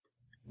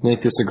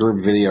Make this a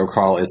group video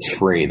call. It's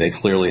free. They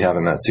clearly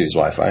haven't met Sue's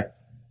Wi-Fi.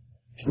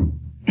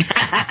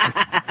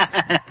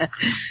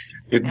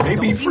 It may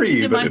be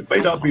free, but it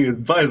may not be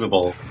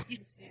advisable.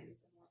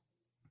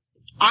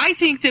 I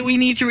think that we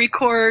need to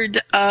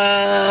record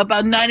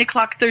about 9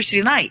 o'clock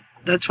Thursday night.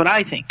 That's what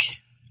I think.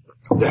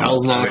 The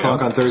hell's 9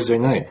 o'clock on Thursday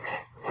night?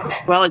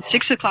 Well, at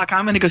 6 o'clock,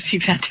 I'm going to go see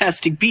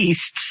Fantastic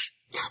Beasts.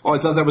 Oh, I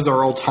thought that was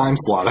our old time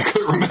slot. I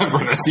couldn't remember.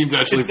 That seemed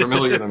actually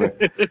familiar to me.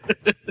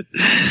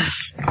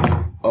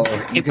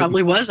 It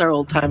probably was our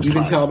old time slot.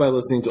 You can tell by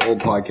listening to old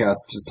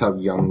podcasts just how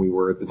young we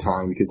were at the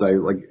time, because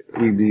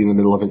we'd be in the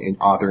middle of an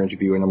author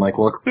interview, and I'm like,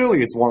 well,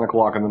 clearly it's 1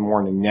 o'clock in the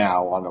morning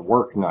now on a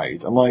work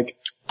night. I'm like,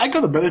 I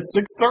go to bed at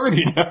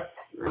 6:30 now.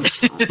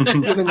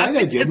 The night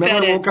I did.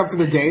 Remember, I woke up for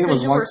the day and it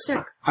was one.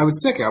 Sick. I was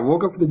sick. I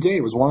woke up for the day.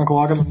 It was 1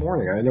 o'clock in the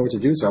morning. I didn't know what to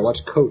do, so I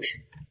watched Coach.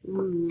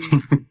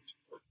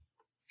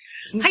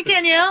 Hi,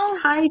 Danielle.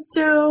 Hi,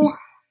 Sue.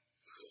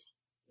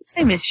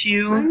 I miss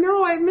you. I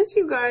know, I miss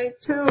you guys,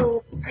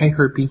 too. Hey,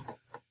 Herbie.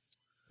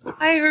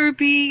 Hi,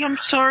 Herbie. I'm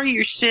sorry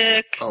you're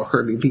sick. Oh,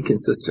 Herbie, be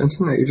consistent.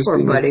 No, you're just Poor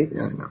being... buddy.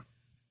 Yeah, I know.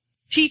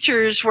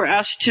 Teachers were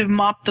asked to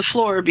mop the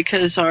floor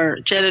because our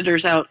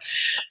janitor's out,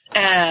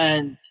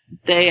 and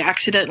they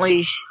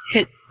accidentally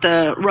hit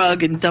the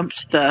rug and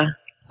dumped the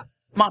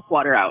mop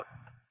water out.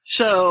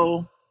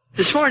 So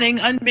this morning,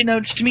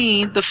 unbeknownst to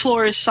me, the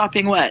floor is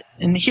sopping wet,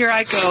 and here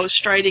I go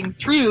striding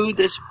through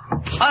this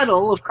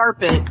puddle of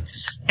carpet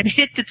and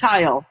hit the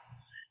tile.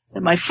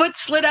 And my foot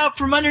slid out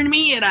from under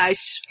me, and I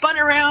spun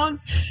around,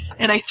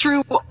 and I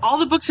threw all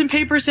the books and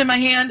papers in my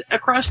hand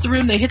across the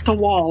room. They hit the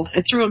wall.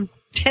 I threw them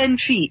 10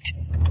 feet.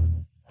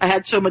 I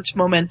had so much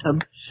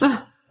momentum.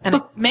 And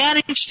I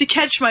managed to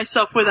catch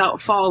myself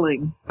without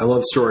falling. I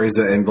love stories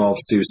that involve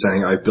Sue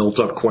saying, I built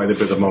up quite a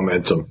bit of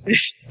momentum.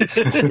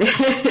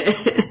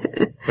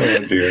 Oh,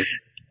 dear.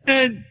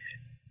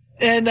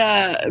 And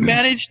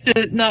managed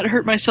to not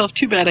hurt myself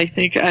too bad, I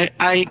think.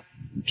 I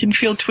can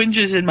feel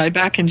twinges in my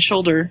back and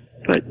shoulder,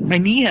 but my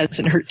knee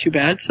hasn't hurt too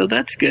bad, so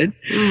that's good.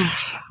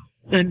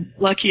 And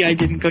lucky I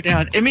didn't go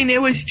down. I mean,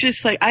 it was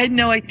just like, I had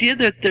no idea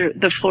that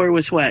the floor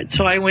was wet.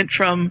 So I went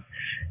from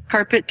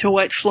carpet to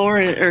wet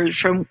floor, or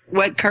from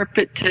wet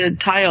carpet to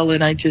tile,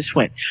 and I just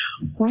went,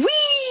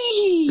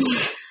 whee!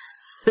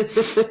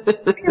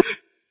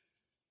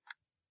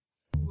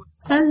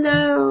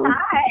 Hello.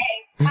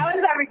 Hi. How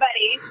is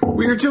everybody?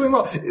 We are doing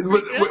well.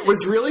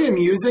 What's really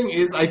amusing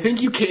is I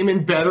think you came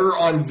in better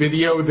on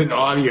video than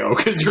audio,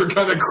 because you're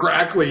kind of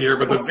crackly here,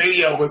 but the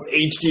video was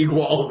HD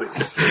quality.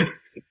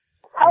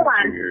 Hold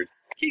on. Weird.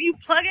 Can you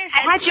plug in?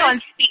 I had you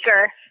on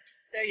speaker.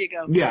 There you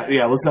go.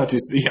 Yeah, let's not do...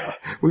 Yeah,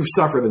 we've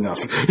suffered enough.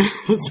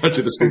 Let's not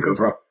do the speaker,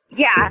 bro.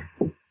 Yeah.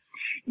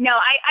 No,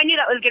 I knew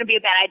that was going to be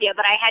a bad idea,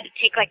 but I had to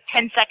take like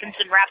 10 seconds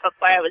and wrap up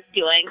what I was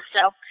doing.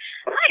 So,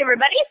 hi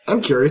everybody.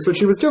 I'm curious what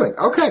she was doing.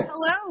 Okay.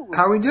 Hello.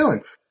 How are we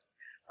doing?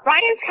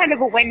 Ryan's kind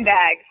of a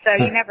windbag, so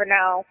you never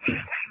know.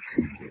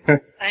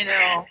 I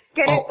know.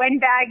 Get it?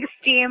 Windbag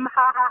steam.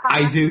 Ha ha ha.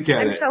 I do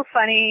get it. It's so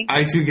funny.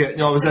 I do get...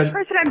 No, was The that...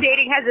 person I'm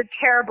dating has a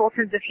terrible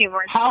sense of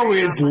humor. How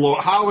is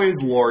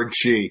Lord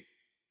Chi?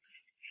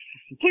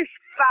 He's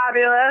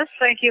fabulous.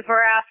 Thank you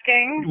for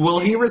asking. Will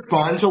he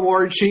respond to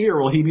Lord Chi,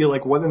 or will he be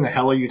like, what in the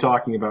hell are you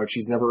talking about?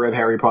 She's never read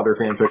Harry Potter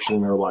fanfiction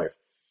in her life.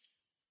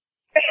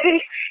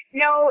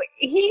 No,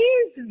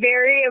 he's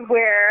very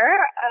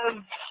aware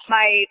of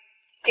my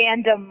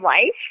fandom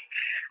life,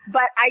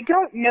 but I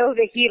don't know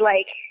that he,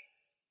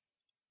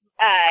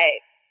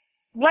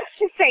 let's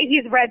just say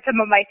he's read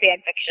some of my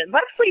fanfiction.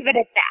 Let's leave it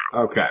at that.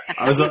 Okay.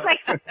 He's like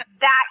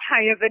that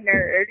kind of a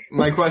nerd.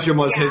 My question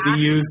was, has he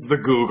used the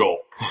Google?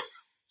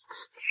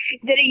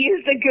 Did he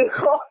use the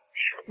Google?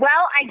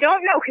 Well, I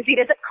don't know, because he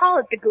doesn't call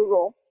it the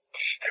Google.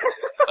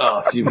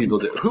 Oh, a few people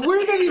do. Where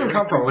did that even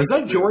come from? Was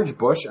that George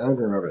Bush? I don't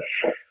even remember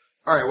that.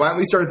 All right, why don't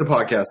we start the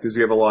podcast, because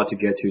we have a lot to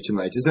get to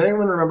tonight. Does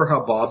anyone remember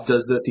how Bob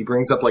does this? He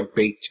brings up,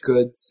 baked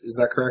goods. Is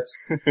that correct?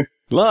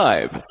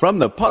 Live from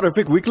the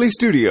Potterfic Weekly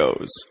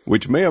Studios,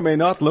 which may or may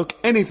not look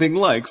anything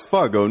like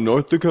Fargo,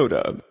 North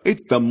Dakota.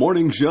 It's the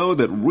morning show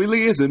that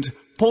really isn't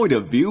Point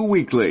of View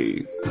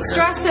Weekly.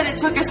 Stressed that it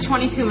took us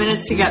 22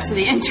 minutes to get to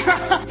the intro.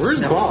 Where's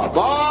Bob?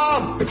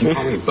 Bob! If you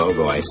call me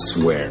Bobo, I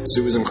swear.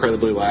 Sue is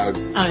incredibly loud.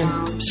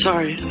 I'm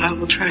sorry. I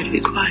will try to be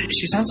quiet.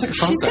 She sounds like a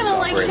phone She's sex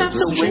gonna operator, have to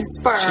doesn't she?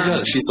 whisper. She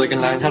does. She's like a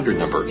 900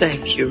 number.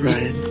 Thank you,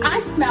 Ryan.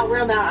 I smell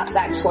real nice,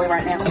 actually,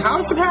 right now.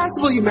 How is it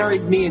possible you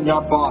married me and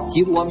not Bob?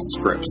 He loves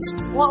scripts.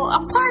 Well,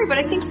 I'm sorry, but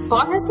I think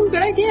Bob has some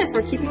good ideas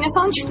for keeping us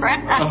on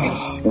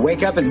track.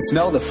 Wake up and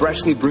smell the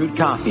freshly brewed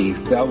coffee.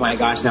 Oh my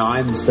gosh, now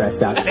I'm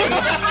stressed out.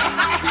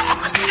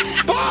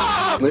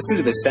 Listen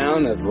to the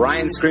sound of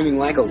Ryan screaming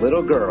like a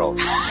little girl.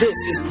 This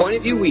is Point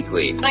of View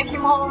Weekly. I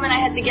came home and I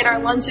had to get our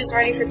lunches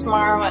ready for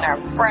tomorrow and our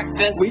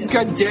breakfast. We've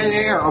got dead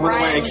air. Oh, by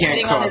the way, I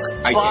can't cook.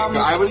 I can't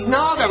cook. I was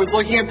not. I was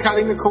looking at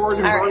cutting the cord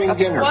and burning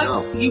dinner. What?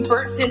 No. You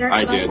burnt dinner?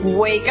 I did.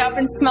 Wake up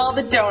and smell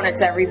the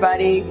donuts,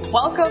 everybody.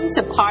 Welcome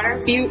to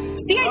Potter View.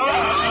 See, I did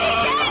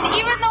it again,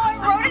 even though I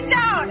wrote it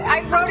down. down.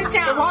 I wrote it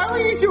down. Why were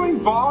you doing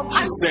Bob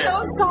just I'm there?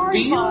 so sorry, Be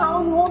your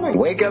Bob. own woman.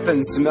 Wake up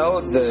and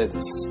smell the...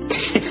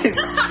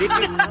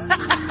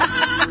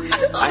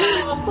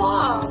 Oh,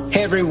 Bob.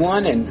 Hey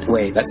everyone, and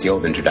wait, that's the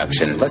old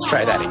introduction. Let's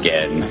try that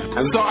again.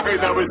 I'm sorry,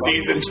 that was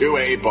season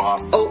 2A,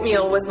 Bob.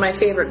 Oatmeal was my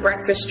favorite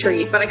breakfast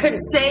treat, but I couldn't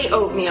say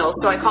oatmeal,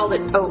 so I called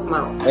it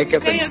oatmo. Wake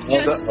up and Hey, smell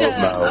the just,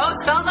 oatmo. Oh,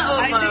 smell the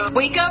oatmo.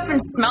 Wake up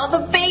and smell the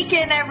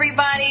bacon,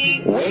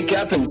 everybody. Wake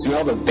up and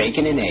smell the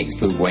bacon and eggs,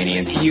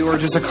 Boobwanian. You are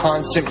just a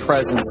constant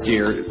presence,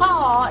 dear.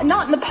 Aw,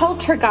 not in the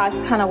poltergeist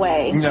kind of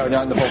way. No,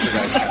 not in the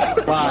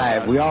poltergeist.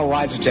 5. We all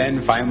watched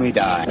Jen finally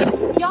die.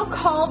 Y'all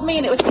called me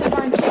and it was so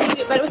darn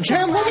cute, but it was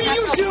Jen, what are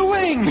you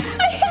doing?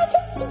 I had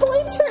a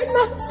splinter in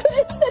my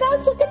foot and I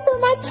was looking for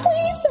my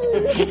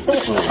tweezers.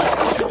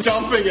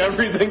 Dumping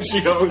everything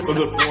she owns on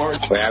the floor.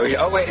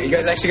 Wait, you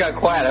guys actually got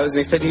quiet. I wasn't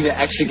expecting you to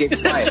actually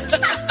get quiet.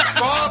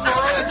 Bob, we're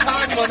on a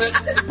time limit.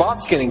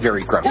 Bob's getting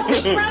very grumpy. Don't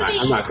be grumpy.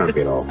 I'm not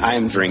grumpy at all. I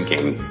am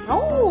drinking.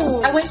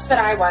 Oh, I wish that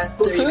I was.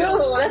 There you go.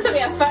 ooh, this will be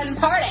a fun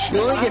party.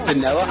 You only get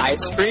vanilla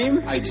ice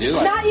cream? I do.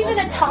 Not even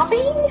a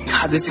topping?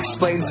 God, this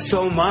explains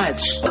so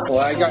much. Well,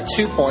 I got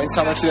 2 points.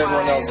 How much did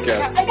everyone else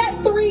get? I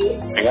got 3.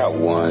 I got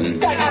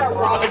 1. I got a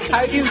rock.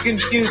 How do you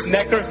confuse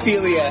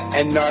necrophilia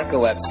and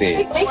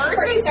narcolepsy?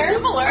 Words are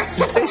similar.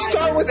 They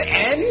start with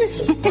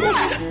N?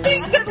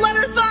 Good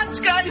letter thoughts,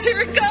 guys. Here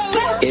it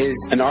goes.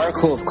 Is an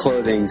article of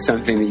clothing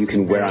something that you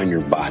can wear on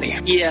your body?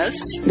 Yes.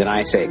 Then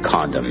I say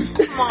condom.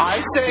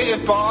 I say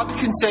if Bob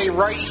can say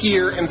right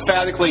here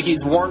emphatically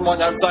he's worn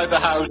one outside the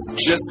house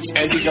just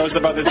as he goes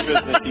about his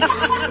business.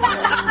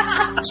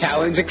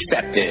 Challenge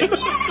accepted.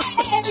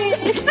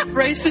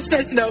 Ray still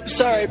says nope.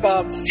 Sorry,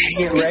 Bob. Dang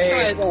it,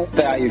 Ray.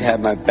 Thought you'd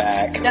have my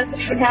back.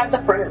 Doesn't have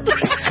the fruit.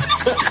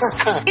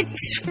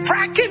 It's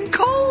fracking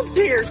cold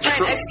here.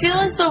 I feel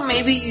as though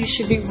maybe you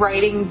should be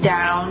writing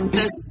down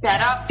the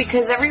setup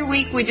because every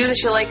week we do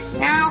this. You're like,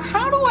 now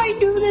how do I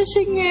do this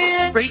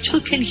again?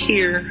 Rachel can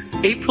hear.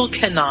 April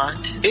cannot.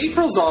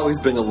 April's always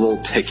been a little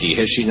picky,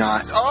 has she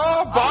not?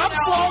 Oh, Bob's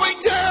slowing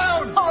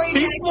down! Oh,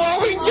 He's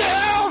slowing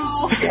down!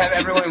 You have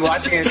everyone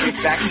watching it at the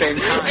exact same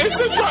time.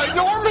 It's a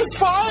ginormous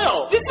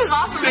file! This is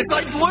awesome. It's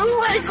like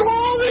Blu-ray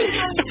quality!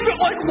 It's at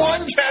like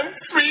 1/10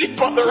 speed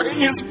buttering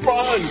his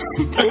buns.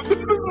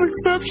 This is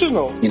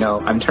exceptional. You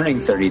know, I'm turning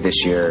 30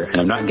 this year, and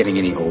I'm not getting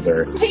any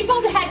older. People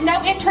that had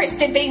no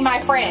interest in being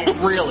my friend.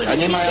 Really? I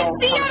need my own.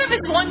 See out of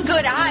his one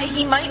good eye,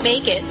 he might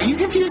make it. Are you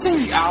confusing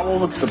the owl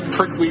with the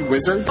prickly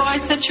wizard? Oh, I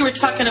thought you were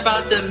talking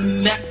about the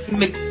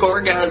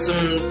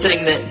McGorgasm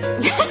thing that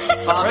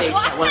Bob ate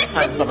at one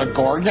time. Of a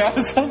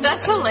gorgasm?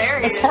 That's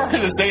hilarious. It's harder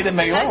to say than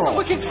mayoral. That's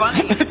wicked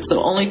funny. It's the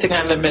only thing I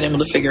haven't been able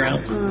to figure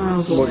out.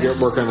 We'll get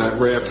work on that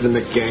right after the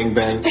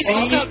McGangbang.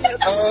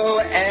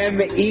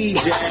 C-O-M-E,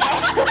 Jen.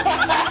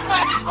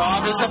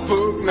 Bob is a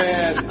poop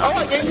man. Oh,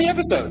 I gave the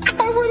episode.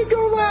 I want to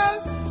go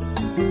back.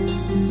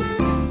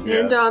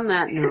 And on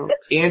that note.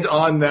 And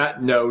on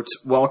that note,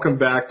 welcome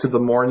back to the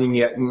Morning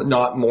Yet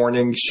Not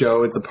Morning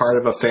show. It's a part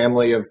of a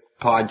family of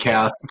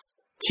podcasts.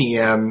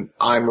 TM,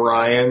 I'm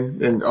Ryan,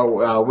 and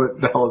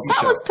what the hell is the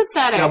show? That was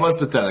pathetic. That was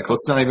pathetic.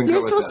 Let's not even go You're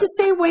with supposed that. to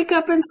say wake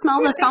up and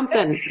smell the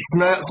something.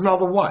 Smell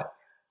the what?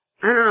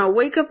 I don't know.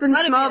 Wake up and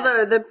smell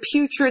the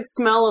putrid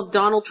smell of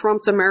Donald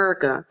Trump's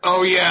America.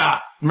 Oh yeah.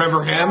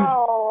 Remember him?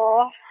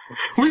 Oh.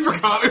 We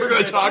forgot we were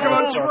going to talk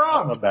about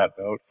Trump. On that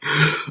note.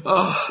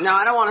 Oh. No,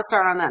 I don't want to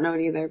start on that note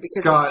either because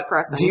Scott, it's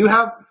depressing. do you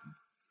have,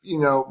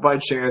 by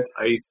chance,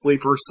 a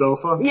sleeper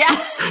sofa? Yeah.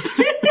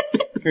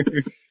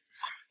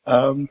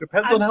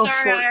 Depends on how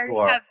short you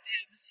are. Have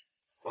dibs.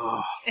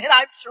 And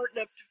I'm short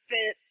enough to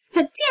fit.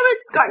 Damn it,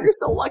 Scott, you're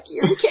so lucky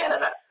you're in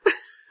Canada.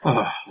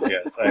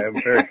 Yes, I am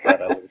very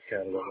glad I live in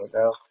Canada right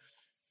now.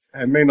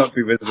 I may not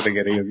be visiting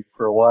any of you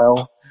for a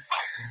while.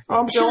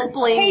 Don't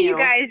blame Hey, you. you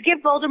guys, give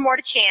Voldemort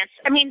a chance.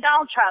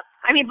 Donald Trump.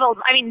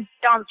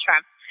 Donald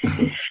Trump.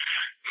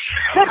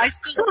 I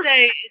still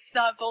say it's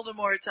not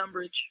Voldemort, it's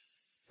Umbridge.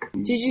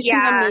 Did you see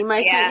the meme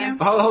I sent you?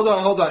 Hold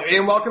on.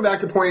 And welcome back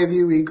to Point of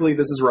View Weekly.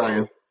 This is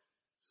Ryan.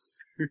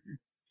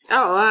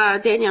 Oh,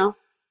 Danielle.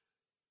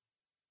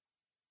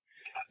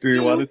 Do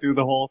you want to do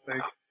the whole thing?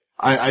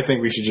 I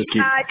think we should just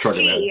keep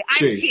trucking Chi.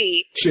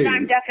 it. I'm Chi.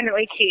 I'm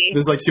definitely Chi.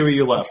 There's like 2 of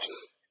you left.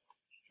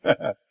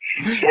 I'm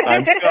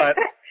Scott.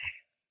 I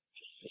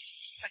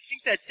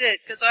think that's it,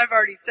 because I've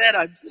already said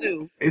I'm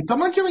Sue. Is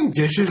someone doing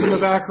dishes in the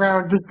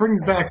background? This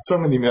brings back so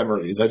many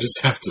memories, I just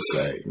have to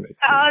say.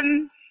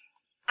 I'm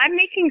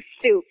making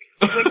soup,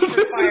 which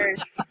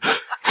requires...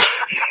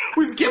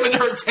 We've given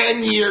her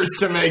 10 years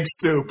to make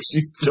soup.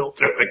 She's still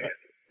doing it.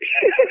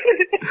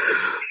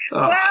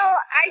 Well,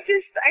 I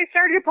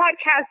started a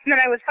podcast and then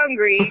I was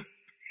hungry.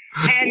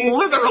 And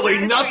literally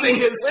nothing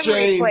has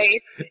changed.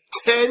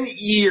 10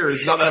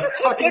 years, not a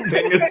fucking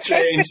thing has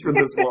changed for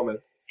this woman.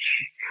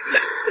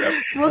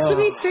 Well, to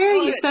be fair,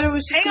 you said it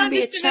was just going to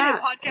be a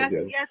chat.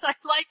 Podcast. Yes, I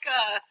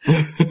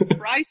like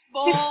rice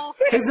bowl.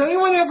 Has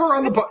anyone ever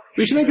on the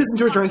we should make this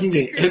into a drinking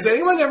game. Has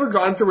anyone ever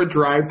gone through a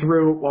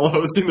drive-through while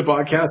hosting the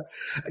podcast?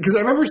 Because I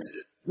remember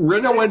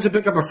Rena went to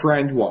pick up a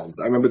friend once.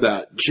 I remember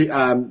that. She,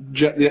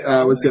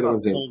 what's the other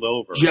one's name? Pulled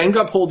over. Jen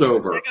got pulled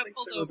over.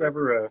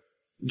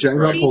 Jen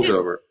got pulled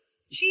over.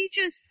 She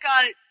just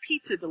got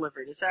pizza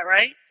delivered. Is that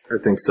right? I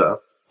think so.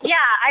 Yeah,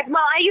 I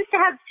used to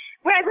have,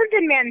 when I lived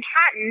in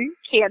Manhattan,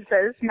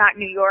 Kansas, not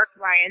New York,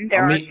 Ryan,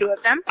 there are two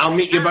of them. I'll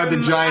meet you by the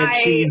giant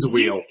cheese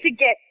wheel. Used to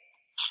get,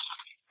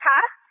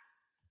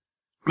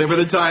 Remember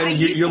the time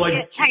you're like...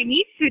 get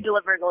Chinese food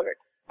delivered a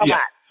lot,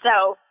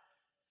 so,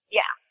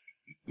 yeah.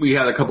 We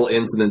had a couple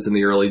incidents in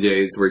the early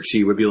days where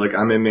she would be like,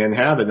 I'm in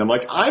Manhattan. I'm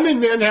like, I'm in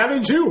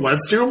Manhattan too.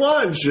 Let's do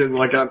lunch. And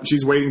like,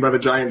 she's waiting by the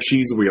giant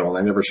cheese wheel, and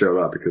I never showed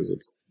up because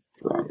it's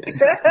wrong.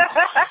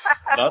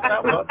 Not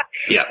that one.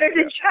 Yeah. There's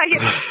a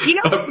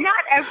giant,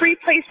 not every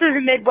place in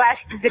the Midwest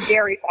is a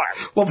dairy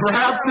farm. Well,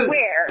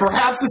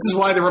 perhaps this is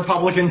why the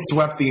Republicans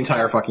swept the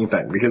entire fucking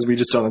thing, because we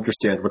just don't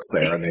understand what's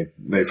there, and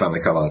they finally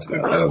caught on to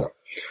that. I don't know.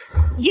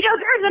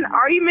 There's an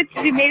argument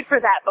to be made for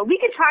that, but we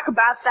can talk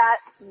about that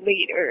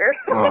later.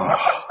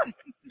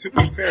 To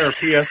be fair,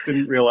 PS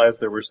didn't realize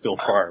there were still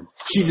farms.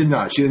 She did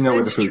not. She didn't know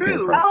where the food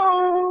came from.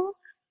 Oh.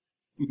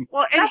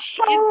 Well, and that's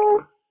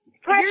so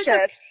precious. Here's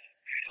a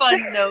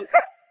fun note,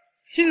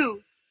 too.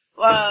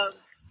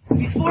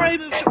 Before I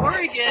moved to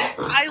Oregon,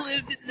 I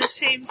lived in the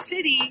same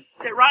city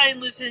that Ryan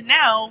lives in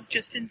now,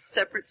 just in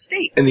separate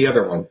states. And the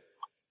other one.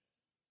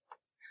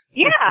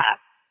 Yeah.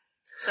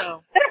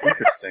 So.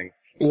 Interesting.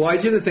 Well, I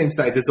did a thing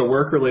tonight. There's a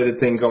work-related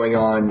thing going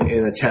on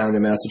in a town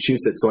in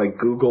Massachusetts, so I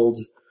Googled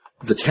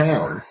the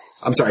town.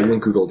 I'm sorry, I didn't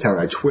Google the town.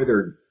 I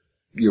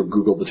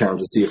Googled the town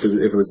to see if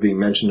it was being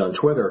mentioned on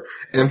Twitter.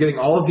 And I'm getting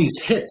all of these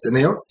hits, and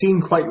they don't seem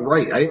quite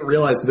right. I didn't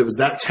realize that it was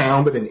that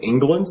town, but in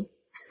England.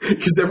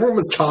 Because everyone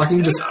was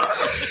talking just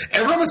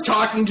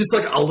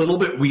like a little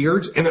bit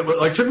weird, and it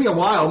like took me a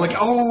while. I'm like,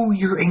 oh,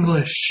 you're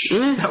English.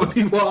 That would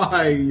be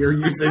why you're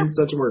using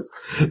such words.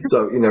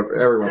 So,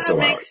 every once in a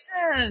while,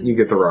 you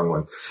get the wrong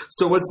one.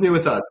 So what's new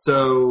with us?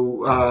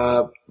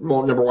 So,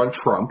 number one,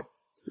 Trump.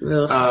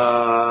 What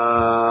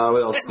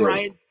else?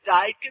 Ryan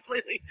died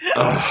completely.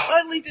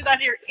 Suddenly did not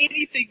hear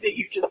anything that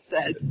you just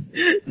said.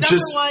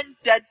 Number one,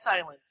 dead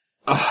silence.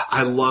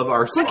 I love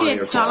our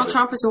audio. Donald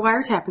Trump is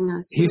wiretapping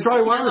us. He's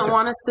probably wiretapping. He doesn't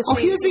want us to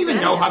see. He doesn't even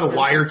know how to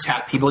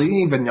wiretap people. He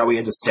didn't even know he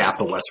had to staff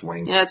the West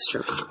Wing. Yeah, that's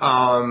true.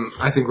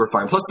 I think we're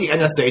fine. Plus, the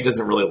NSA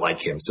doesn't really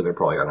like him, so they're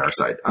probably on our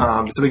side.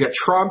 So we got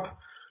Trump.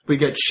 We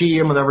got Xi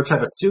and whatever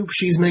type of soup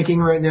she's making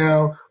right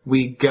now.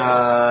 We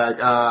got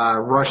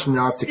Russian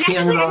off to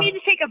Canada. I need to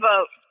take a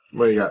vote.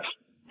 What do you got?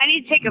 I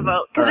need to take a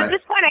vote. Because at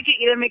this point, I can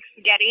either make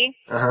spaghetti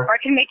or I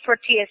can make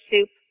tortilla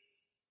soup.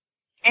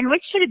 And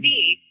which should it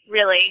be,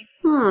 really?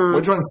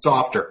 Which one's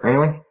softer?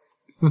 Anyone?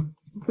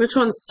 Which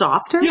one's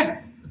softer? Yeah.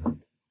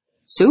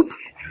 Soup?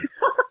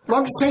 Well,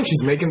 I'm just saying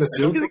she's making the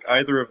soup. I don't think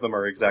either of them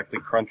are exactly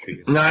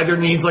crunchy. Neither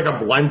needs like a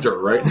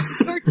blender, right?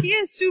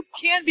 Tortilla soup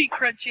can be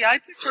crunchy. I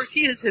put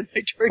tortillas in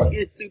my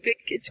tortilla soup. It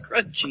gets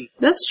crunchy.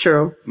 That's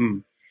true.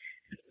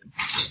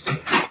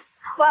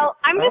 Well,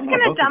 I'm just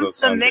going to dump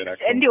the mix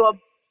into a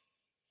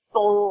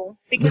bowl.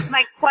 Because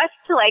my quest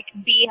to,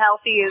 be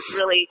healthy is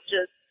really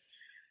just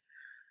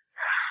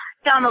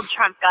Donald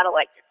Trump got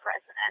elected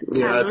president.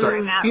 Yeah, that's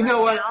right. You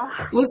know what?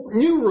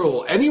 New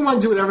rule. Anyone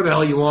do whatever the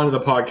hell you want on the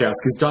podcast,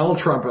 because Donald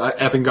Trump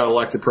effing got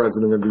elected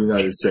president of the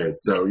United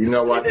States. So, you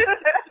know what?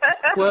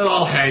 Well,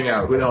 I'll hang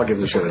out. Who the hell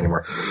gives a shit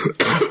anymore?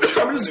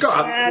 I'm just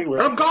coughing.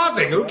 I'm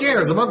coughing. Who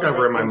cares? I'm not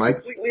covering my mic.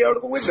 Completely out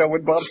of the window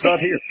when Bob's not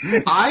here.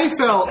 I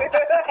felt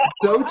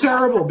so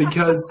terrible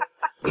because...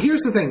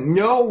 Here's the thing.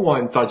 No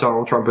one thought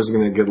Donald Trump was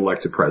going to get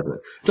elected president.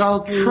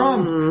 Donald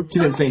Trump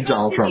didn't think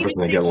Donald Trump was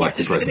going to get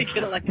elected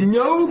president.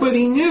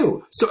 Nobody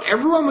knew. So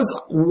everyone was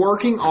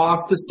working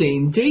off the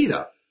same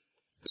data.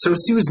 So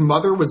Sue's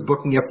mother was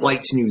booking a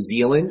flight to New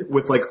Zealand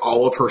with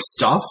all of her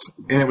stuff,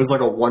 and it was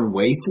like a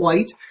one-way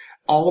flight.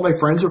 All of my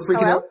friends were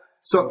freaking out.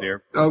 So,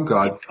 oh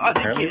God.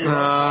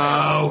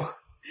 Oh.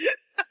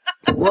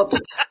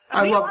 Whoops.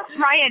 I lost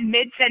Ryan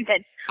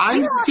mid-sentence.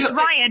 I'm still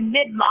Ryan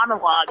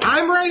mid-monologue.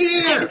 I'm right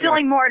here. I'm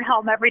feeling more at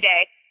home every day.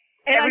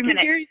 And every I can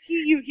minute.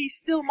 guarantee you he's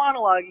still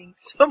monologuing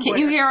somewhere. Can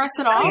you hear us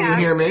at all? Can you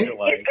hear me? It's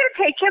going to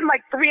take him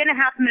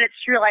 3.5 minutes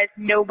to realize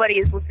nobody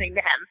is listening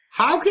to him.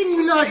 How can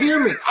you not hear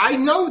me? I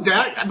know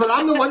that, but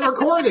I'm the one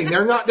recording.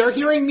 They're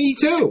hearing me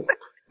too.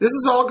 This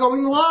is all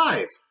going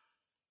live.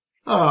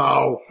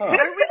 Oh. Are we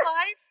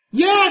live?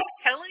 Yes!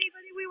 Tell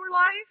anybody we were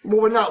live?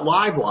 Well, we're not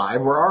live.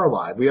 We are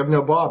live. We have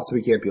no Bob, so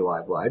we can't be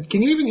live.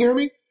 Can you even hear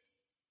me?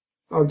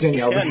 Oh,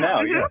 Danielle. Yeah,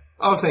 now, yeah.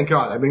 Oh, thank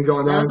God. I've been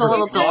going on. There's a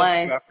little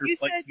delay. You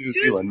said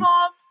Sue's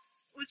mom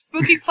was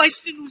booking flights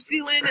to New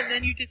Zealand, and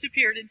then you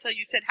disappeared until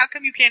you said, how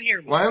come you can't hear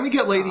me? Why don't we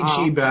get Lady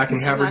Chi back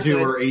and have her do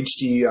her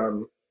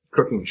HD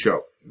cooking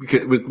show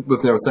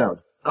with no sound?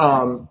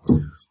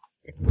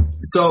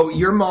 So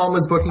your mom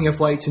was booking a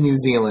flight to New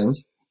Zealand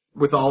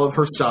with all of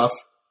her stuff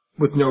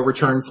with no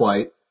return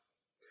flight.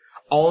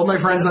 All of my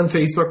friends on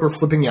Facebook were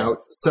flipping out.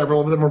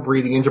 Several of them were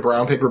breathing into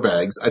brown paper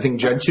bags. I think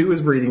Jen 2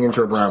 is breathing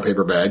into a brown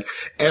paper bag.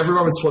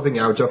 Everyone was flipping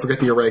out. Don't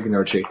forget the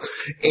oregano cheek.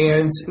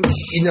 And,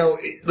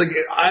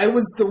 I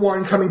was the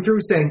one coming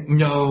through saying,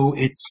 no,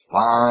 it's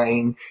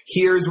fine.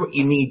 Here's what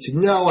you need to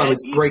know. I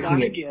was breaking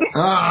it.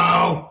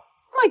 Oh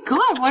my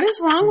God, what is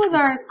wrong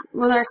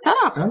with our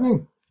setup? I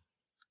mean,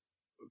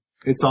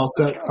 it's all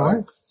set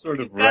fine. Sort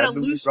of Got a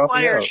randomly loose dropping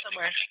wire out.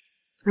 somewhere.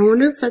 I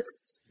wonder if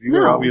it's... You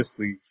were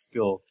obviously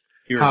still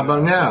hearing. How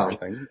about now?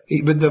 everything.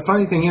 But the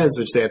funny thing is,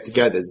 which they have to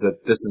get, is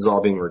that this is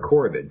all being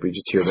recorded. We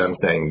just hear them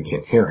saying we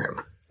can't hear him.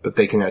 But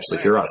they can actually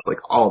hear us. Like,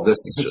 all of this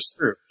is just...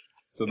 True.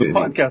 So the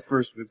podcast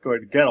version is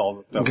going to get all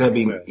the stuff. Gonna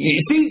be,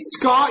 you see,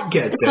 Scott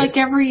gets It's it. like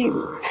every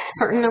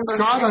certain number of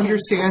Scott seconds.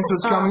 understands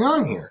what's going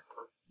on here.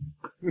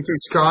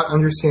 Scott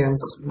understands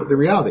the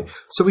reality.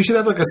 So we should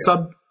have like a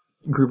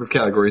subgroup of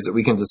categories that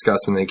we can discuss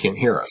when they can't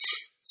hear us.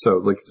 So,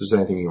 like, if there's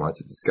anything you want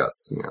to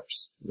discuss,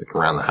 just like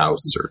around the house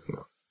or,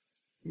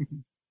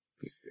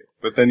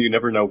 But then you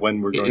never know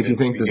when we're going if you to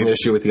think there's an begin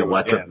issue with the to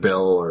electric again.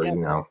 bill or,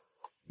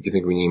 you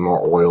think we need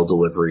more oil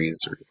deliveries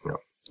or,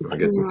 you want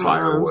to get some I'm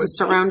firewood. just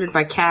surrounded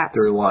by cats.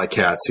 There are a lot of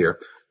cats here.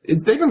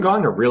 They've been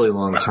gone a really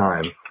long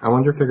time. I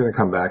wonder if they're going to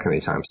come back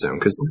anytime soon,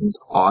 because this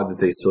is odd that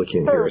they still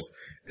can't hear us.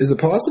 Is it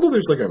possible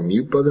there's like a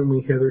mute button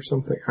we hit or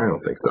something? I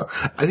don't think so.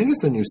 I think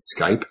it's the new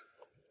Skype.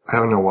 I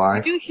don't know why.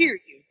 I do hear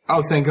you.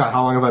 Oh, thank God.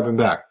 How long have I been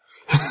back?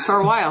 For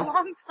a A while.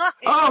 long time.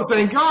 Oh,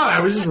 thank God. I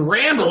was just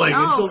rambling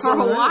No, until for a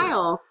someone...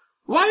 while.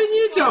 Why didn't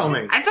you tell me?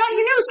 I thought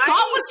you knew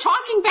Scott was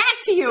talking back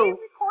to you. Being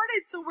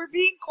recorded, so we're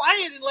being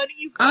quiet and letting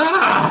you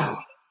Ah.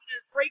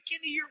 break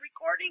into your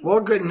recording. Well,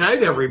 good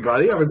night,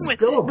 everybody. I was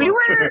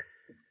filibustering.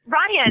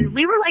 Ryan,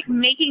 we were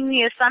making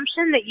the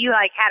assumption that you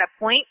had a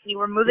point. You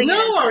were moving. No, in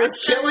a I was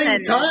killing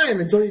direction and- time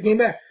until you came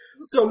back.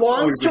 So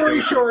long story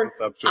short,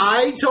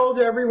 I told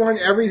everyone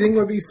everything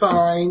would be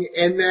fine,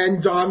 and then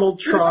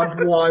Donald Trump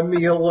won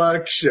the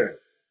election.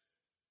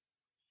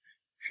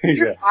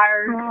 You're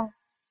fired.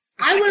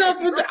 I went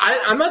up with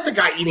I'm not the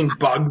guy eating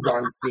bugs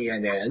on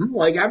CNN.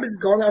 Like, I was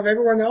going off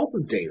everyone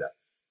else's data.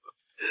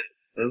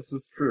 This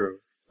is true.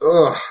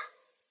 Ugh.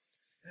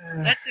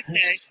 That's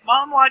okay.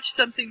 Mom watched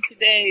something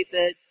today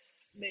that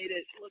made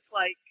it look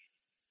like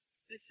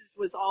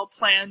was all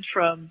planned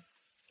from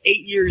 8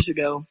 years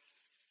ago.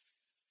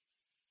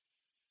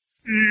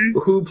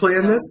 Who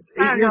planned this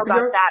 8 years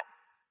ago? that.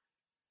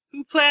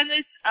 Who planned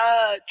this?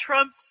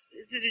 Trump's,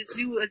 is it his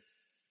new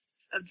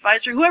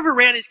advisor? Whoever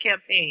ran his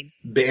campaign.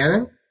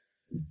 Bannon?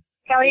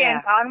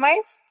 Kellyanne Conway?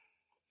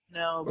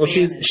 No. Well,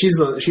 she's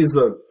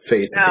the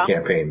face of the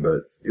campaign,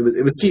 but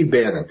it was Steve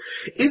Bannon.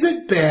 Is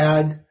it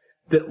bad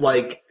that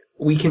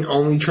we can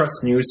only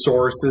trust news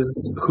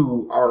sources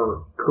who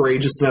are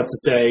courageous enough to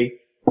say,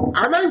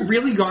 "Am I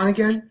really gone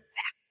again?"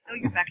 Oh,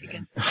 you're back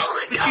again.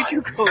 Oh my God.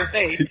 You go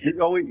away.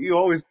 You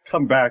always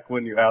come back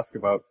when you ask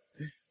about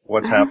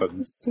what's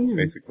happened,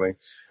 basically.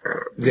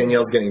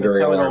 Danielle's getting very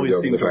That's how it alarmed always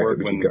over the seemed to fact work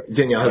that we when- keep going.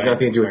 Danielle has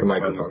nothing to do with the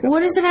microphone. What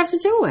does it have to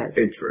do with?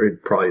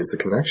 It probably is the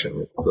connection.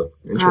 It's the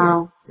internet.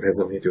 Oh. It has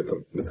nothing to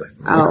do with the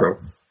Oh.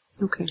 microphone.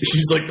 Okay.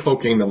 She's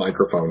poking the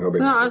microphone.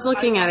 Hoping No, I was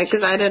looking at it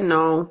because I didn't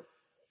know.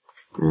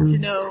 To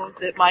know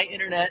that my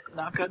internet,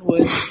 knock on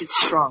wood, is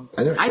strong.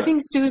 I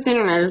think Sue's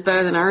internet is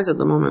better than ours at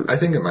the moment. I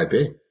think it might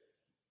be.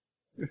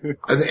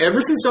 I think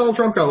ever since Donald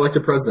Trump got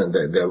elected president,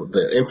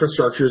 the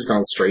infrastructure has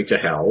gone straight to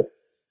hell.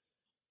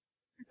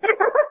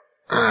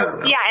 I don't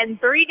know. Yeah, in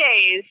 3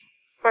 days.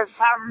 For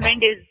however many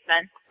days it's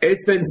been.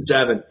 It's been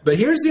 7. But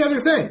here's the other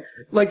thing.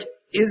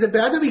 Is it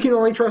bad that we can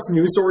only trust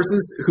news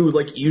sources who,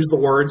 use the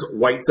words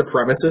white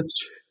supremacist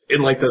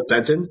in, the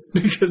sentence?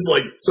 Because,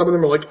 some of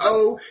them are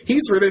oh,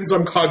 he's written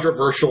some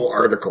controversial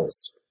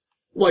articles.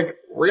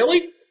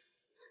 Really?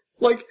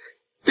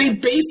 They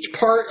based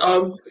part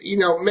of,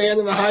 Man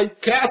in the High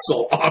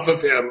Castle off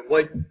of him.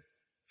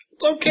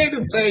 It's okay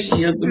to say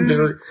he has some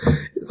very,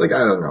 I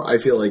don't know. I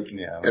feel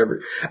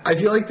I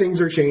feel like things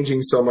are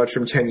changing so much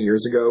from 10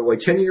 years ago.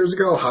 10 years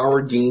ago,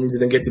 Howard Dean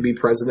didn't get to be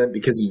president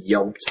because he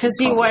yelped. Because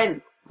he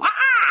went,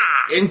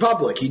 in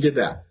public, he did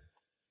that.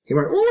 He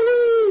went,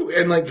 woo!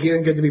 And he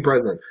didn't get to be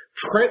president.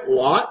 Trent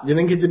Lott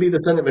didn't get to be the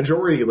Senate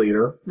Majority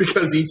Leader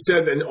because he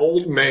said an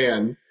old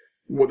man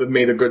would have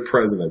made a good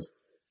president.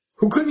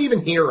 Who couldn't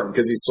even hear him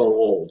because he's so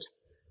old.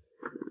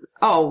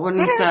 Oh, when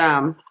he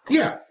said,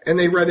 Yeah, and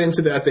they read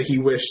into that he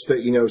wished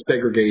that,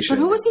 segregation.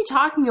 But who was he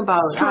talking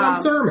about?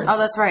 Strom Thurmond. Oh,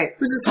 that's right. It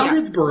was his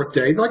 100th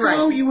birthday.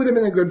 Oh, he would have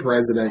been a good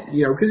president,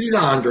 because he's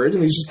 100,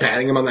 and he's just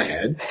patting him on the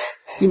head.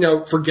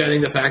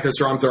 Forgetting the fact that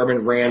Strom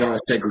Thurmond ran on a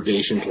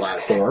segregation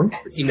platform,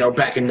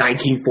 back in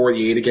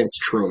 1948 against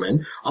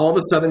Truman. All of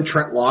a sudden,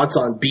 Trent Lott's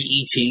on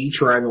BET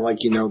trying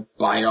to,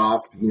 buy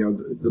off,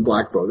 the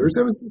black voters.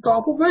 It was this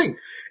awful thing.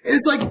 And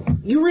it's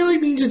you really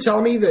mean to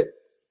tell me that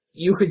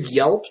you could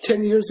yelp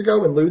 10 years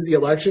ago and lose the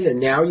election, and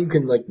now you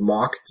can,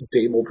 mock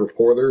disabled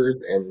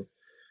reporters and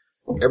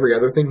every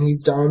other thing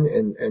he's done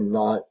and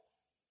not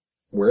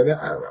wear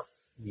that? I don't know.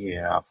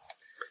 Yeah.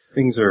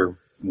 Things are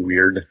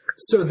weird.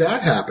 So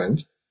that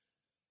happened.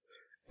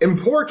 And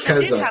poor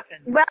Keza.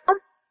 Well,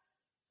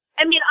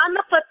 I mean, on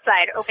the flip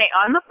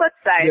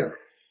side, Yeah.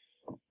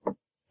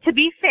 to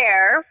be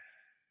fair,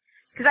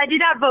 because I did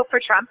not vote for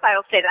Trump, I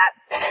will say that.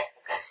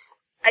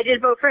 I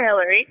did vote for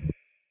Hillary.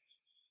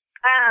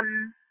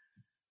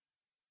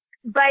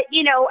 But,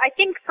 you know, I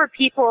think for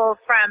people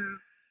from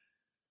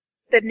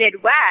the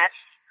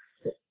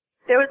Midwest,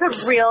 there was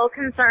a real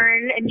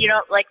concern, and, you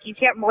know, like, you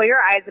can't roll your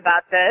eyes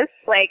about this.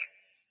 Like,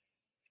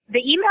 the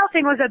email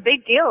thing was a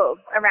big deal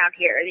around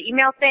here. The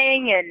email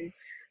thing, and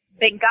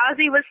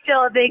Benghazi was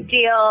still a big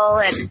deal,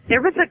 and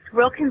there was a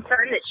real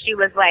concern that she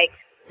was, like,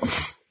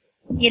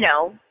 you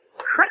know,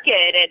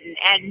 crooked,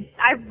 and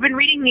I've been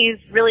reading these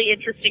really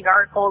interesting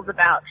articles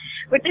about,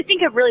 which I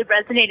think are really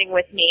resonating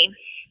with me,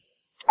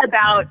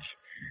 about,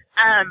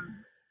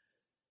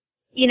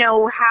 you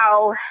know,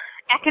 how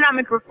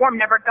economic reform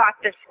never got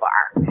this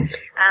far.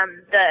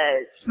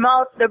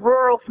 The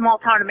rural small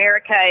town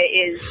America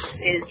is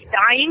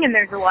dying, and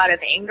there's a lot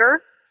of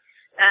anger,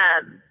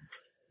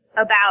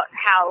 about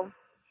how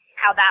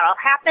that all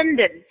happened,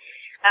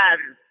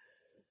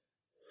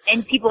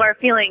 and people are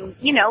feeling,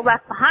 you know,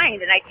 left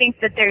behind. And I think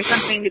that there's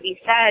something to be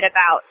said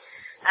about,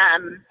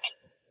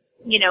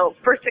 you know,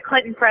 first a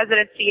Clinton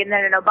presidency and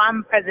then an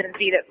Obama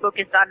presidency that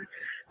focused on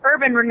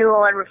urban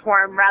renewal and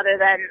reform rather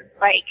than,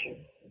 like,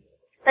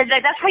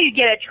 that's how you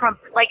get a Trump,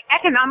 like,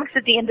 economics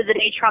at the end of the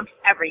day trumps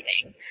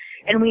everything.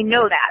 And we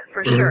know that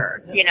for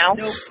sure, you know?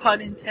 No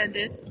pun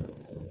intended.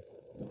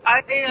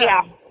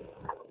 Yeah.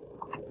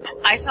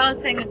 I saw a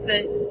thing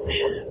that,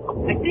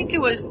 I think it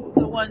was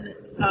the one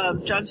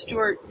Jon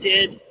Stewart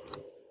did,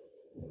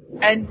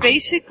 and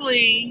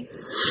basically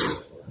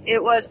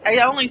it was, I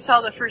only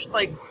saw the first,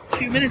 like,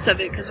 2 minutes of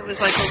it because it was,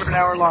 like, over an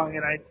hour long,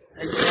 and I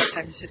didn't have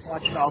time to sit and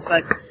watch it all,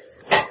 but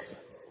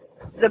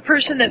the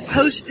person that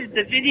posted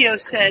the video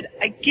said,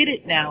 I get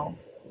it now.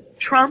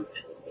 Trump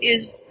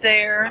is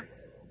their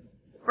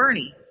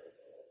Bernie.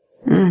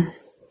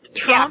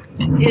 Trump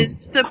is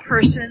the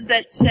person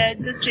that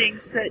said the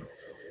things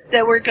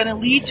that were going to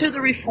lead to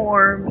the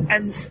reform,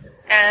 and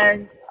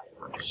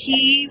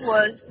he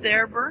was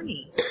their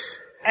Bernie.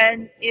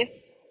 And if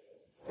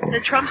the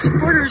Trump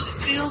supporters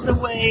feel the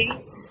way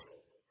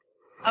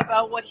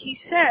about what he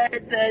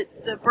said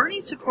that the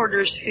Bernie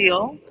supporters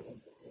feel,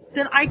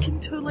 then I can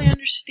totally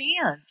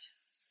understand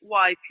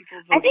why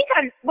people vote. I think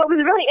what was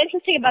really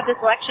interesting about this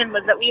election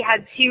was that we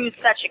had two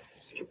such,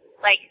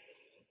 like,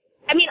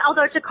 I mean,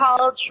 although to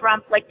call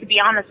Trump, like, to be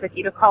honest with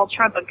you, to call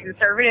Trump a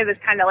conservative is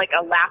kind of like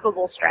a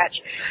laughable stretch.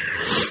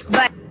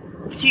 But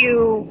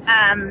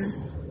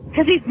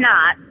because he's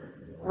not,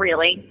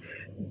 really,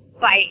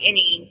 by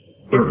any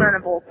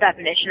discernible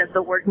definition of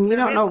the word. We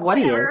don't know what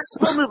he is.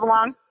 We'll move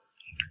along.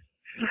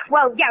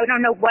 Well, yeah, we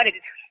don't know what it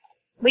is.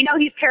 We know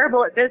he's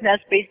terrible at business,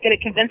 but he's good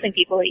at convincing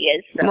people he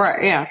is. So.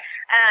 Right, yeah.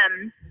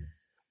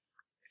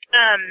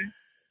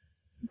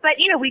 But,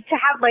 you know, to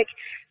have, like,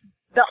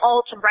 the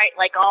alt-right,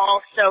 like,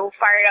 all so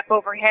fired up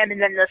over him, and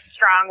then the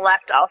strong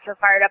left also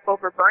fired up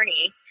over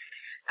Bernie.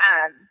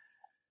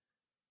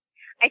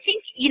 I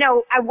think, you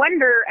know,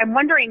 I'm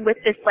wondering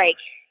with this, like,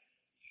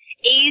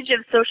 age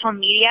of social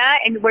media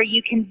and where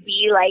you can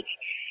be, like,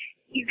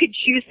 you could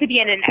choose to be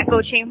in an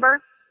echo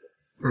chamber,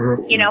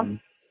 you know?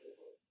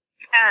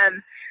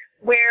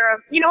 Where,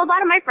 you know, a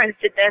lot of my friends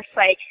did this,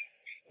 like,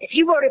 if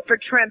you voted for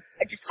Trump,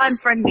 just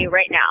unfriend me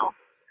right now.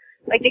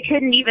 Like, they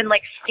couldn't even,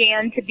 like,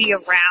 stand to be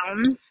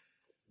around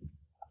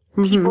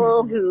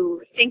people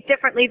who think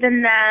differently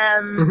than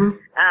them.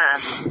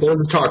 Well, this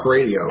is talk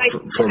radio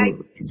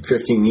from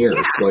 15 years.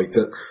 Yeah. Like,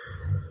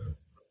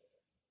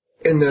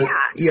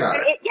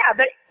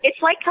 but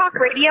it's like talk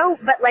radio,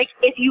 but, like,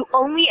 if you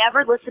only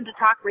ever listen to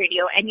talk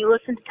radio and you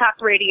listen to talk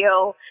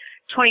radio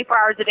 24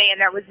 hours a day and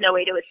there was no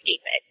way to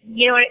escape it.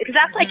 You know, because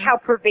that's like how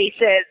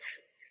pervasive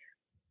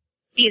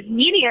these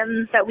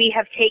mediums that we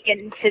have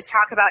taken to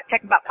talk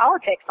about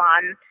politics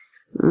on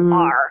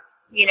are.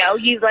 You know,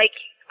 you, like,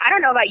 I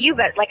don't know about you,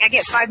 but, like, I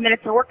get 5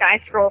 minutes of work and I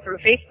scroll through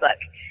Facebook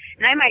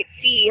and I might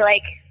see,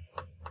 like,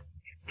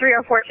 3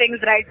 or 4 things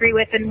that I agree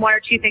with and 1 or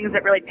 2 things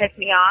that really piss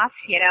me off,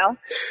 you know?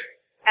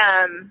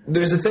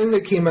 There's a thing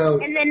that came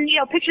out. And then, you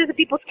know, pictures of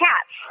people's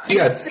cats.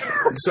 Yeah,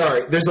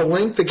 sorry. There's a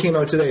link that came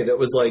out today that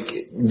was like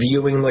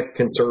viewing like a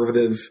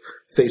conservative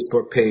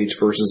Facebook page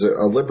versus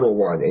a liberal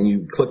one, and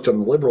you clicked on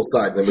the liberal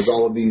side, and there was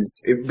all of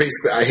these. It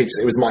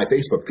was my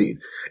Facebook feed,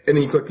 and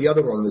then you click the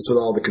other one that's with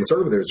all the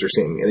conservatives are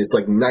seeing, and it's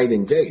like night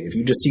and day. If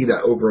you just see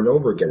that over and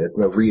over again, it's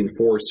going to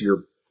reinforce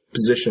your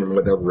position,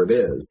 whatever it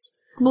is.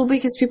 Well,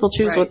 because people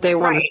choose what they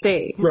want to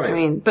see. Right. I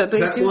mean, but we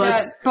do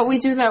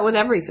that with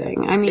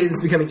everything. I mean,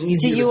 it's becoming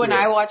easier. Do you and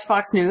I watch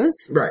Fox News?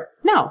 Right.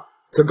 No.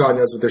 So God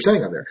knows what they're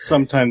saying on there.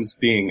 Sometimes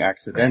being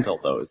accidental,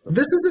 though, is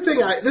this is the thing.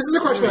 This is a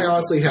question I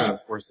honestly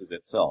have. Forces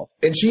itself.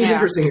 And she's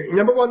interesting here.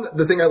 Number one,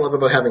 the thing I love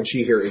about having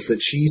She here is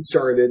that she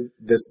started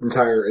this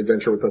entire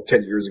adventure with us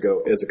 10 years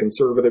ago as a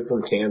conservative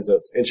from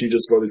Kansas, and she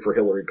just voted for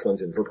Hillary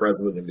Clinton for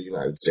president of the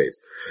United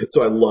States.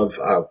 So I love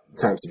how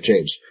times have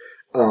changed.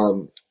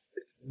 And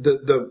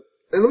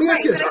let me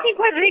ask you this. But I think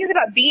one of the things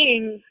about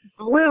being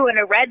blue in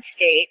a red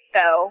state,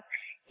 though,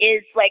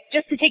 is like,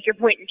 just to take your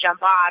point and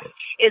jump off,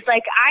 is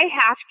like, I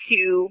have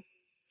to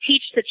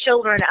teach the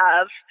children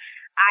of,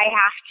 I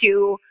have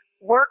to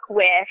work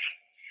with,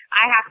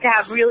 I have to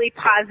have really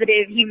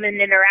positive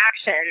human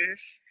interactions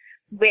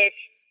with,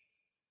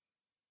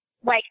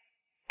 like,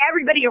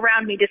 everybody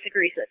around me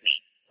disagrees with me.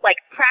 Like,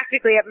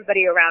 practically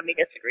everybody around me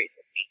disagrees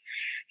with me.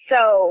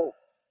 So,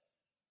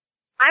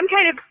 I'm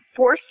kind of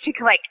forced to,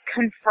 like,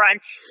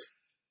 confront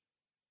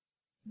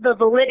the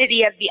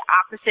validity of the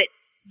opposite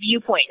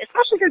viewpoint,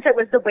 especially since it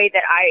was the way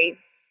that I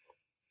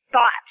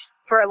thought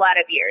for a lot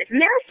of years.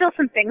 And there are still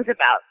some things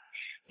about,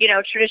 you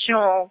know,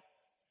 traditional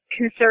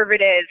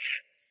conservative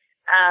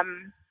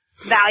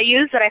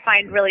values that I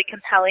find really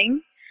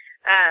compelling.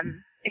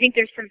 I think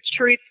there's some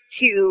truth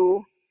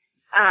to,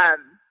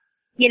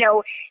 you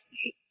know,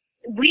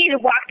 we need to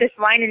walk this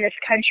line in this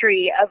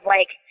country of,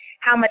 like,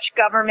 how much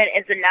government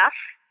is enough,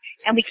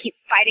 and we keep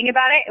fighting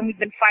about it, and we've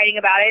been fighting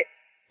about it,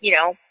 you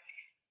know,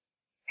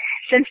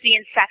 since the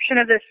inception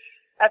of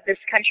this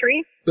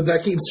country. But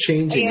that keeps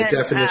changing, the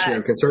definition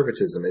of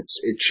conservatism.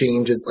 It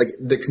changes, like,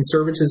 the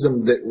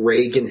conservatism that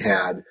Reagan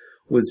had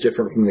was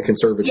different from the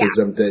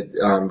conservatism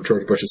that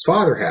George Bush's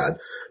father had.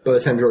 By the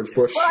time George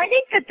Bush... Well, I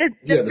think that the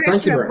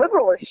definition of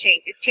liberal has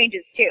changed. It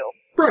changes, too.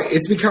 Right.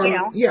 It's become... You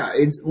know? Yeah,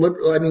 it's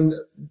liberal. I mean,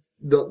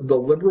 the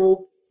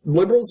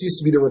liberals used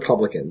to be the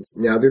Republicans.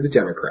 Now they're the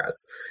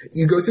Democrats.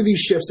 You go through these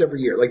shifts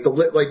every year. Like,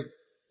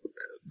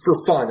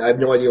 for fun, I have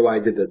no idea why I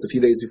did this. A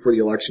few days before the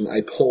election,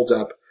 I pulled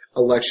up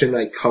election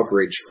night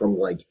coverage from,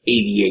 like,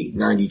 88,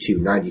 92,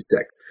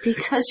 96.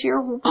 Because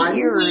you're weird. I'm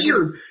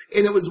weird.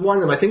 And it was one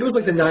of them. I think it was,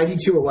 like, the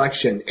 92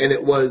 election, and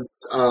it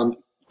was,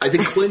 I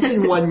think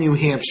Clinton won New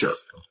Hampshire.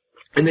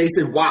 And they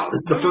said, wow, this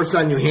is the first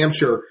time New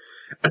Hampshire,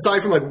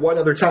 aside from, like, one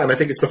other time, I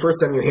think it's the first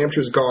time New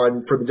Hampshire's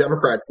gone for the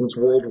Democrats since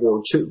World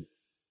War II.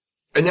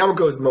 And now it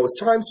goes most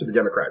times for the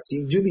Democrats. So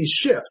you do these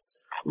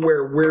shifts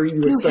where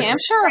you expect... New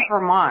Hampshire or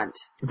Vermont?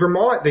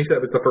 Vermont, they said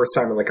it was the first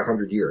time in, like,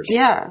 100 years.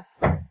 Yeah.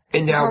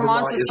 And now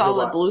Vermont's Vermont a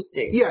solid blue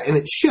state. Yeah, and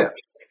it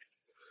shifts.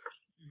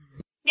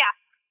 Yeah.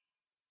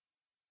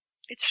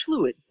 It's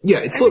fluid. Yeah,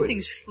 it's fluid.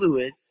 Everything's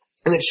fluid.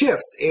 And it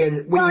shifts.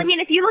 And well, I mean,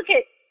 if you look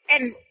at,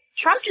 and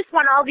Trump just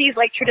won all these,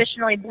 like,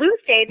 traditionally blue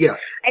states. Yeah.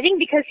 I think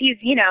because he's,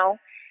 you know,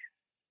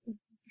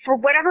 for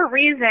whatever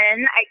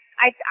reason,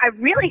 I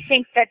really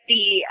think that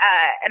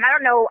and I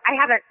don't know,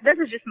 this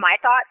is just my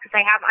thought, because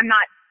I'm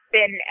not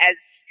been as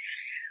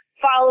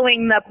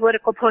following the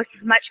political posts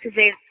as much because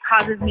it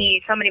causes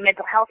me so many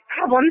mental health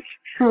problems.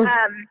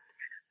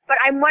 But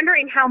I'm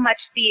wondering how much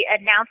the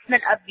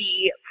announcement of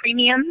the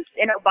premiums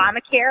in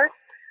Obamacare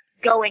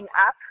going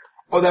up.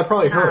 Oh, that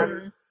probably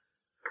hurt.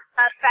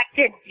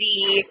 Affected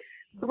the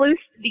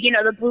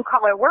blue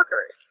collar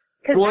workers.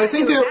 Because Well, I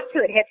think that's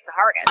who it hits the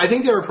hardest. I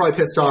think they were probably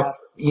pissed off,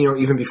 you know,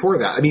 even before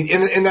that. I mean,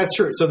 and that's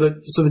true. So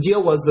the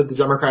deal was that the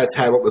Democrats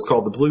had what was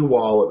called the blue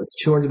wall. It was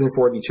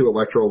 242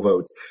 electoral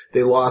votes.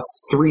 They lost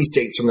 3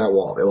 states from that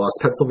wall. They lost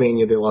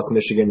Pennsylvania, they lost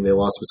Michigan, and they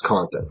lost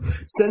Wisconsin.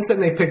 Since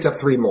then, they picked up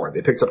 3 more.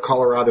 They picked up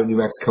Colorado, New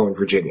Mexico, and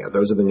Virginia.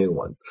 Those are the new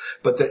ones.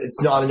 But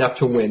it's not enough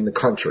to win the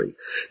country.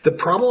 The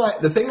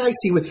thing I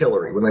see with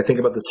Hillary when I think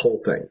about this whole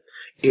thing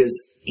is,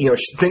 you know,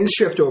 things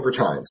shift over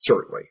time,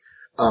 certainly.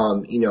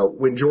 You know,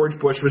 when George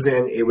Bush was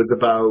in, it was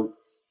about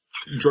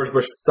George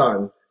Bush's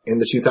son in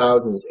the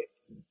 2000s.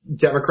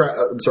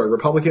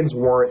 Republicans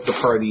weren't the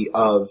party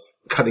of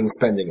cutting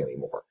spending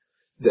anymore.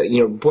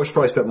 Bush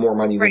probably spent more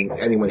money than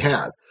anyone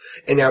has.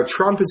 And now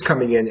Trump is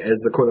coming in as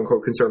the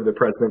quote-unquote conservative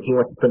president. He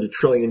wants to spend $1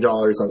 trillion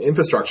on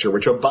infrastructure,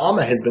 which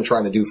Obama has been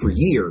trying to do for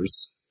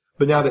years.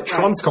 But now that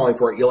Trump's calling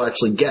for it, you'll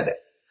actually get it.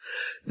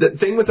 The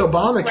thing with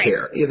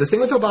Obamacare,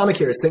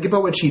 is think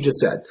about what she just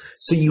said.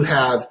 So you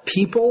have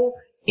people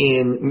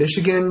in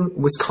Michigan,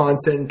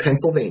 Wisconsin,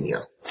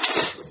 Pennsylvania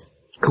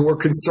who are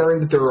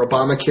concerned that their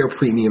Obamacare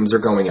premiums are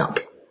going up.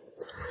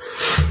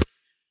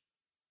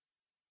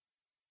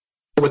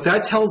 What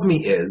that tells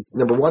me is,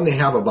 number one, they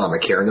have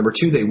Obamacare. Number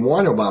two, they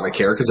want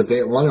Obamacare, because if they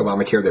didn't want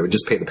Obamacare, they would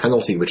just pay the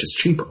penalty, which is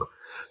cheaper.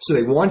 So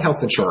they want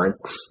health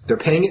insurance. They're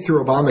paying it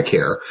through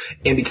Obamacare.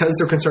 And because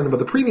they're concerned about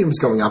the premiums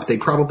going up, they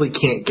probably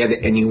can't get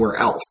it anywhere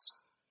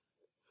else.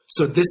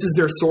 So this is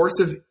their source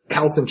of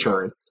health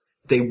insurance.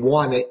 They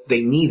want it,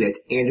 they need it,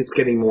 and it's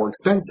getting more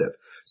expensive.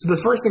 So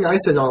the first thing I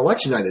said on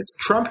election night is,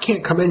 Trump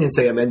can't come in and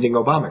say, I'm ending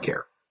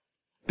Obamacare.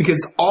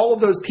 Because all of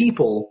those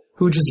people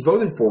who just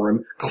voted for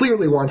him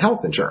clearly want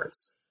health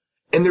insurance.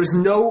 And there's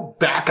no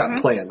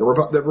backup plan. The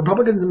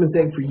Republicans have been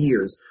saying for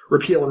years,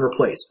 repeal and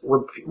replace.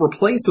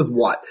 Replace with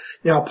what?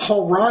 Now,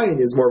 Paul Ryan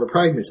is more of a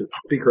pragmatist, the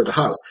Speaker of the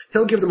House.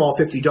 He'll give them all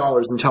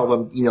 $50 and tell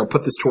them,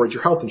 put this towards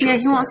your health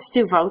insurance. Yeah, he wants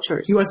to do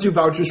vouchers. He wants to do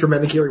vouchers for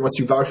Medicare. He wants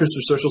to do vouchers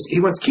for Social Security.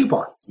 He wants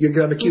coupons. You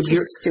can have a coupon.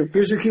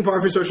 Here's your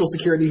coupon for Social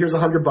Security. Here's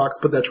 $100.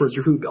 Put that towards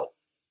your food bill.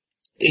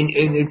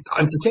 And it's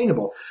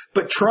unsustainable.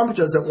 But Trump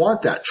doesn't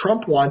want that.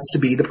 Trump wants to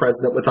be the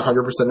president with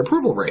 100%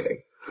 approval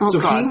rating. Oh,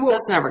 so God,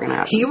 that's never going to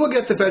happen. He will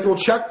get the federal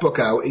checkbook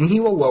out, and he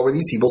will lower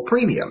these people's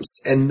premiums.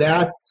 And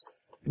that's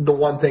the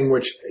one thing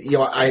which,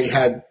 I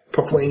had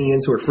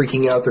Lithuanians who are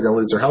freaking out, they're going to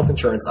lose their health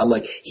insurance. I'm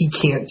like, he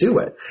can't do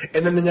it.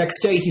 And then the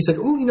next day, he's like,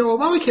 oh,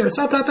 Obamacare, it's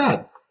not that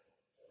bad.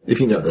 If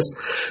you know this.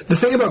 The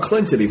thing about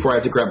Clinton, before I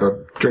have to grab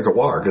a drink of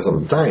water because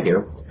I'm dying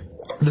here,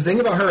 the thing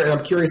about her, and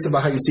I'm curious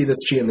about how you see this,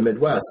 she in the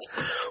Midwest,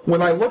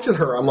 when I looked at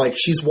her, I'm like,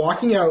 she's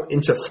walking out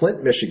into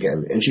Flint,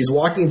 Michigan, and she's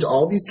walking into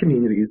all these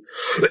communities,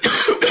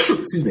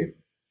 excuse me,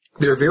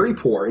 they're very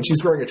poor, and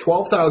she's wearing a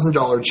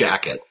 $12,000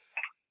 jacket,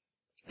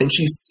 and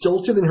she's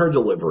stilted in her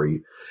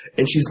delivery,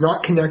 and she's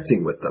not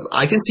connecting with them.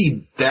 I can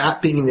see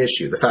that being an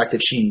issue, the fact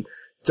that she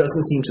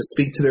doesn't seem to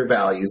speak to their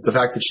values, the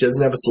fact that she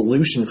doesn't have a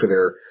solution for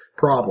their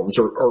problems,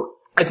 or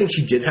I think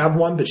she did have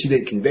one, but she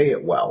didn't convey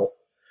it well.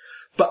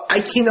 But I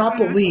cannot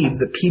believe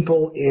that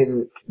people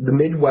in the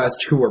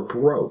Midwest who are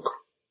broke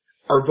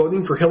are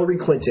voting for Hillary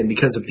Clinton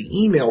because of the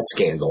email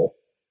scandal,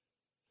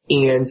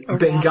 and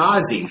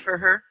Benghazi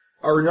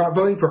are not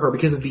voting for her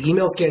because of the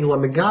email scandal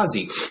in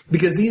Benghazi,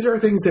 because these are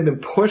things that have been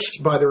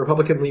pushed by the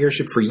Republican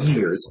leadership for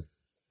years.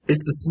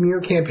 It's the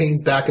smear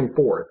campaigns back and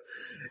forth.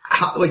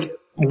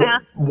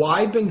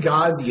 Why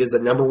Benghazi is the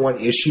number one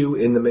issue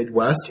in the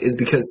Midwest is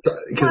because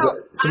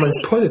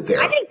someone's put it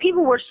there. I think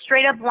people were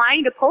straight up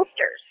lying to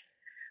pollsters.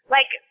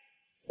 Like,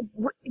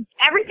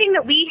 everything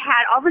that we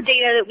had, all the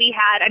data that we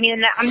had, I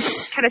mean, I'm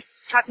just kind of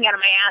talking out of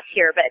my ass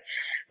here, but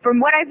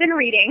from what I've been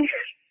reading,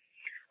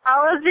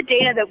 all of the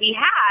data that we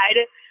had,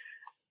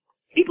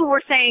 people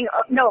were saying,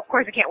 oh, no, of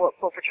course I can't vote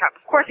for Trump.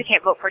 Of course I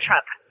can't vote for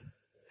Trump.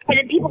 And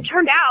then people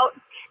turned out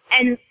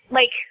and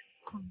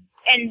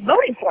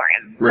voting for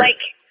him. Right. Like,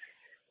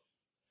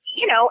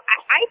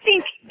 I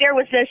think there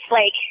was this,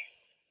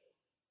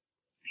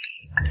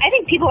 I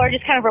think people are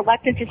just kind of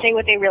reluctant to say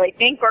what they really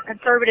think, or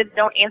conservatives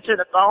don't answer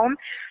the phone.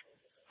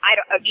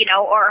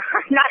 Or are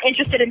not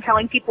interested in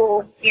telling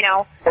people,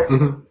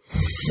 who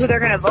they're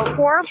going to vote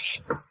for.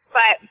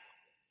 But,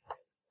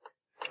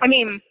 I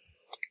mean,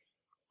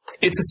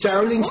 it's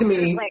astounding to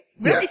me.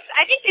 Really,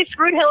 I think they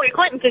screwed Hillary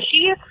Clinton because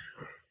she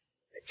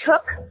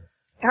took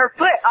her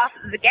foot off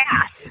the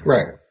gas.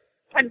 Right.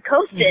 And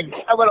coasted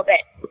a little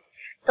bit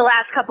the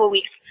last couple of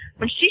weeks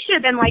when she should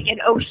have been in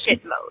oh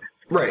shit mode.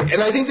 Right,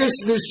 and I think there's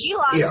she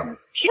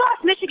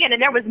lost Michigan,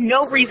 and there was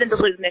no reason to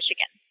lose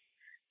Michigan.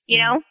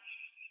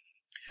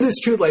 There's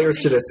two layers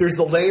to this. There's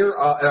the layer,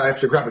 and I have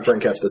to grab a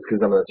drink after this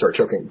because I'm going to start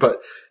choking.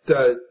 But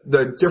the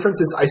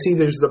difference is, I see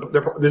there's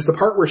the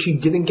part where she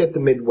didn't get the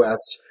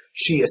Midwest.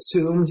 She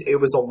assumed it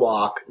was a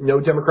lock.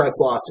 No Democrats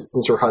lost it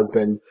since her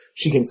husband.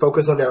 She can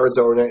focus on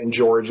Arizona and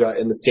Georgia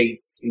and the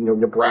states,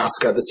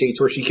 Nebraska, the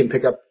states where she can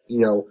pick up,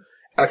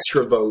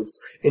 extra votes,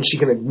 and she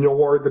can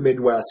ignore the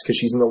Midwest because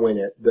she's going to win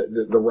it,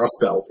 the Rust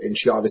Belt, and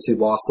she obviously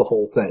lost the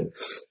whole thing.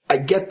 I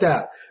get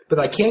that, but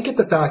I can't get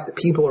the fact that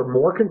people are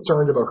more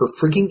concerned about her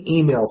freaking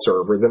email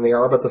server than they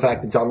are about the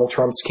fact that Donald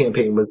Trump's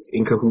campaign was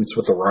in cahoots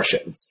with the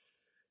Russians.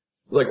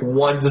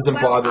 One doesn't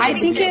bother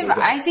them.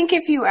 I think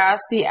if you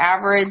ask the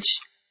average,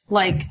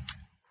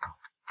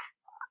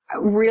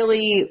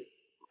 really,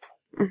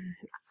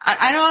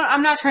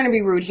 I'm not trying to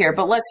be rude here,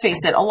 but let's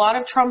face it, a lot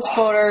of Trump's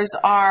voters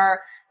are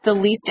the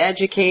least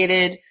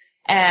educated,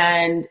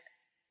 and,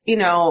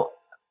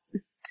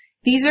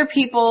 these are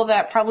people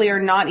that probably are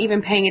not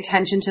even paying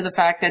attention to the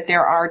fact that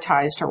there are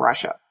ties to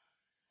Russia.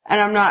 And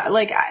I'm not,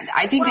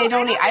 I think they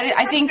don't,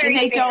 I think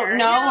they don't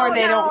know or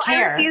they don't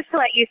care. I refuse to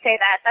let you say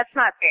that. That's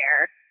not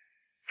fair.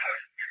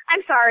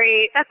 I'm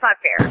sorry. That's not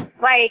fair.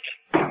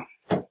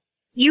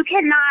 You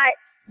cannot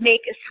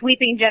make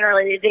sweeping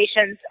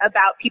generalizations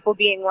about people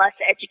being less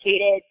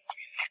educated.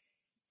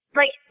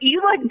 But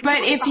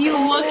if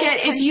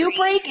you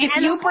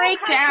break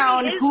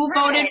down who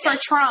voted for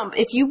Trump,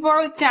 if you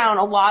broke down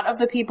a lot of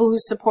the people who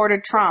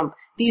supported Trump,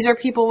 these are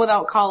people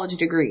without college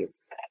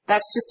degrees.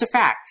 That's just a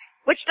fact.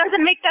 Which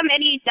doesn't make them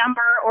any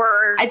dumber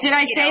or... Did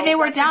I say they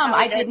were dumb?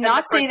 I did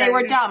not say they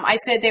were dumb. I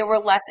said they were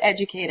less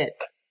educated.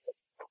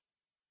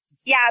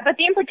 Yeah, but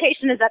the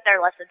implication is that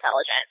they're less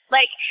intelligent.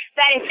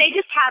 That if they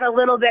just had a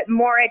little bit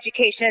more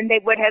education,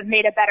 they would have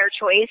made a better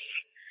choice.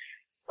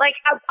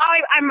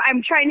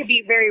 I'm trying to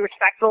be very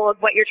respectful of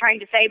what you're trying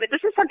to say, but this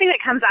is something that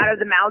comes out of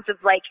the mouths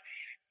of,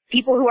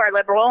 people who are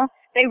liberal.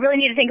 They really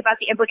need to think about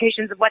the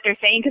implications of what they're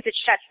saying because it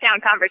shuts down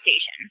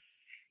conversation.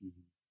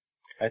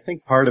 I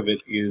think part of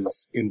it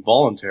is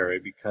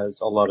involuntary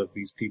because a lot of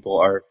these people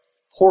are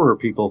poorer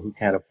people who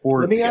can't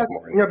afford to get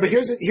more. But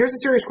here's a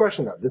serious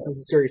question, though. This is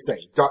a serious thing.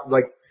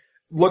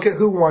 Look at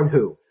who won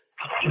who.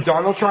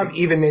 Donald Trump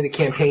even made a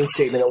campaign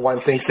statement at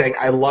one thing saying,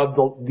 I love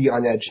the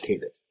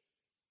uneducated.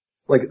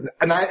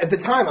 At the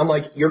time, I'm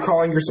like, you're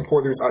calling your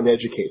supporters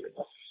uneducated.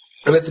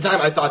 And at the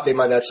time, I thought they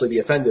might actually be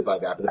offended by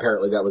that, but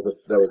apparently that was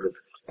a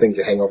thing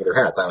to hang over their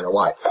hats. I don't know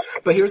why.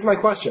 But here's my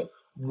question.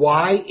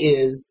 Why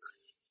is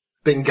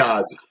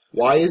Benghazi?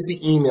 Why is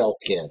the email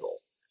scandal?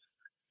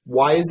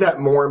 Why is that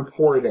more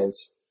important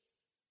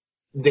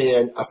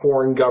than a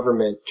foreign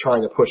government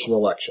trying to push an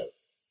election?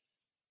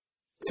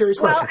 Serious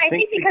question. Well, I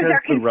think because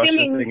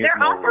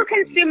they're also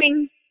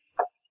consuming...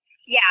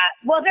 Yeah,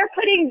 well, they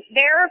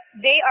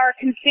are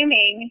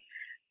consuming,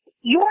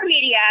 your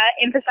media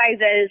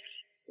emphasizes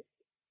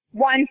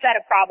one set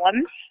of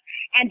problems,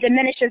 and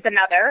diminishes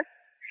another.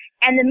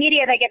 And the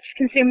media that gets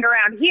consumed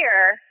around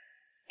here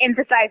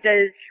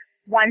emphasizes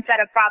one set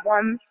of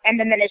problems and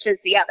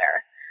diminishes the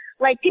other.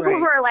 Like, people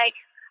who are like,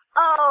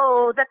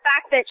 oh, the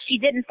fact that she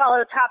didn't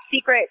follow top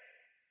secret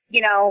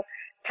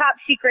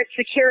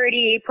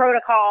security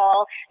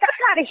protocol, that's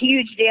not a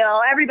huge deal.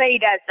 Everybody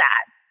does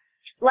that.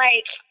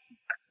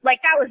 Like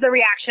that was the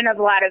reaction of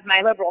a lot of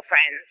my liberal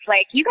friends.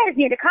 Like, you guys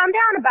need to calm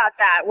down about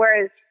that.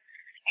 Whereas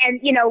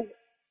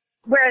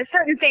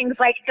certain things,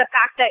 like the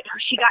fact that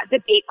she got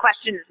debate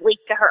questions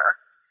leaked to her,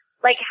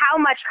 like, how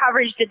much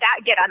coverage did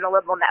that get on the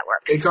liberal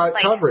network? It got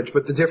coverage,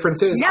 but the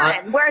difference is,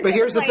 none. But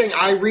here's the thing: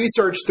 I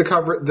researched the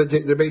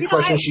debate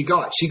question she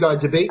got. She got a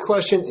debate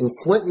question in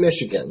Flint,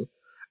 Michigan,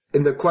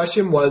 and the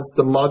question was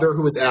the mother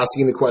who was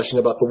asking the question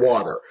about the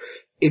water.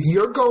 If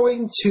you're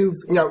going to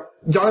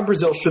Donna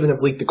Brazile shouldn't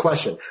have leaked the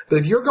question, but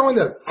if you're going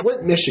to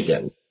Flint,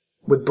 Michigan,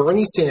 with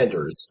Bernie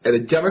Sanders at a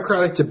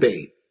Democratic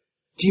debate,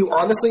 do you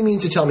honestly mean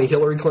to tell me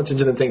Hillary Clinton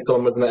didn't think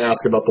someone was going to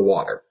ask about the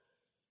water?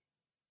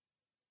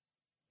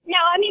 No,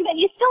 I mean, but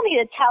you still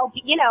need to tell,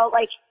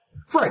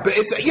 Right, but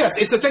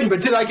it's a thing,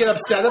 but did I get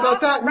upset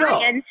about that? No.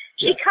 Ryan,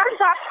 she comes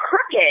off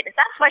crooked.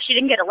 That's why she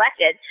didn't get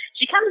elected.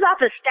 She comes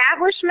off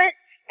establishment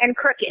and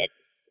crooked.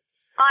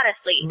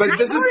 Honestly. But I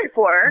voted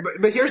for her.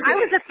 But here's I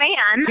was a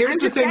fan. Here's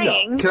the thing,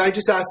 though. Can I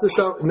just ask this,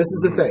 though? And this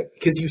is the thing.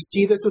 Because you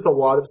see this with a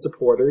lot of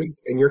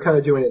supporters, and you're kind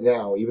of doing it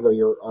now, even though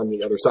you're on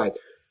the other side.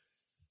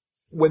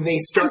 When they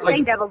start, I'm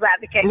playing devil's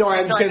advocate. No, I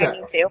understand that.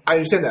 I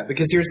understand that,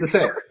 because here's the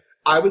thing.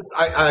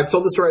 I've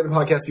told the story on the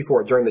podcast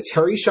before. During the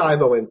Terri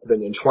Schiavo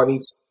incident in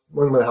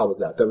when the hell was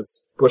that? That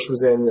was, Bush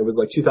was in, it was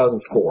like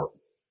 2004.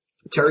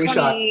 Terri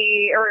Schiavo.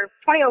 Or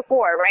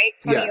 2004, right?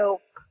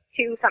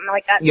 2002, something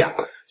like that. Yeah.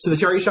 So the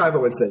Terri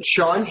Schiavo incident.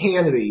 Sean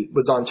Hannity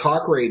was on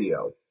talk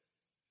radio,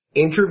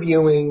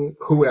 interviewing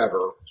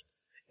whoever,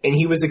 and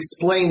he was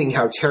explaining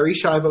how Terri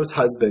Schiavo's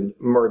husband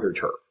murdered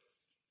her.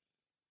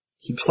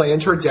 He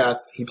planned her death.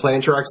 He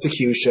planned her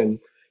execution.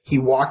 He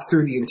walked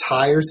through the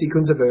entire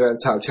sequence of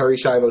events, how Terri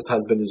Schiavo's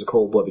husband is a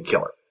cold-blooded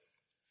killer.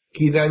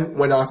 He then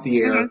went off the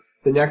air. Mm-hmm.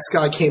 The next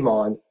guy came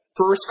on.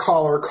 First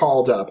caller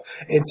called up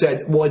and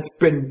said, well, it's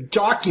been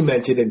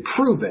documented and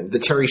proven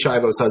that Terri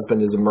Schiavo's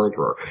husband is a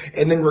murderer,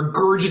 and then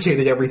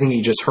regurgitated everything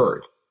he just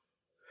heard.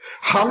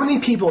 How many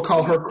people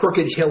call her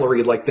Crooked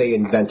Hillary like they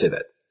invented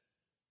it?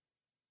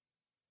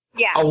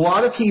 Yeah. A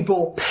lot of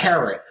people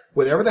parrot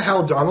whatever the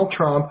hell Donald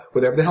Trump,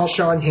 whatever the hell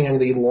Sean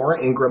Hannity,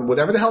 Laura Ingraham,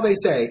 whatever the hell they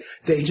say,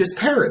 they just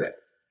parrot it.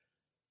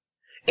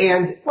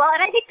 And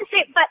I think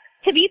but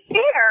to be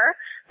fair,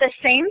 the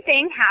same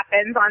thing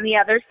happens on the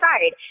other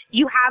side.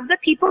 You have the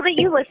people that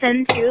you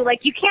listen to.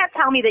 Like, you can't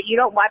tell me that you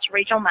don't watch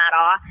Rachel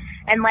Maddow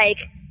and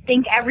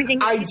think everything.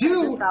 I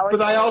do,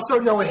 but I also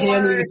know what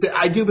Hannity's saying.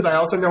 I do, but I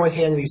also know what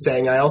Hannity's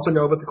saying. I also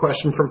know about the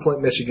question from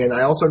Flint, Michigan.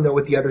 I also know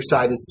what the other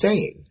side is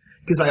saying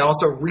because I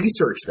also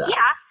researched that. Yeah.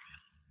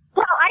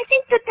 Well, I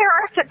think that there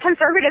are some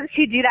conservatives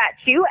who do that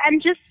too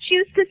and just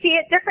choose to see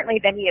it differently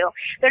than you.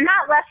 They're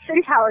not less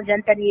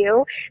intelligent than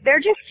you.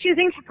 They're just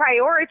choosing to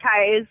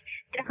prioritize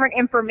different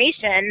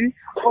information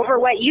over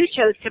what you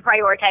chose to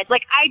prioritize.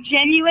 Like, I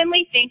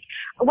genuinely think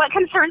what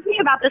concerns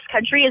me about this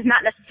country is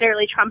not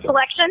necessarily Trump's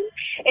election.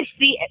 It's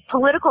the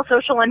political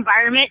social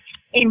environment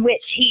in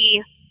which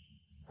he,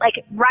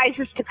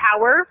 rises to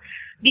power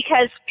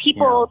because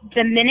people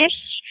diminish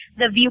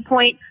the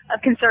viewpoint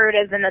of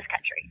conservatives in this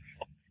country.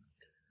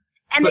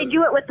 And they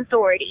do it with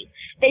authority.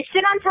 They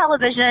sit on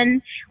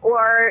television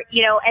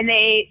and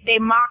they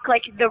mock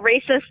the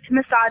racist,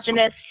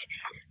 misogynist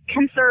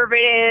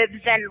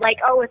conservatives and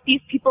if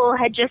these people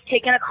had just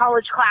taken a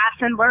college class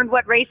and learned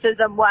what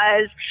racism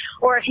was,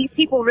 or if these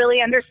people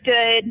really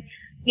understood,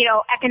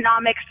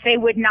 economics, they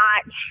would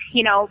not,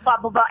 blah,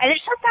 blah, blah. And it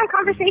shuts down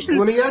conversations.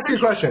 Let me ask you a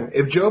question.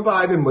 If Joe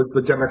Biden was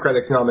the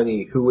Democratic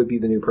nominee, who would be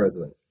the new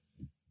president?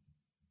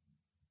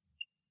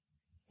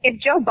 If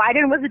Joe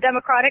Biden was the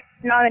Democratic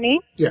nominee?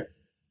 Yeah.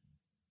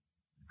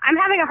 I'm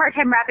having a hard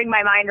time wrapping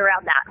my mind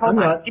around that. Hold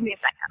on. Give me a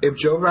second. If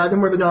Joe Biden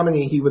were the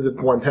nominee, he would have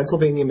won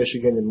Pennsylvania,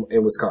 Michigan,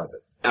 and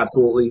Wisconsin.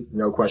 Absolutely.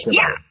 No question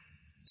about it.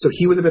 So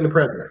he would have been the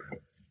president.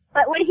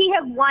 But would he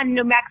have won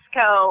New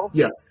Mexico?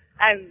 Yes.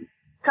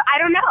 So I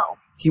don't know.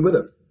 He would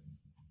have.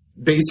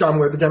 Based on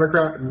where the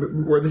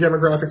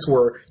demographics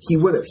were, he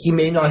would have. He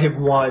may not have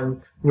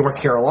won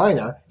North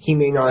Carolina. He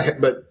may not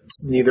have, but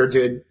neither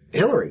did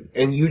Hillary.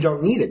 And you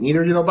don't need it.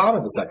 Neither did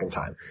Obama the second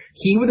time.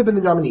 He would have been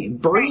the nominee.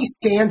 Bernie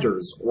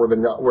Sanders were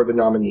the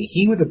nominee.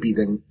 He would have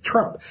beaten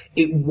Trump.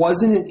 It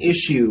wasn't an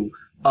issue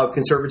of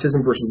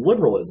conservatism versus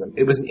liberalism.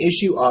 It was an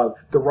issue of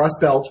the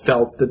Rust Belt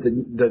felt that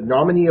the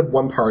nominee of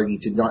one party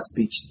did not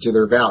speak to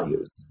their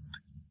values.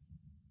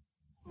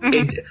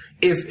 Mm-hmm.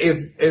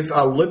 If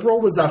a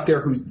liberal was up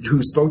there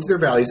who spoke to their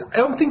values, I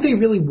don't think they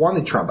really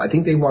wanted Trump. I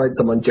think they wanted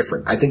someone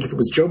different. I think if it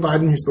was Joe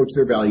Biden who spoke to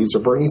their values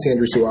or Bernie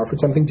Sanders who offered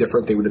something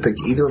different, they would have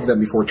picked either of them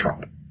before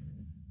Trump.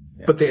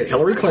 Yeah. But they had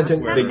Hillary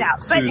Clinton. But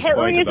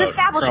Hillary is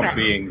establishment. Trump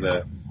being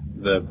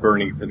the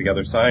Bernie for the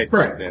other side,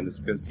 right?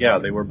 Because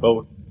they were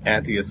both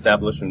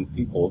anti-establishment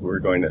people who were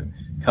going to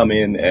come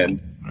in and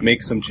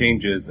make some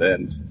changes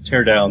and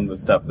tear down the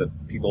stuff that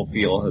people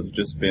feel has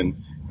just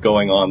been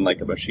going on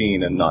like a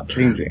machine and not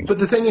changing. But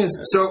the thing is,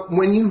 so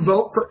when you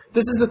vote for,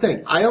 this is the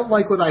thing, I don't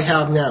like what I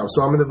have now,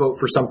 so I'm going to vote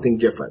for something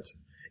different.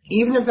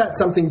 Even if that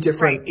something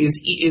different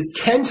is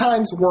 10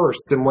 times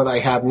worse than what I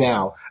have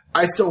now,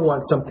 I still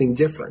want something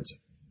different.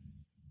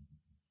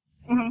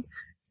 Mm-hmm.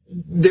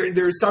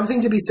 There's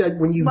something to be said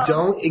when you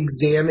don't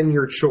examine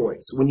your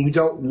choice, when you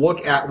don't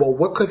look at, well,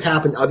 what could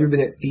happen other than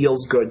it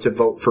feels good to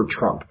vote for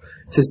Trump?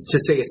 To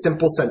say a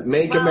simple sentence,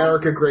 make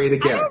America great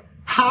again.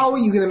 How are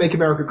you going to make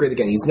America great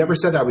again? He's never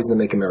said that was going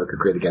to make America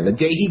great again. The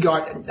day he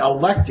got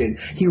elected,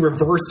 he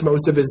reversed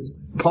most of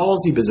his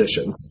policy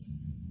positions.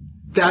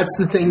 That's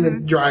the thing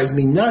that drives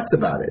me nuts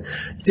about it.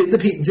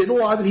 Did a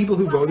lot of the people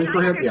who voted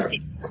for him? Yeah.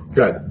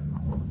 Good.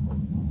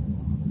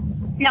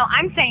 No,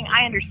 I'm saying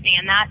I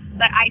understand that,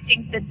 but I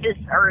think that this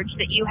urge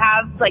that you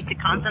have, like, to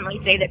constantly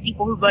say that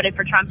people who voted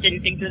for Trump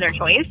didn't think through their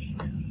choice.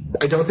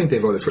 I don't think they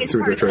voted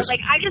through their choice. Like,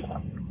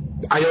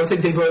 I don't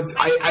think they voted.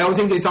 I don't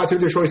think they thought through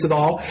their choice at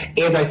all.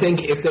 And I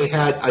think if they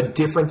had a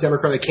different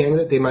Democratic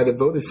candidate, they might have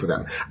voted for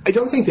them. I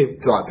don't think they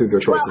thought through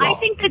their choice at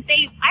all.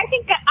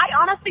 I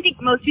honestly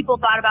think most people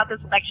thought about this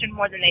election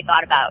more than they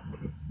thought about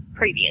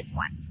previous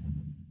ones.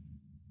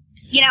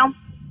 You know?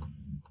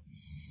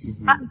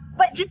 Mm-hmm.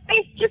 But just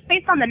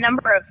based on the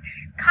number of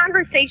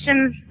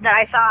conversations that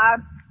I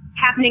saw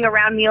happening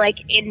around me, like,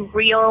 in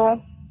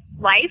real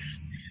life,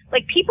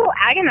 like, people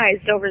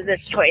agonized over this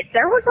choice.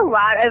 There was a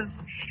lot of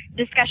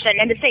discussion,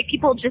 and to say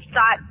people just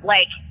thought,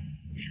 like,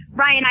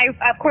 Ryan,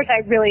 of course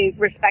I really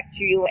respect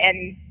you,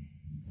 and,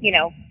 you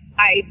know,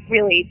 I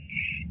really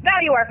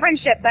value our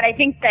friendship, but I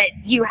think that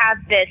you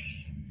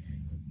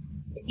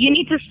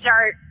need to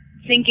start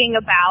thinking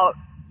about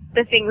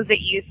the things that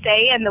you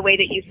say and the way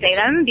that you say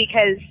them,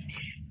 because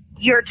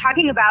you're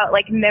talking about,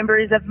 like,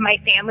 members of my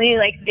family,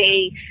 like,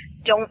 they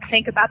don't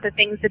think about the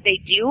things that they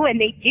do,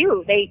 and they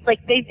do.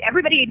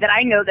 Everybody that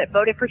I know that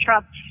voted for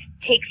Trump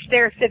takes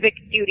their civic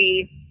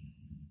duty,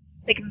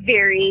 like,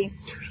 very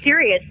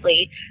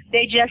seriously.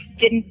 They just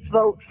didn't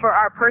vote for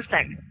our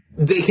person.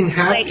 They can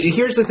have,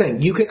 here's the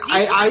thing, you can,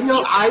 I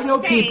know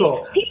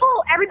people,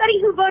 everybody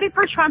who voted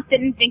for Trump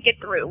didn't think it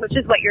through, which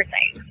is what you're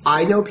saying.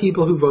 I know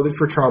people who voted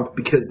for Trump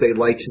because they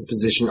liked his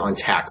position on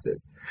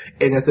taxes.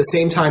 And at the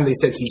same time, they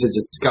said he's a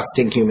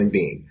disgusting human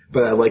being.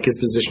 But I like his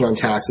position on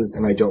taxes,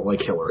 and I don't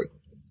like Hillary.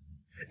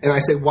 And I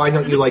say, why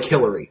don't you like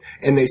Hillary?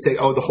 And they say,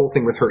 oh, the whole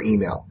thing with her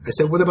email. I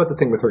said, what about the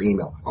thing with her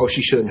email? Oh,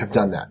 she shouldn't have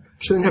done that.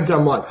 Shouldn't have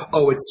done what?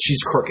 Oh,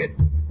 she's crooked.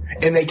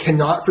 And they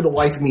cannot for the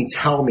life of me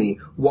tell me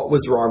what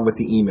was wrong with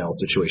the email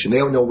situation. They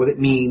don't know what it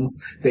means.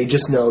 They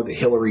just know that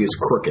Hillary is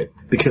crooked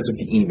because of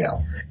the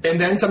email. And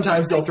then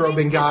sometimes they'll throw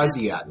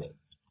Benghazi at me.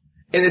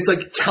 And it's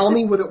like, tell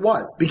me what it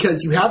was.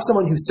 Because you have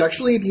someone who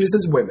sexually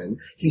abuses women.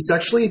 He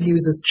sexually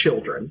abuses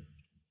children.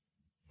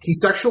 He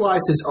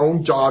sexualized his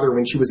own daughter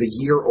when she was a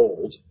year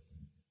old.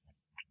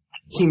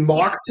 He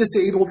mocks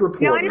disabled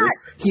reporters.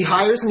 He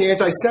hires an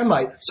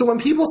anti-Semite. So when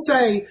people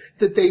say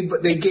that they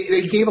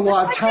gave a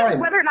lot of time,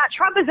 whether or not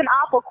Trump is an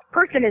awful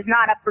person is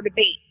not up for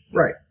debate.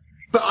 Right.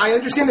 But I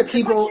understand that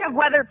people, the question of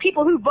whether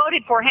people who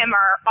voted for him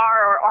are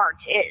or aren't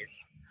is.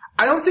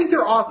 I don't think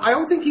they're off. I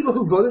don't think people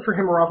who voted for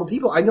him are awful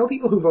people. I know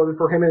people who voted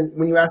for him, and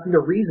when you ask them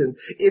their reasons,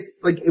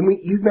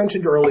 you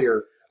mentioned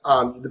earlier.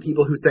 The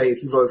people who say,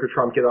 if you voted for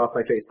Trump, get off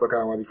my Facebook, I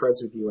don't want to be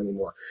friends with you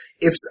anymore.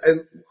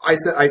 I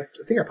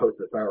think I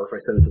posted this, I don't know if I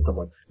said it to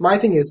someone. My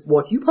thing is,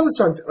 well, if you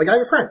post on, like, I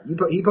have a friend,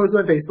 he posted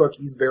on Facebook,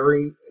 he's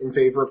very in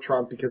favor of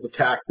Trump because of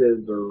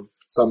taxes or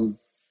some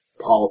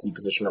policy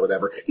position or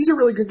whatever. He's a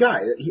really good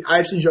guy. I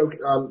actually joke,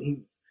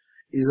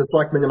 he's a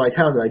selectman in my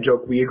town, and I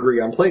joke we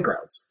agree on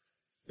playgrounds.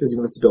 Because he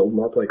wants to build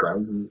more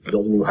playgrounds and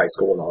build a new high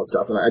school and all this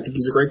stuff, and I think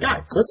he's a great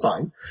guy, so that's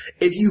fine.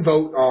 If you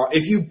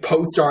if you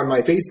post on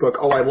my Facebook,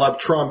 oh, I love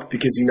Trump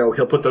because, you know,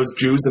 he'll put those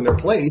Jews in their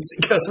place,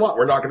 guess what?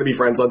 We're not going to be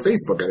friends on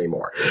Facebook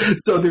anymore.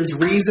 So there's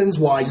reasons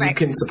why you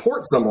can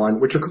support someone,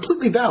 which are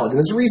completely valid, and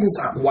there's reasons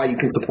why you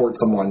can support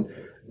someone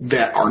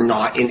that are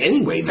not in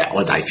any way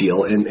valid, I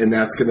feel, and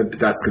that's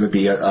gonna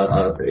be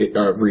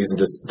a reason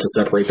to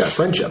separate that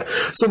friendship.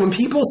 So when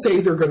people say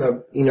they're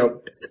gonna, you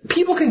know,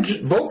 people can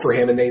vote for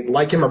him and they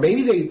like him, or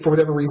maybe they, for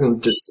whatever reason,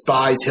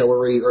 despise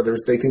Hillary, or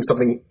they think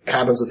something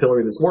happens with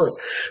Hillary that's worse.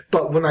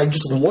 But when I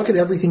just look at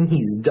everything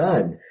he's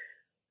done,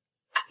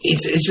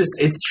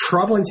 it's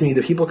troubling to me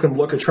that people can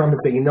look at Trump and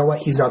say, you know what,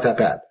 he's not that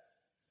bad.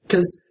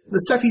 Because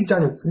the stuff he's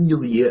done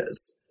really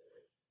is.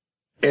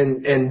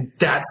 And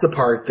that's the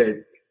part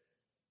that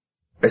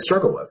I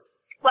struggle with.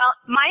 Well,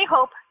 my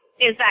hope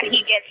is that he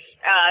gets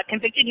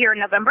convicted here in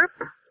November.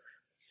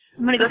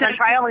 When he goes on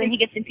trial, and then he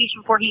gets impeached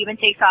before he even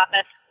takes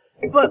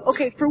office. But,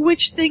 okay, for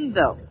which thing,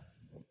 though?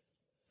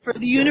 For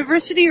the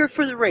university or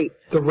for the rape?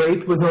 The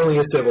rape was only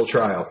a civil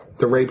trial.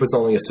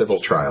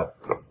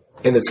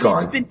 And it's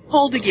gone. It's been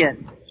pulled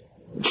again.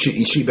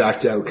 She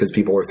backed out because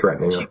people were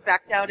threatening her. She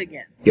backed out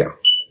again. Yeah.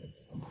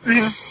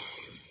 Mm-hmm.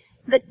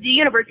 The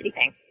university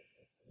thing.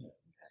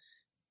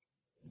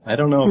 I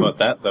don't know about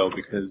that, though,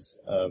 because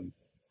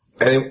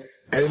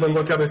Anyone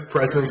look up if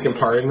presidents can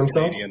pardon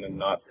themselves? And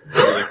not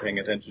really paying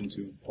attention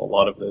to a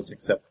lot of this,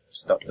 except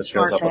stuff that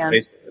shows up on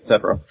Facebook,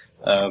 etc.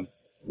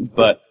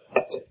 But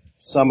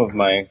some of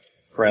my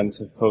friends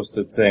have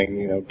posted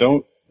saying,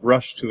 don't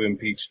rush to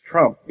impeach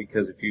Trump,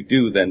 because if you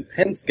do, then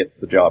Pence gets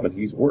the job and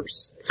he's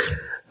worse.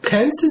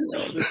 Pence is...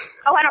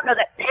 Oh, I don't know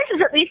that. Pence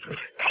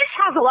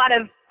has a lot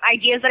of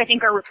ideas that I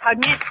think are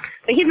repugnant,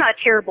 but he's not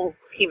a terrible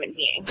human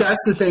being. That's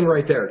the thing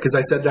right there, because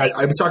I said that.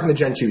 I was talking to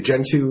Jen 2.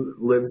 Jen 2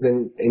 lives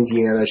in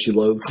Indiana. She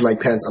loathes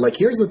Mike Pence. I'm like,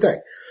 here's the thing.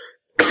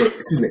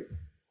 Excuse me.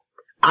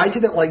 I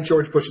didn't like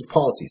George Bush's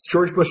policies.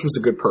 George Bush was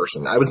a good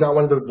person. I was not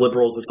one of those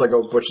liberals that's like,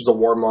 oh, Bush is a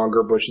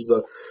warmonger. Bush is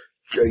a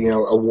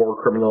war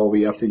criminal.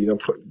 We have to,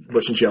 put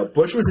Bush in jail.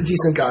 Bush was a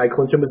decent guy.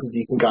 Clinton was a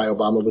decent guy.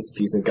 Obama was a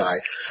decent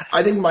guy.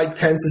 I think Mike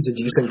Pence is a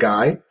decent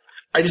guy.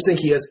 I just think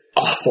he has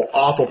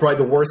awful, probably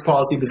the worst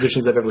policy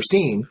positions I've ever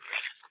seen.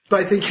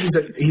 But I think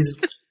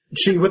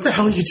gee, what the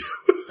hell are you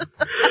doing?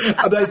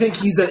 But I think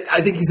he's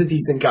a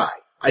decent guy.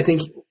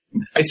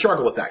 I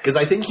struggle with that because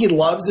I think he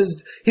loves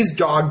his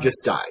dog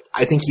just died.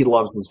 I think he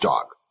loves his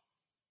dog.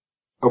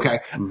 Okay?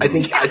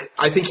 Mm-hmm.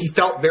 I think he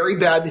felt very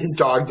bad that his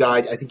dog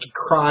died. I think he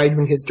cried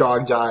when his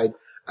dog died.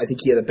 I think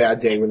he had a bad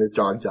day when his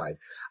dog died.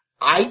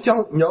 I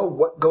don't know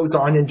what goes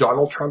on in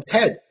Donald Trump's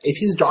head. If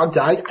his dog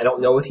died, I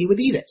don't know if he would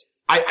eat it.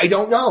 I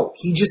don't know.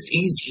 He's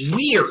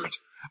weird.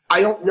 I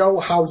don't know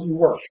how he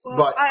works,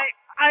 but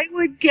I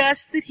would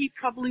guess that he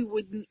probably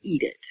wouldn't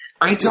eat it.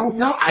 I don't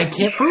know. I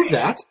can't prove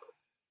that.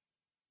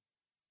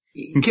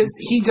 Because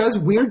he does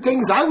weird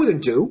things I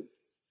wouldn't do.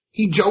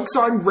 He jokes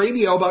on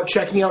radio about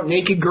checking out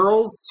naked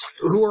girls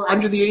who are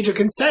under the age of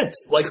consent.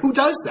 Like, who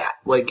does that?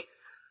 Like,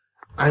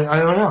 I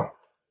don't know.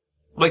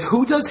 Like,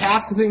 who does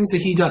half the things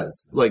that he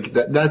does? Like,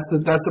 that's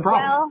the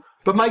problem. Well,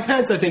 but Mike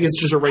Pence, I think, is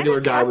just a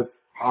regular guy with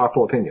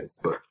awful opinions,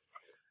 but.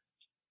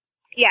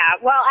 Yeah,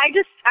 well,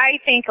 I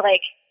think,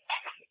 like,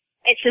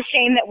 it's a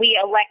shame that we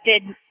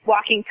elected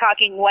walking,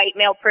 talking white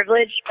male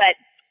privilege, but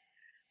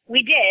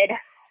we did.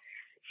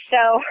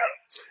 So.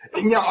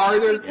 Now, are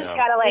there.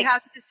 We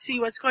have to see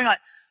what's going on.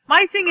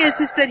 My thing is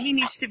that he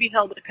needs to be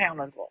held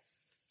accountable.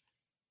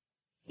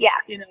 Yeah.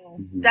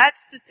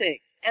 That's the thing.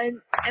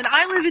 And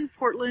I live in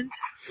Portland,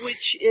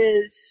 which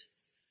is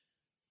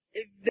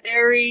a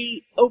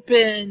very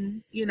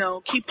open,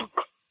 keep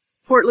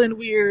Portland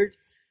weird.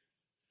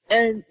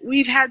 And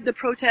we've had the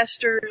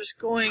protesters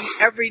going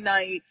every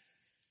night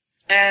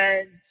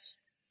and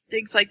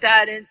things like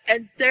that. And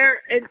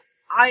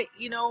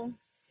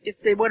if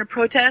they want to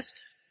protest,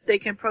 they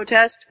can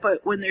protest, but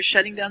when they're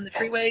shutting down the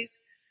freeways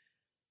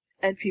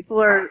and people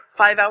are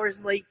 5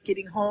 hours late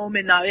getting home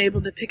and not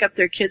able to pick up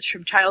their kids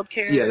from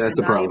childcare. Yeah, that's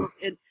a problem.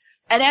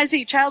 And as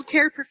a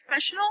childcare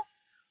professional,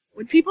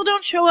 when people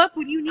don't show up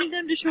when you need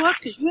them to show up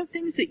because you have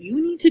things that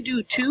you need to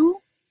do too,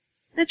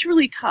 that's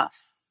really tough.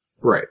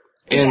 Right.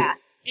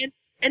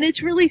 And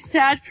it's really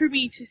sad for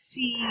me to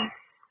see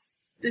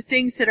the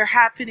things that are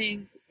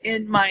happening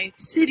in my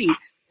city.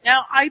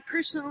 Now, I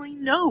personally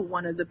know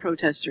one of the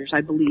protesters,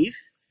 I believe,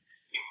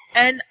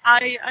 and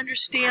I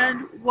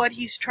understand what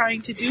he's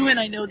trying to do, and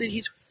I know that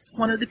he's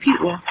one of the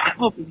people. Well, I'm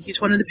hoping he's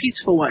one of the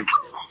peaceful ones.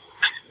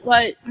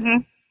 But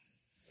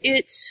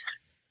it's,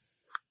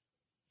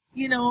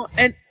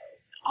 and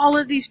all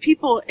of these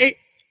people,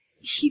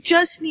 he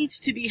just needs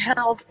to be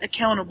held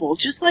accountable,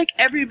 just like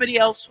everybody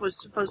else was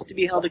supposed to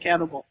be held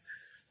accountable.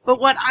 But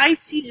what I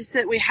see is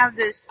that we have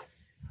this,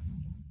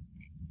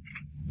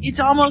 it's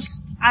almost,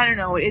 I don't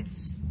know,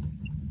 it's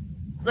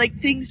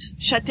like things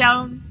shut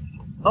down.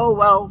 Oh,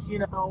 well,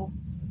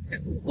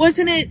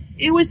 wasn't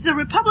it was the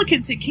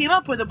Republicans that came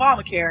up with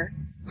Obamacare,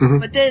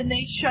 but then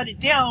they shut it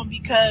down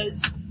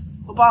because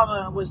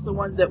Obama was the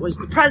one that was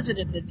the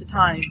president at the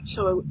time,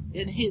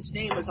 and his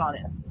name was on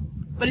it.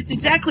 But it's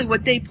exactly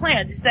what they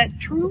planned. Is that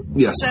true?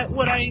 Yes. Is that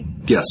what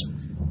Yes.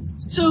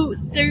 So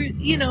they're,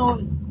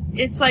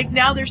 it's like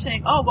now they're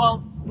saying, oh,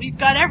 well, we've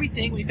got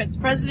everything. We've got the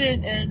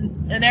president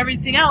and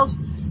everything else.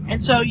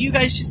 And so you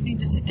guys just need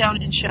to sit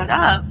down and shut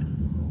up.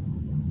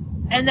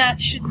 And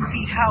that shouldn't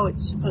be how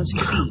it's supposed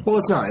to be. Well,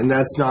 it's not. And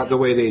that's not the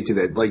way they did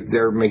it. Like,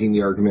 they're making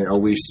the argument,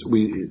 we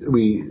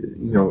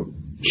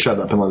shut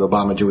up and let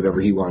Obama do whatever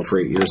he wanted for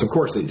 8 years. Of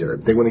course they did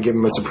it. They wouldn't give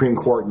him a Supreme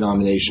Court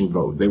nomination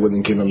vote. They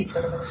wouldn't give him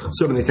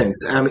so many things.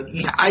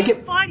 I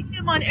fought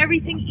him on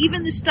everything,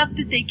 even the stuff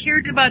that they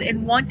cared about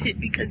and wanted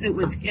because it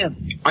was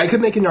him. I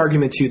could make an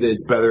argument, too, that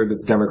it's better that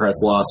the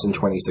Democrats lost in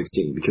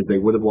 2016 because they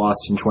would have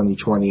lost in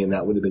 2020 and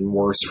that would have been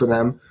worse for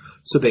them.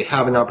 So they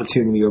have an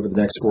opportunity over the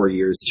next 4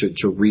 years to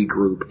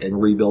regroup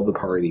and rebuild the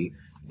party.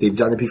 They've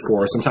done it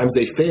before. Sometimes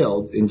they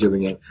failed in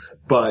doing it.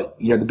 But,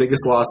 the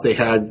biggest loss they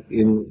had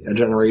in a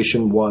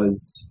generation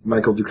was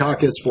Michael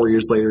Dukakis. 4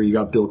 years later, you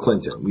got Bill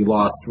Clinton. We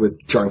lost with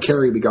John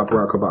Kerry. We got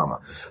Barack Obama.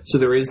 So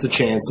there is the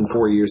chance in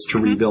 4 years to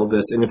rebuild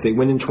this. And if they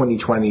win in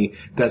 2020,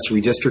 that's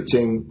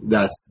redistricting.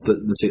 That's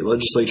the state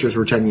legislatures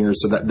for 10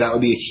 years. So that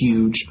would be a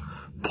huge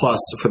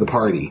plus for the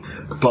party.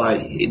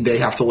 But they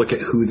have to look at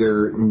who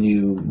their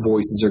new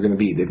voices are going to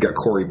be. They've got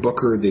Cory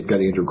Booker, they've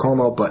got Andrew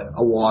Cuomo, but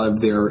a lot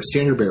of their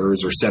standard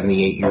bearers are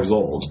 78 years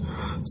old.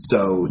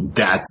 So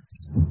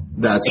that's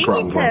a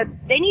problem.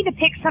 They need to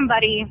pick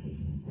somebody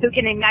who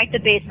can ignite the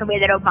base the way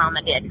that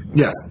Obama did.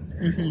 Yes.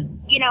 Mm-hmm.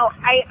 You know,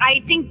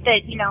 I think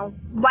that, you know,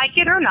 like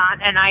it or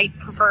not, and I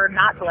prefer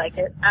not to like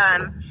it,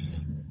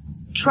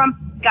 Trump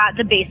got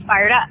the base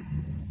fired up.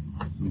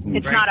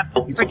 It's not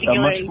a He's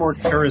particularly... a much more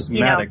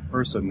charismatic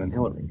person than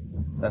Hillary.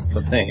 That's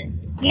the thing.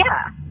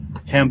 Yeah.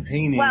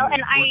 Campaigning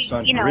works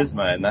on you know,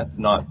 charisma, and that's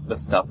not the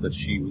stuff that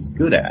she was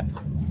good at.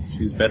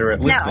 She's better at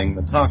listening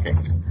than talking.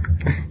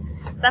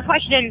 That's why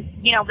she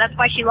didn't, you know, that's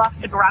why she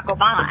lost to Barack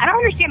Obama. I don't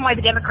understand why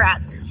the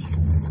Democrats,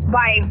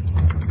 why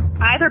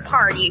either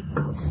party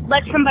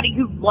let somebody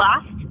who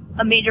lost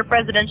a major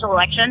presidential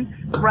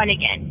election run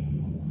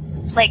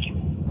again. Like,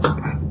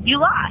 you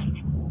lost.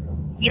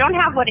 You don't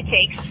have what it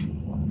takes.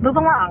 Move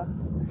along.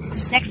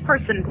 Next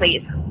person,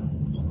 please.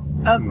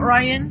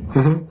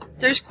 Ryan,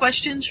 there's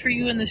questions for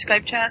you in the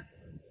Skype chat.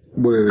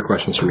 What are the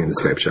questions for me in the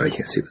Skype chat? I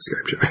can't see the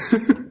Skype chat.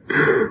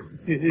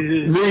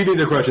 Maybe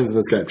the questions in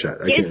the Skype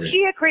chat. I can't read. Is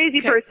she a crazy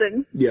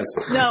person? Yes.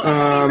 No.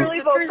 You really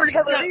vote for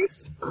Hillary?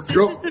 This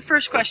is the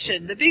first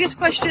question. The biggest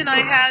question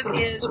I have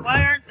is,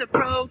 why aren't the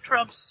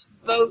pro-Trump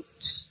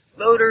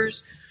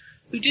voters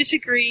who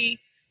disagree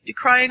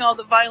decrying all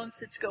the violence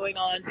that's going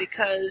on,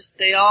 because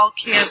they all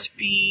can't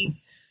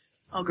be,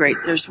 oh great,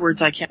 there's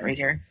words I can't read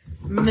here,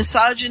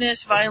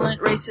 misogynist, violent,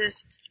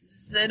 racist,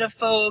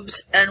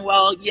 xenophobes, and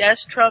while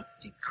yes, Trump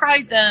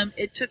decried them,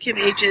 it took him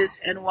ages,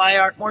 and why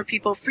aren't more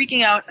people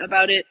freaking out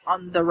about it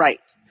on the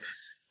right?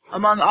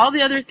 Among all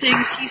the other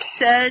things he's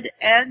said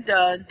and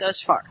done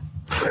thus far.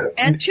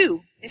 And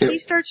two, if he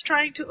starts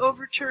trying to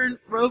overturn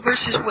Roe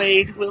versus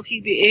Wade, will he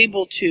be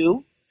able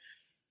to?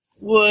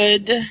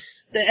 Would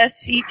the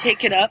SC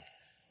take it up,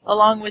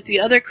 along with the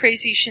other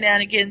crazy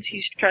shenanigans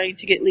he's trying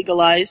to get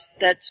legalized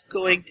that's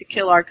going to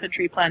kill our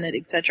country, planet,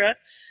 etc.?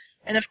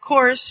 And of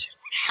course,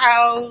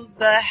 how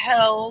the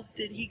hell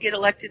did he get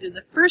elected in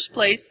the first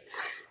place?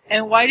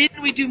 And why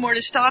didn't we do more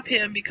to stop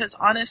him? Because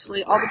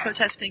honestly, all the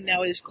protesting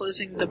now is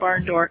closing the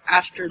barn door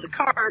after the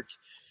cart.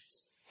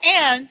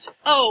 And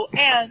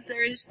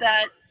there is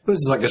that... This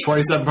is like a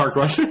 27-part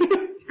question.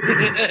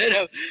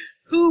 No.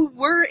 Who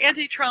were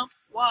anti-Trump,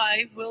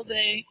 why will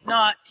they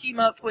not team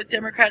up with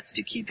Democrats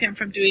to keep him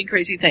from doing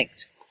crazy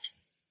things?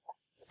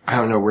 I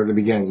don't know where to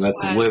begin.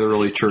 That's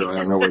literally true. I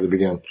don't know where to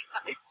begin.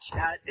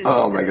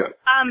 Oh my god.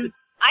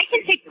 I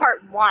can take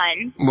part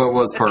one. What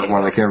was part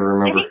one? I can't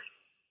remember.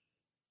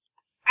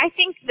 I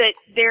think that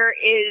there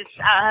is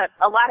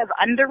a lot of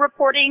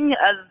underreporting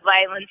of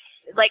violence,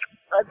 like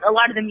a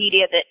lot of the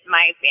media that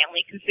my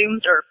family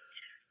consumes, or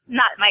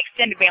not my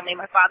extended family.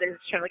 My father is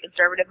extremely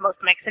conservative.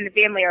 Most of my extended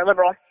family are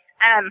liberal.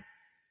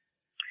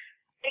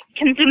 It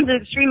consumes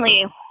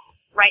extremely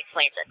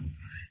right-slanted.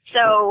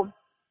 So,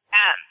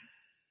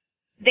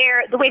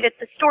 the way that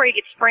the story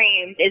gets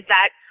framed is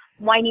that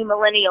whiny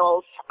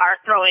millennials are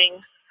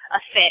throwing a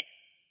fit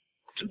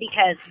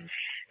because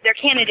their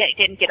candidate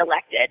didn't get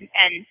elected,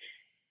 and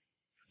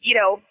you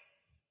know,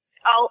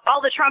 all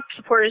the Trump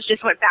supporters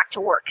just went back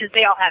to work because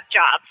they all have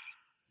jobs.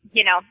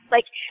 You know,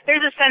 like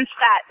there's a sense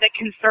that the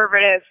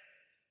conservative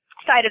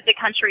side of the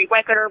country,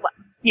 whether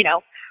you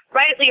know,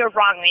 rightly or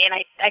wrongly, and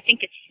I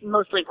think it's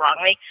mostly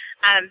wrongly,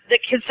 the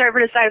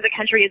conservative side of the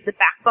country is the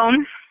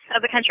backbone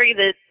of the country,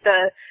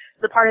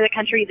 the part of the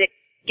country that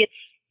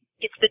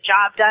gets the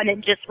job done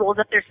and just rolls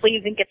up their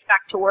sleeves and gets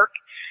back to work.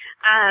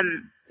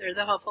 They're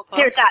the hopeful folks.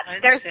 There's that. I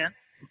understand.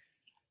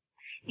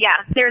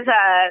 There's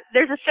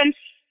a sense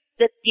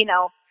that, you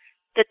know,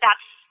 that's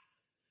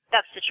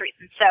the truth.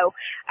 And so,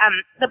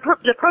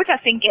 the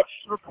protesting gets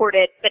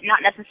reported, but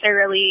not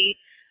necessarily,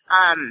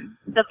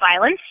 the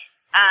violence.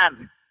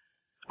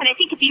 And I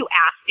think if you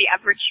ask the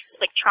average,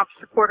 like, Trump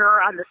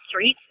supporter on the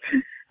streets,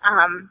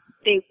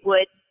 they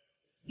would,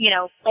 you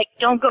know, like,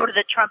 don't go to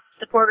the Trump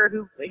supporter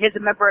who is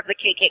a member of the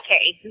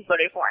KKK who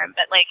voted for him,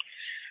 but, like,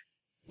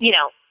 you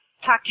know,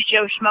 talk to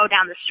Joe Schmo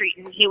down the street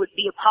and he would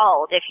be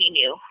appalled if he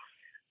knew,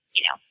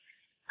 you know,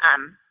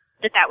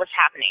 that was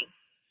happening.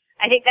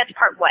 I think that's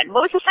part one.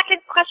 What was the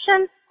second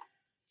question?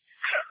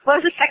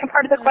 What was the second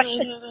part of the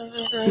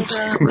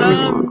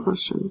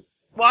question?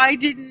 Why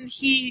didn't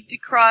he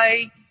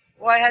decry?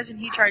 Why hasn't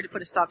he tried to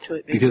put a stop to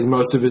it? Basically? Because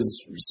most of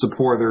his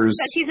supporters.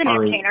 Because he's an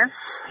entertainer.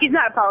 He's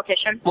not a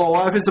politician. Well, a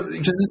lot of his, because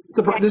this is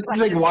the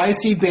thing. Why is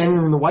Steve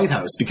Bannon in the White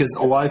House? Because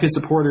a lot of his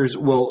supporters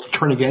will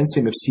turn against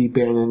him if Steve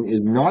Bannon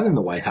is not in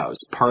the White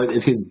House. Part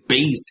of his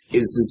base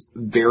is this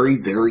very,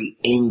 very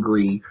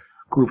angry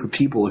group of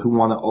people who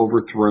want to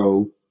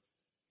overthrow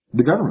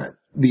the government,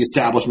 the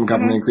establishment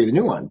government, and create a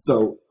new one.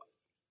 So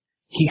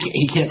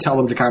he can't tell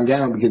them to calm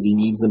down because he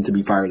needs them to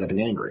be fired up and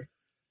angry,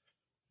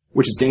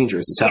 which is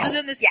dangerous as hell.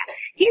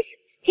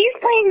 He's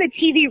playing the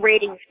TV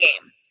ratings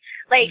game.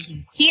 Like,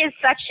 he is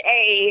such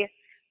a,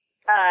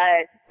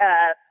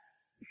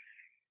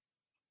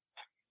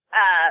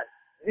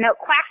 no,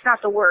 quack's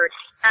not the word.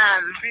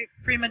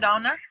 Prima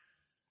donna?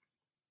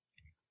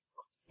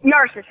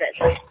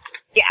 Narcissist.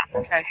 Yeah.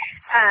 Okay.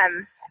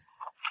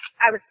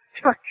 I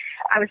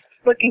was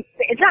looking,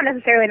 it's not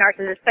necessarily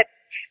narcissist, but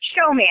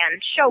showman,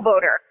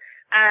 showboater.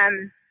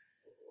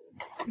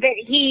 that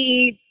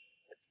he,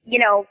 you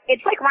know,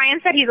 it's like Ryan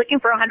said, he's looking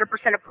for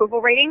 100%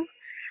 approval rating.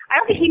 I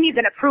don't think he needs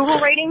an approval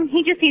rating.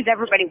 He just needs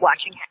everybody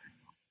watching him.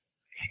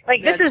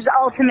 Like, this is the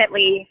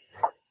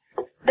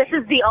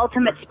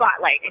ultimate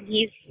spotlight, and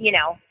he's, you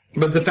know.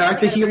 But the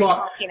fact that he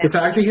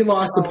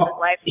lost the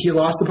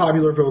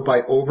popular vote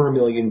by over 1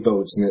 million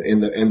votes,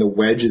 and the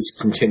wedge is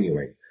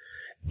continuing,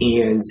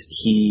 and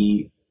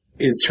he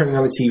is turning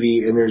on the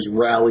TV, and there's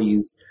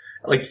rallies,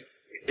 like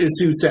as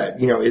Sue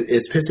said, you know,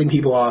 it's pissing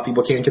people off.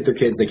 People can't get their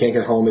kids, they can't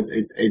get home.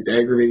 It's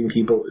aggravating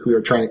people who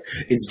are trying.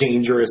 It's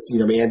dangerous. You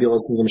know,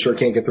 ambulances, I'm sure,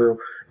 can't get through.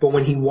 But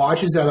when he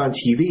watches that on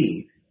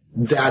TV,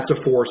 that's a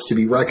force to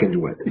be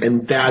reckoned with.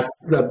 And that's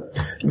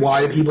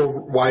why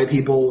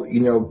people,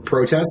 you know,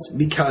 protest?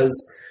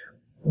 Because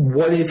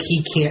what if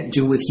he can't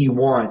do what he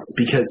wants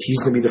because he's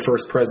going to be the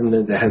first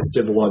president that has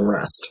civil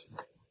unrest?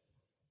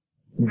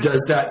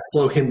 Does that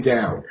slow him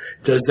down?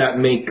 Does that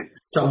make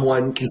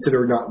someone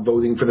consider not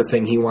voting for the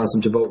thing he wants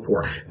them to vote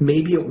for?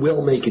 Maybe it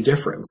will make a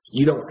difference.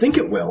 You don't think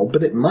it will,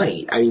 but it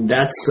might. I mean,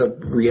 that's the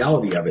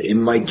reality of it. It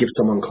might give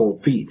someone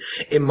cold feet.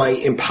 It might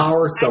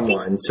empower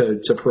someone to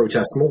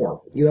protest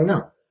more. You don't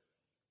know.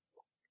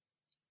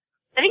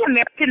 I think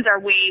Americans are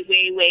way,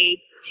 way,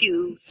 way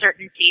too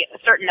certain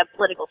of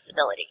political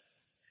stability.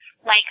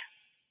 Like,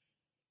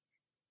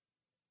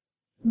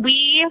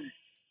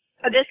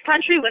 this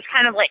country was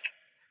kind of like,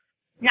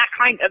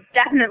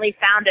 definitely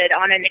founded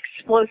on an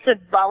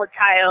explosive,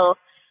 volatile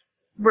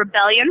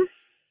rebellion.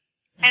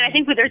 And I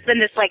think there's been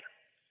this, like,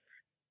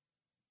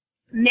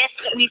 myth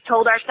that we've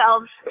told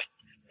ourselves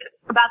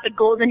about the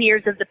golden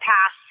years of the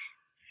past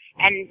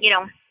and, you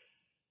know,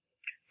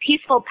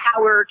 peaceful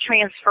power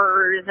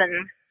transfers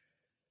and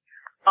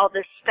all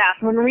this stuff.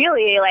 When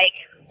really,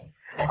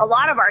 like, a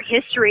lot of our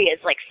history is,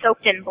 like,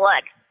 soaked in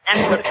blood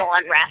and political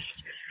unrest.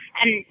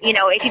 And, you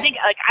know, if you think,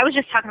 like, I was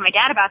just talking to my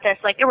dad about this,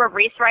 like, there were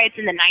race riots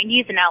in the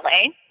 90s in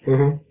LA.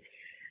 Mm-hmm.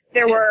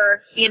 There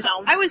were, you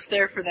know. I was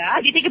there for that.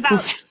 If you think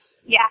about,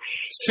 yeah.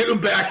 Sue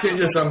backed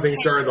into something,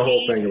 started the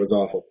whole thing. It was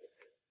awful.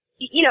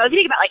 You know, if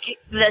you think about, like,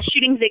 the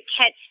shootings at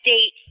Kent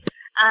State,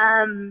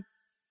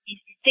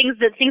 things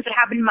that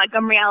happened in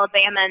Montgomery,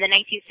 Alabama in the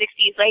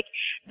 1960s, like,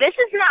 this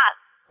is not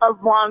a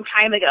long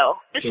time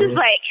ago. This is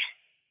like,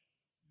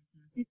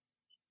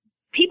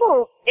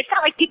 it's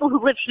not like people who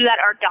lived through that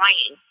are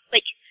dying.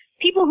 Like,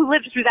 people who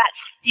lived through that,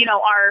 you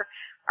know, are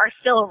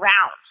still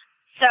around.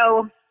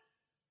 So,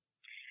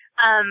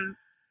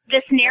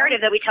 this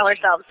narrative that we tell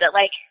ourselves that,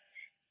 like,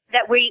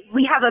 that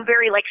we have a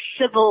very, like,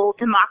 civil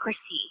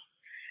democracy,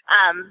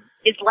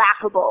 is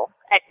laughable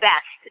at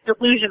best,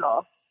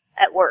 delusional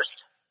at worst.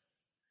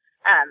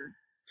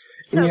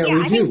 So yeah,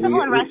 I think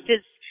civil unrest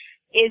is,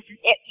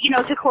 you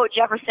know, to quote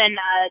Jefferson,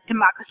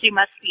 democracy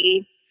must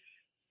be,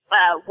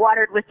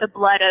 watered with the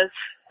blood of,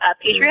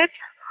 patriots.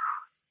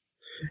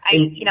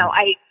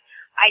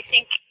 I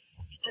think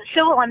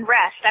civil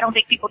unrest, I don't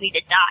think people need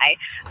to die,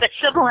 but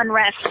civil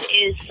unrest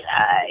is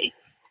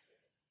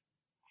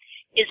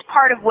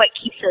part of what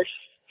keeps us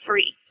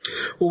free.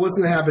 Well, what's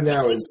going to happen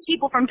now is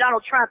people from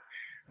Donald Trump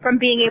from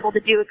being able to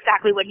do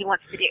exactly what he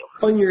wants to do.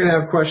 Well, and you're going to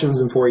have questions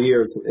in 4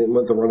 years,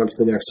 with the run up to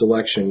the next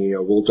election. You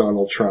know, will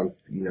Donald Trump,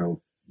 you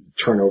know,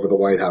 turn over the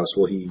White House?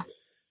 Will he,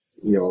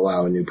 you know,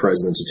 allow a new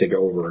president to take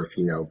over? If,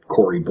 you know,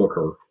 Cory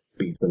Booker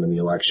beats him in the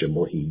election,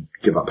 will he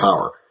give up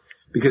power?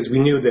 Because we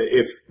knew that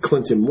if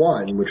Clinton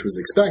won, which was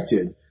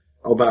expected,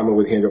 Obama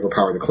would hand over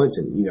power to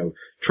Clinton. You know,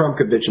 Trump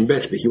could bitch and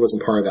bitch, but he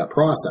wasn't part of that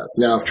process.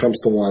 Now, if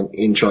Trump's the one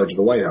in charge of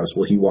the White House,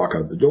 will he walk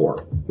out the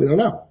door? We don't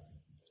know.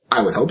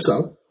 I would hope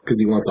so, because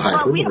he wants a high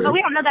approval rating. But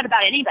we don't know that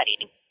about anybody.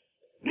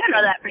 We don't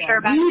know that for sure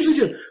about We usually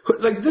do.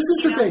 Like, this is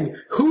the thing.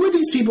 Who are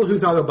these people who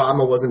thought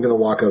Obama wasn't going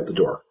to walk out the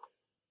door?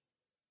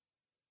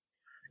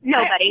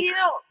 Nobody.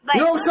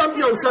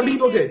 Some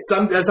people did.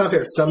 That's not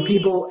fair. Some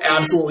people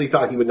absolutely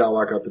thought he would not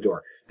walk out the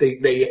door.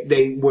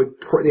 They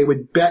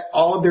would bet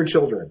all of their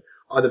children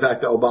on the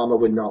fact that Obama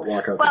would not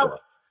walk out the door.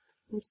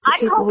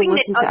 I'm hoping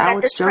that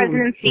this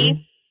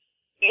presidency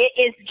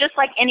is just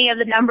like any of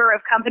the number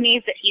of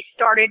companies that he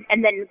started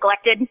and then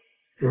neglected.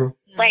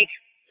 Mm-hmm. Like,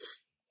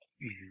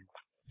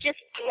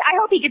 I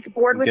hope he gets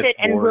bored with it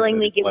and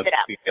willingly gives it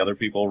up. The other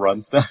people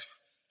run stuff.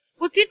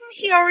 Well, didn't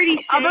he already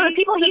say? Although the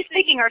people he's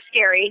picking are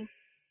scary.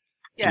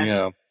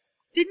 Yeah.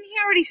 Didn't he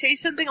already say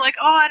something like,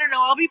 oh, I don't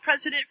know, I'll be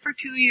president for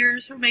 2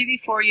 years, or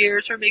maybe 4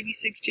 years, or maybe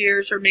 6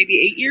 years, or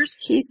maybe 8 years?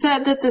 He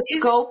said that the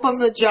scope of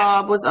the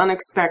job was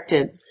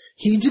unexpected.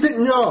 He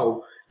didn't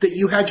know that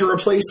you had to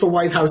replace the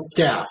White House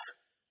staff.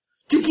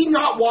 Did he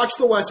not watch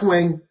The West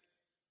Wing?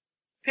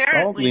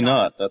 Apparently Probably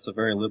not. That's a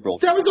very liberal.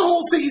 That was the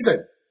whole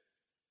season.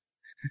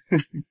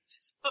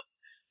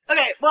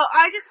 Okay, well,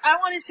 I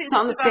want to say it's this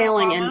on the about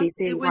failing Obama,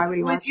 NBC. Why would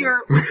he watch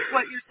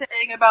what you're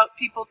saying about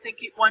people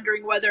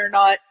wondering whether or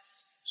not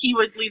he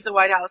would leave the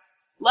White House.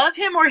 Love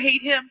him or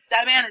hate him,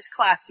 that man is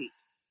classy.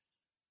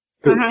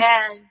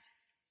 And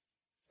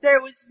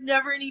there was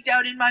never any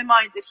doubt in my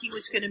mind that he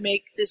was going to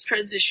make this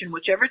transition,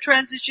 whichever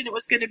transition it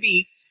was going to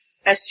be,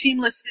 as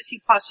seamless as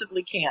he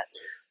possibly can.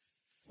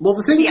 Well,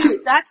 the thing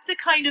too, that's the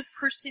kind of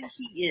person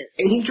he is.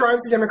 And he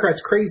drives the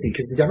Democrats crazy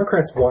because the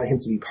Democrats want him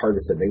to be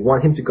partisan. They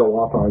want him to go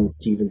off on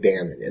Stephen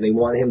Bannon, and they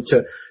want him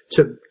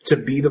to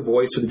be the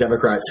voice for the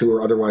Democrats who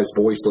are otherwise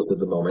voiceless at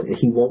the moment, and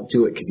he won't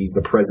do it because he's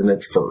the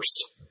president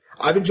first.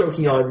 I've been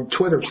joking on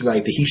Twitter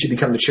tonight that he should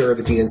become the chair of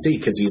the DNC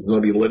because he's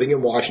going to be living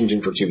in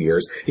Washington for 2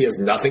 years. He has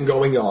nothing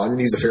going on, and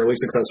he's a fairly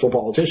successful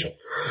politician.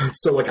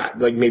 So,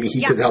 like maybe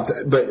he could help,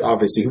 but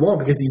obviously he won't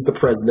because he's the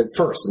president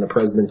first, and the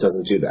president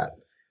doesn't do that.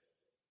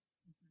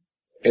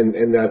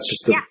 And that's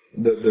just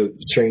the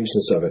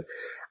strangeness of it.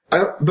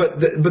 But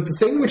the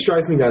thing which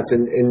drives me nuts,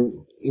 and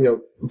you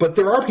know, but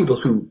there are people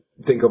who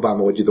think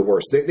Obama would do the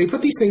worst. They put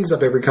these things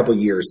up every couple of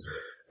days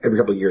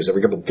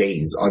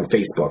on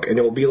Facebook, and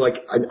it will be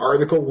like an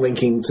article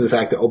linking to the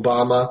fact that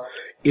Obama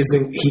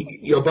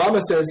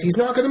says he's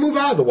not going to move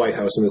out of the White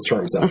House when his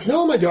term's up.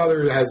 No, my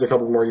daughter has a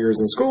couple more years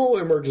in school,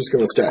 and we're just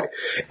going to stay.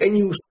 And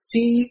you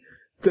see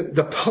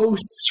the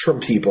posts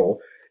from people.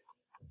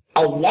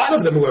 A lot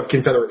of them who have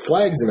Confederate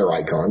flags in their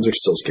icons, which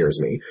still scares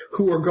me,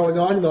 who are going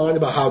on and on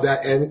about how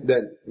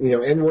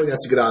N-word has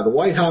to get out of the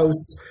White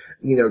House,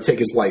 you know, take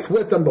his wife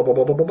with them, blah, blah,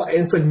 blah, blah, blah, blah.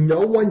 And it's like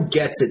no one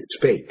gets it's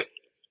fake.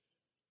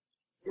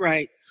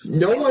 Right.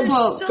 No one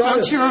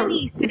There's so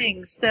many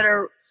things that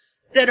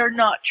are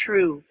not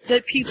true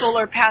that people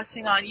are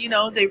passing on. You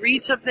know, they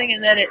read something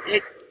and then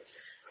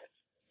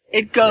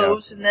it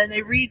goes, and then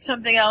they read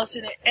something else,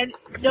 and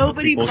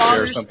nobody people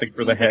bothers. Share something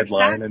for the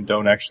headline and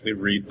don't actually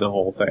read the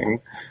whole thing.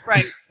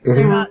 Right.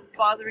 They're not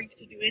bothering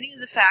to do any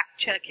of the fact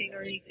checking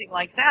or anything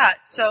like that.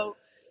 So,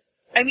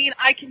 I mean,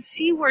 I can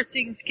see where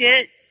things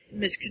get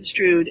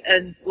misconstrued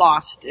and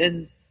lost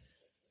and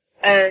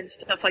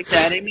stuff like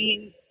that. I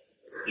mean,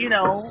 you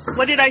know,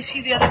 what did I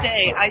see the other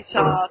day? I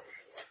saw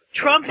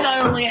Trump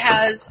not only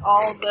has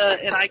all the,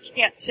 and I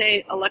can't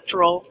say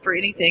electoral for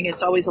anything,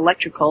 it's always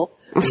electrical.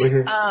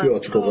 And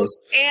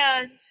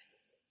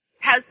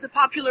has the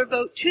popular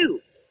vote too,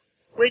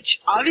 which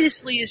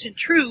obviously isn't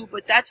true,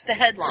 but that's the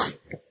headline.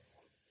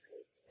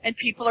 And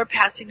people are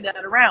passing that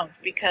around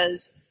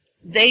because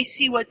they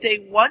see what they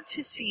want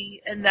to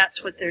see, and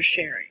that's what they're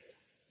sharing,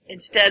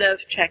 instead of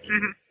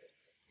checking.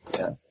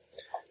 Yeah.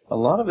 A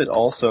lot of it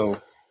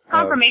also...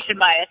 confirmation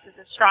bias is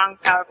a strong,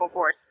 powerful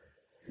force.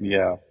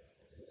 Yeah.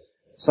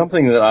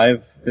 Something that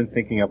I've been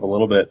thinking of a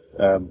little bit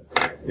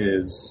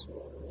is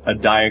a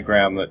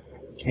diagram that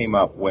came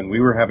up when we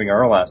were having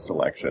our last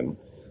election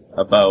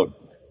about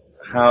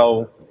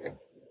how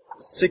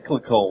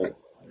cyclical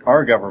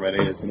our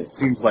government is, and it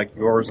seems like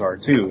yours are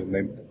too.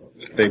 And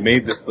they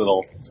made this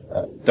little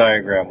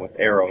diagram with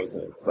arrows,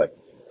 and it's like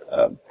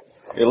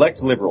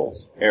elect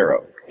liberals,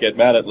 arrow, get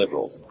mad at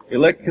liberals.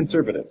 Elect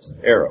conservatives,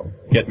 arrow,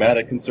 get mad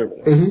at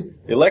conservatives.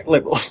 Elect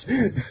liberals,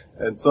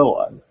 and so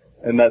on.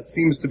 And that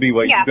seems to be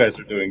what you guys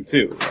are doing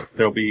too. Like,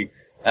 there'll be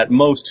at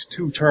most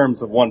 2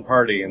 terms of one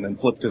party and then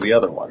flip to the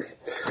other one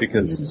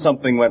because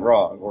something went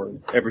wrong or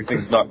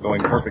everything's not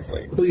going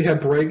perfectly. Well, you had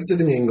Brexit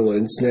in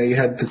England, now you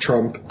had the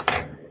Trump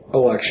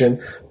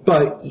election,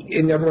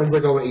 and everyone's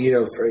like, oh, you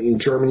know,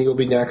 Germany will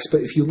be next.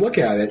 But if you look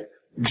at it,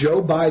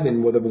 Joe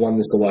Biden would have won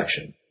this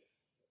election.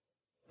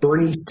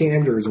 Bernie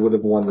Sanders would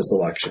have won this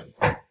election.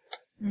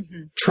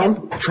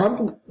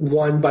 Trump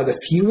won by the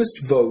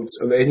fewest votes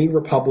of any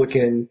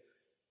Republican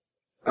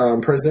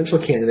presidential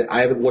candidate. I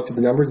haven't looked at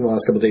the numbers in the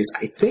last couple of days.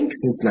 I think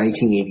since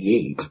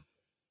 1988.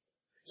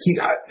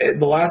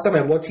 The last time I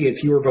looked, he had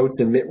fewer votes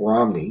than Mitt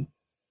Romney,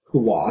 who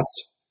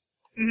lost.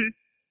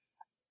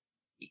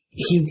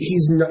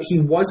 He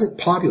wasn't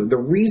popular. The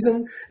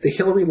reason that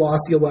Hillary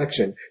lost the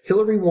election,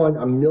 Hillary won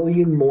 1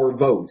 million more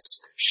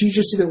votes. She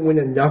just didn't win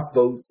enough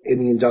votes in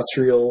the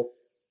industrial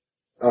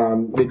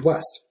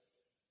Midwest,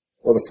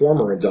 or the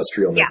former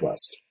industrial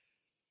Midwest.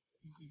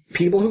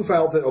 People who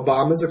felt that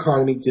Obama's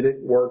economy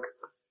didn't work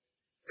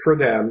for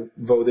them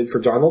voted for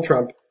Donald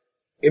Trump,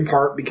 in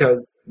part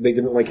because they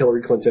didn't like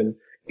Hillary Clinton,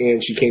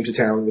 and she came to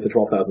town with a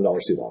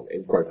 $12,000 suit on.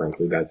 And quite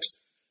frankly, that's...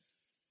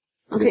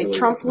 Okay, really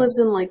Trump lives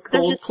in, like,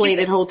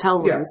 gold-plated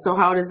hotel rooms, so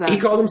how does that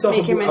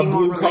make him any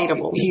more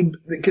relatable?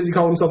 Because he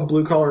called himself a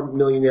blue-collar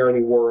millionaire, and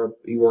he wore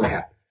a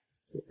hat.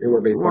 He wore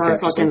a baseball cap. Or a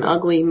fucking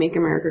ugly Make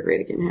America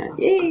Great Again hat.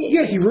 Yay!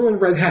 Yeah, he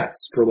ruined red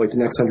hats for, like, the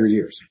next 100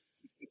 years.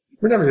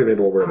 We're never going to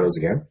be able to wear those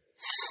again.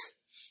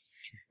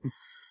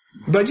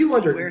 But I do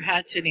wonder. Wear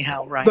hats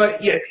anyhow, right?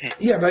 But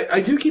but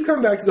I do keep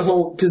coming back to the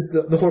whole, because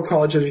the whole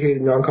college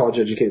educated, non-college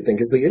educated thing.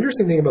 Because the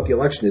interesting thing about the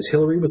election is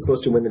Hillary was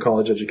supposed to win the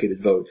college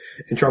educated vote,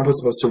 and Trump was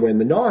supposed to win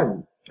the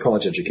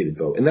non-college educated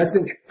vote. And I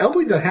don't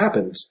believe that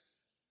happened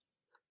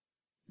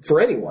for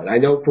anyone. I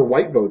know for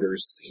white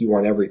voters he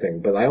won everything,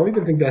 but I don't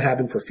even think that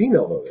happened for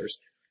female voters.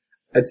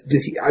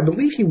 I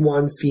believe he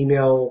won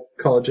female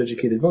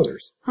college-educated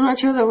voters. I'm not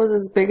sure that was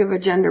as big of a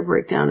gender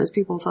breakdown as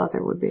people thought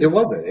there would be. It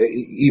wasn't.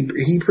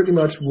 He pretty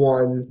much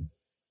won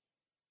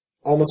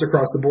almost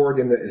across the board.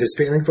 In the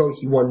Hispanic vote,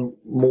 he won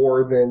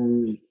more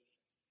than...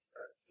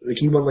 Like,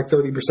 he won like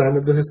 30%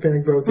 of the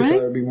Hispanic vote. Really?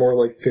 That would be more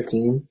like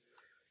 15.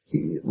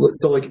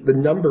 So, like, the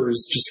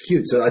numbers just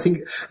skewed. So I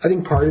think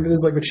part of it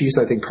is like what she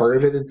said. I think part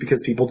of it is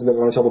because people didn't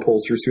want to tell the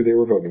pollsters who they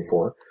were voting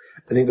for.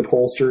 I think the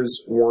pollsters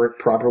weren't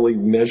properly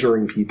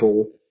measuring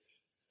people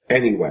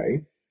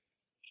anyway.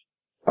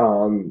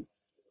 And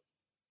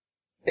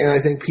I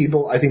think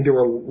there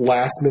were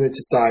last minute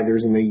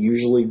deciders, and they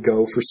usually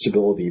go for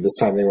stability. This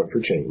time they went for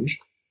change.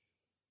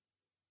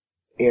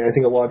 And I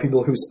think a lot of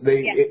people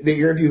they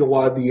interviewed a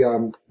lot of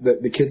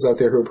the kids out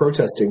there who are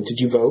protesting. Did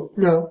you vote?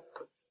 No.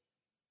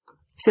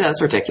 See,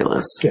 that's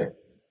ridiculous. Yeah.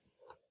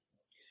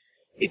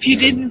 If you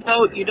didn't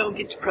vote, you don't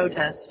get to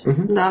protest.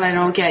 Mm-hmm. That I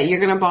don't get. You're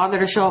going to bother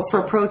to show up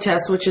for a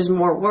protest, which is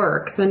more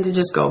work, than to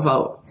just go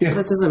vote. Yeah.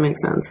 That doesn't make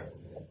sense.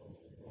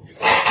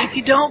 If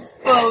you don't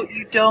vote,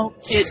 you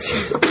don't get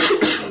to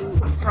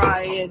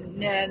cry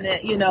and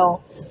you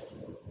know,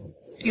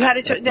 you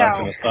had to.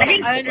 Now,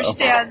 I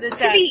understand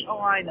that.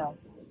 I know,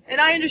 and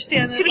I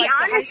understand that. To be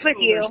honest with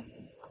you,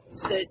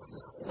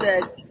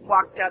 that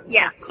walked out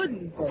and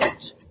couldn't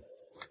vote,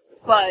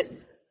 but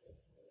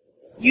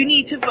you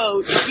need to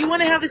vote. If you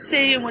want to have a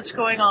say in what's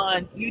going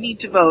on, you need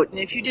to vote. And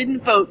if you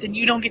didn't vote, then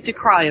you don't get to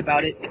cry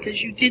about it because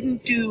you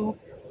didn't do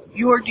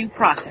your due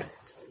process.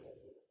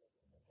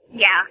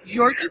 Yeah.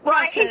 Your due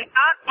process.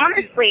 Well,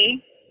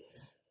 honestly,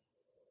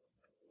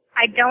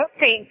 I don't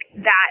think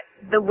that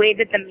the way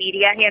that the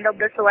media handled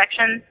this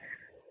election.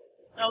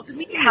 No, the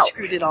media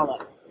screwed it all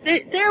up.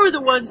 They were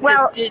the ones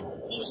that did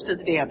most of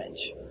the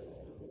damage.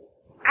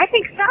 I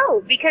think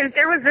so, because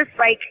there was this,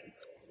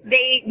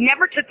 they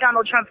never took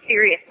Donald Trump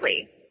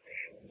seriously.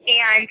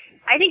 And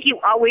I think you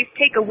always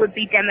take a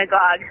would-be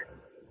demagogue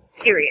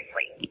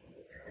seriously.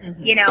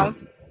 Mm-hmm. You know?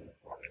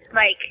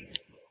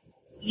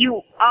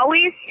 You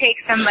always take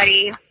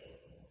somebody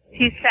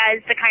who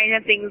says the kind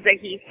of things that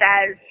he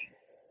says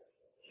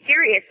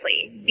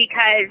seriously,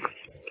 because,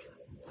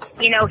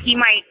 he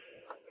might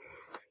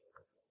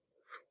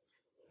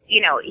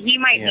be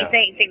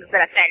saying things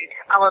that offend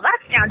all of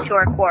us down to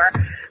our core,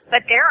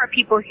 but there are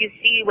people who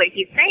see what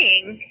he's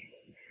saying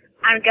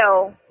and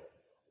go,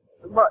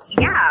 well,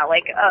 yeah,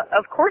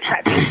 of course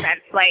that makes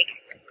sense.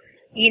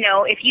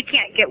 If you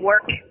can't get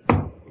work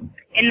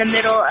in the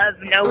middle of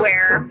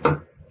nowhere,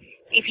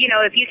 if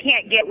you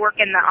can't get work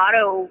in the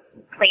auto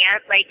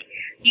plant,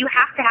 you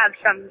have to have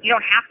you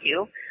don't have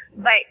to,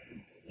 but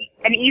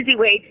an easy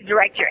way to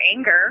direct your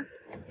anger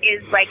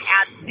is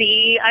at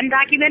the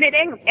undocumented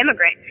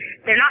immigrant.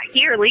 They're not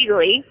here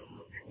legally.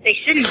 They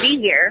shouldn't be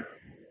here.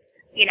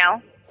 In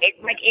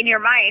your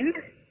mind,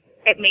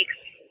 it makes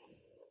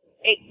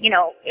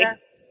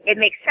it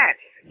makes sense,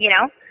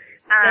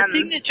 That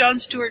thing that Jon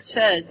Stewart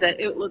said, that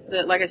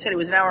like I said, it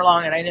was an hour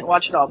long and I didn't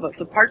watch it all, but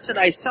the parts that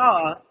I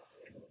saw,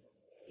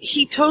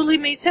 he totally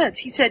made sense.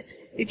 He said,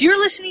 if you're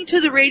listening to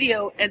the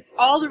radio and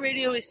all the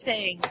radio is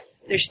saying,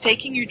 they're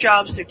taking your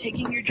jobs, they're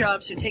taking your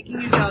jobs, they're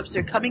taking your jobs,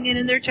 they're coming in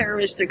and they're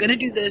terrorists, they're gonna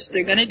do this,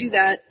 they're gonna do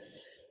that,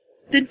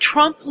 then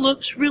Trump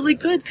looks really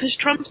good, because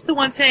Trump's the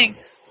one saying,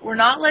 we're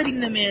not letting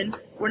them in,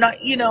 we're not,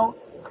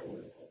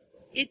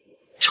 it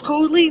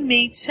totally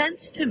made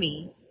sense to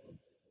me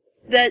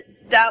that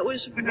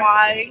was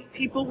why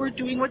people were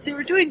doing what they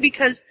were doing,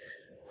 because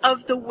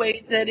of the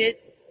way that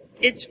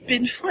it's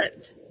been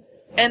flipped.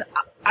 And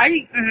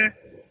I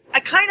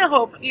kind of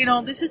hope,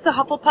 this is the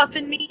Hufflepuff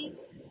in me,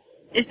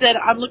 is that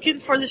I'm looking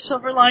for the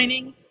silver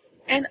lining,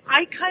 and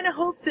I kind of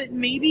hope that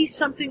maybe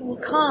something will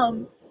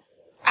come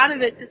out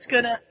of it that's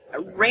going to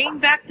rein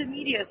back the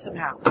media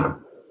somehow.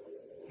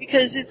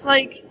 Because it's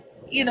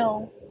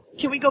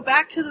can we go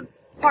back to the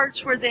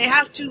parts where they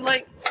have to,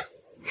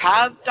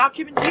 have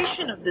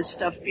documentation of this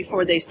stuff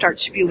before they start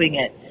spewing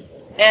it?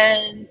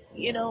 And,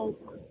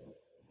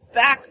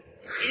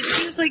 it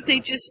seems like they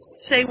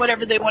just say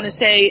whatever they want to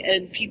say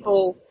and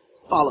people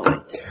follow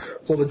it.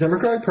 Well, the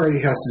Democratic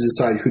Party has to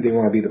decide who they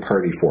want to be the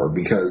party for,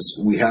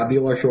 because we have the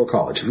Electoral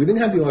College. If we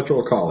didn't have the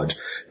Electoral College,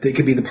 they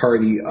could be the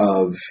party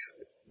of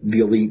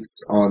the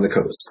elites on the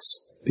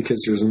coasts,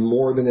 because there's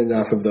more than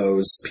enough of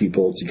those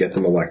people to get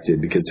them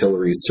elected, because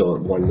Hillary's still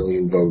at 1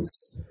 million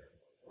votes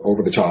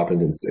over the top,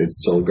 and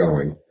it's still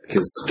going,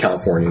 because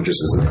California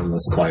just is an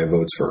endless supply of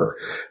votes for her.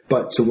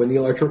 But to win the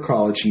Electoral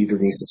College, she either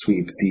needs to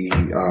sweep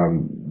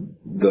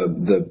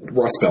the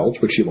Rust Belt,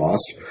 which she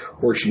lost,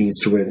 or she needs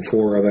to win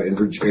Florida and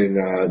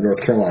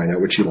North Carolina,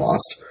 which she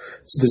lost.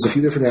 So there's a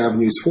few different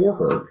avenues for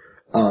her.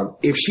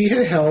 If she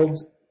had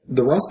held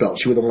the Rust Belt,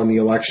 she would have won the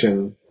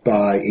election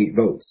by 8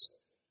 votes.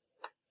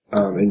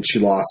 And she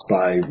lost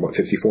by,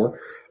 54?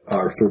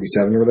 Or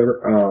 37 or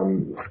whatever?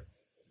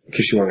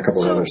 Because she won a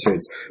couple of other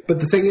states. But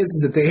the thing is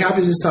that they have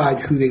to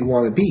decide who they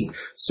want to be.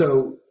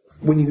 So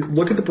when you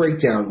look at the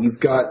breakdown, you've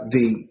got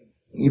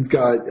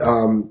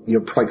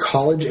probably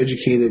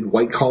college-educated,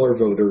 white-collar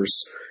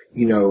voters,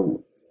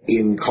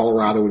 in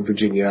Colorado and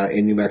Virginia,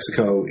 in New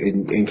Mexico,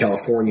 in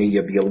California. You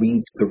have the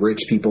elites, the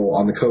rich people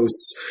on the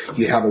coasts.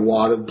 You have a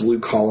lot of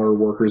blue-collar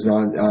workers,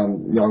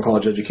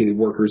 non-college-educated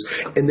workers,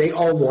 and they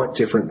all want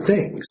different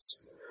things.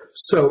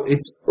 So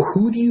it's,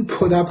 who do you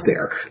put up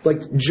there?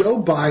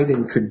 Joe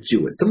Biden could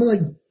do it.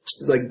 Someone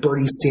like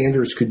Bernie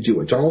Sanders could do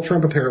it. Donald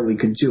Trump apparently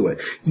could do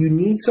it. You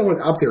need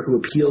someone up there who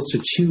appeals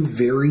to two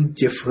very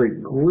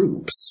different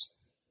groups.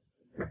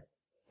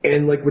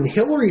 And when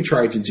Hillary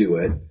tried to do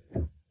it,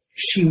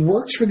 she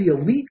works for the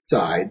elite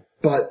side,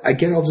 but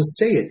again, I'll just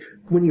say it.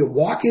 When you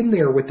walk in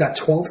there with that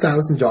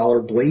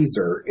 $12,000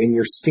 blazer and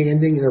you're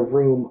standing in a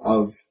room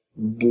of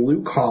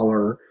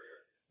blue-collar,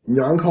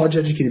 non-college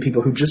educated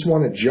people who just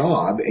want a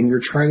job and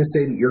you're trying to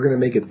say that you're going to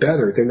make it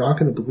better, they're not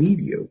going to believe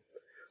you.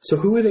 So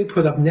who do they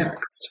put up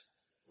next?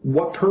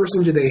 What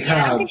person do they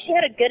have? I don't think she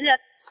had a good enough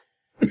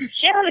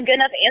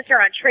answer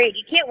on trade.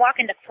 You can't walk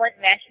into Flint,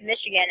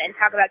 Michigan and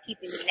talk about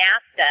keeping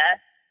NAFTA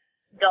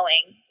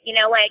going. You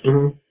know, like,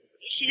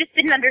 she just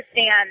didn't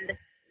understand.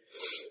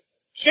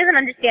 She doesn't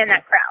understand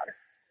that crowd.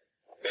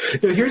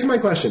 Now, here's my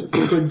question.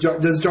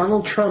 Does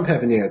Donald Trump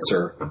have an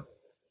answer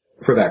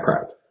for that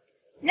crowd?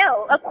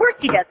 No, of course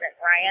he doesn't,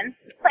 Ryan.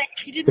 Like,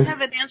 he didn't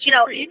have an answer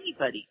for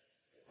anybody.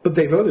 But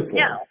they voted for him.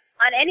 No,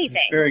 on anything.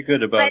 He's very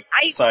good about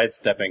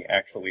sidestepping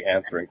actually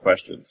answering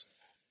questions.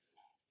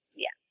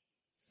 Yeah.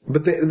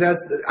 But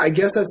I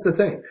guess that's the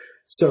thing.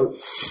 So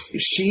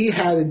she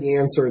had an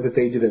answer that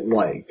they didn't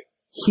like.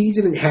 He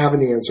didn't have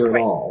an answer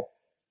at all.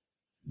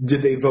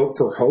 Did they vote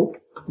for hope?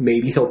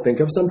 Maybe he'll think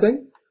of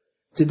something.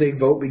 Did they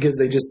vote because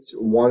they just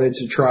wanted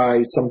to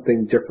try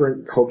something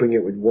different, hoping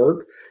it would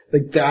work?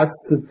 Like, that's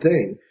the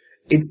thing.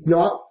 It's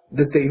not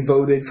that they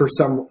voted for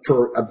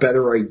a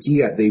better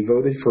idea. They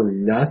voted for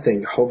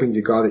nothing, hoping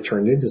to God it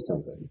turned into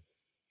something.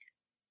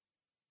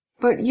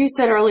 But you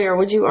said earlier,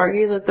 would you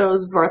argue that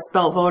those Rust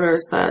Belt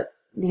voters that,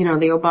 you know,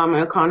 the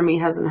Obama economy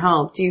hasn't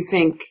helped, do you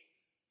think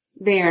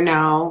they are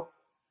now,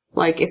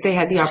 like, if they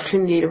had the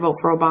opportunity to vote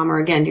for Obama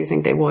again, do you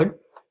think they would?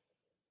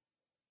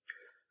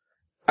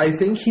 I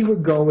think he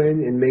would go in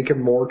and make a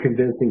more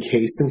convincing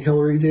case than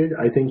Hillary did.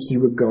 I think he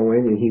would go in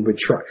and he would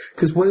try.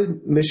 Because what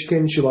did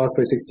Michigan, she lost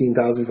by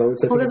 16,000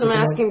 votes? Well, because I'm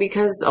asking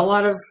because a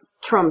lot of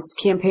Trump's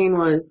campaign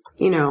was,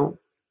 you know,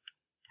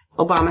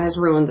 Obama has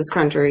ruined this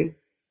country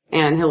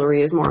and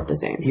Hillary is more of the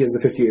same. He has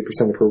a 58%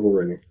 approval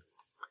rating.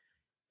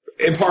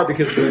 In part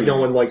because no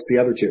one likes the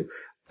other two.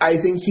 I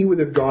think he would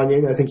have gone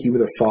in. I think he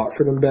would have fought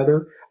for them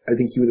better. I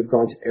think he would have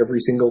gone to every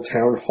single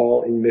town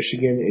hall in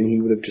Michigan and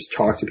he would have just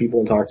talked to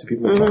people and talked to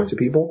people and talked to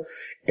people.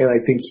 And I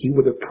think he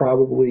would have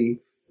probably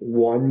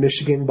won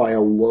Michigan by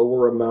a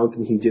lower amount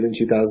than he did in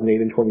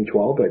 2008 and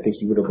 2012, but I think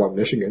he would have won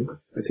Michigan.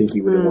 I think he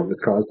would have won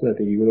Wisconsin. I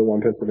think he would have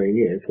won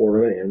Pennsylvania and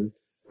Florida and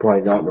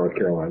probably not North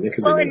Carolina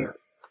because they didn't.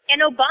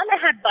 And Obama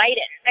had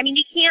Biden. I mean,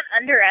 you can't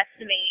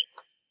underestimate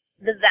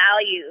the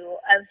value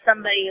of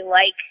somebody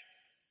like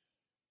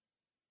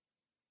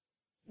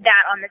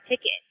that on the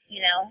ticket,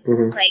 you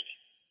know? Like,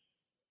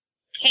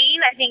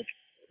 Kane, I think,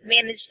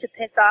 managed to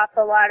piss off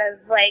a lot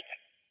of, like,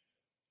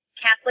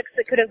 Catholics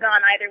that could have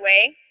gone either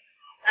way.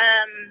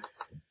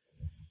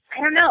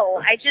 I don't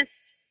know. I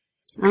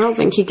don't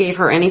think he gave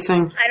her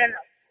anything. I don't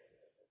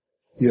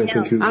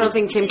know. I don't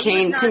think Tim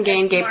Kaine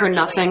gave her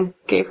nothing.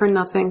 Gave her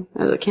nothing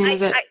as a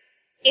candidate.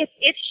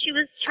 If she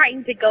was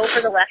trying to go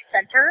for the left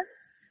center,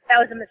 that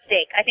was a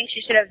mistake. I think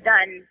she should have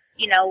done,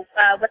 you know,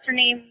 what's her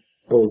name?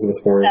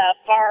 Elizabeth Warren.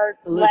 Far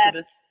left.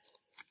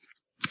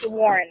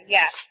 Warren,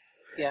 yeah.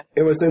 Yeah.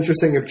 It was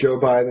interesting if Joe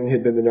Biden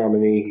had been the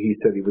nominee, he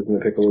said he was going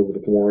to pick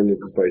Elizabeth Warren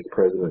as his vice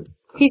president.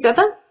 He said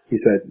that? He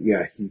said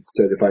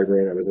if I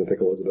ran, I was going to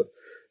pick Elizabeth.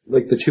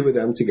 Like, the two of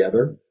them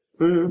together,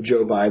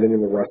 Joe Biden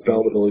and the Rust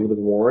Belt with Elizabeth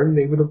Warren,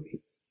 they would have...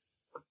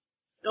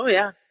 Oh,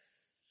 yeah.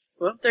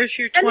 Well, there's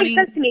your that makes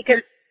sense to me,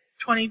 your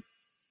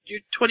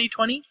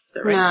 2020, is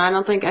that right? No,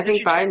 I think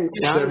Biden's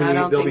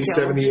done. They'll be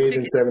 78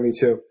 and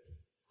 72.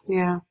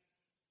 Yeah.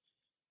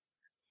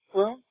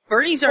 Well,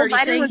 Bernie's already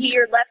Biden saying would be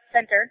your left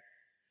center.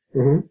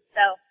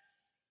 So.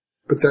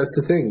 But that's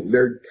the thing.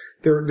 They're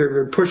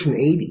pushing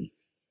 80.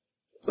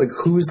 Like,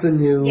 who's the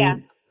new? Yeah.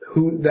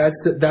 That's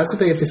what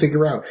they have to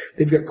figure out.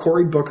 They've got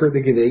Cory Booker,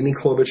 they get Amy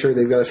Klobuchar,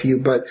 they've got a few,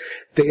 but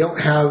they don't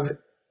have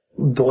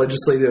the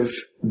legislative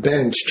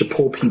bench to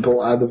pull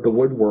people out of the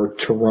woodwork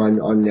to run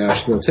on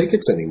national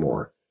tickets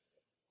anymore.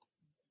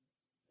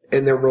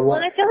 And they're Well,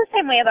 I feel the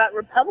same way about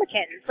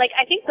Republicans. Like,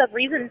 I think part of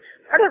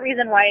the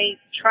reason why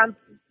Trump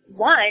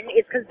won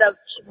is because the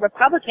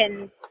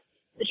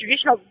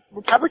traditional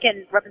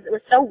Republican representative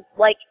was so,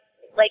 like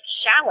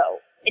shallow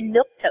and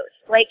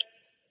milquetoast. Like,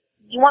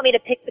 you want me to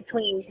pick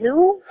between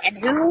who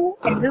and who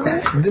and who?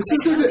 This is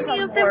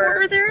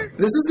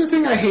the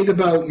thing I hate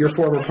about your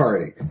former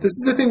party. This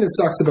is the thing that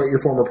sucks about your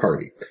former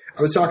party.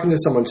 I was talking to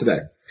someone today.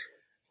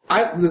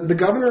 The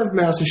governor of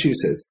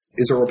Massachusetts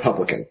is a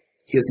Republican.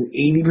 He has an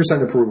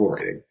 80% approval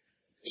rating.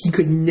 He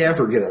could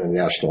never get on a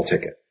national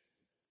ticket.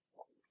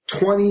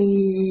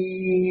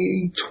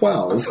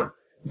 2012,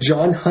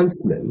 John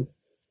Huntsman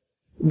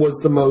was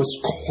the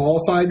most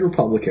qualified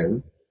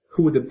Republican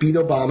who would have beat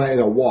Obama in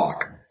a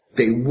walk.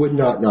 They would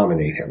not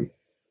nominate him.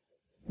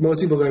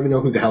 Most people don't even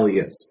know who the hell he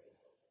is.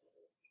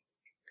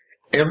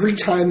 Every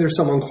time there's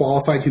someone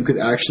qualified who could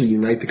actually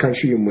unite the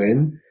country and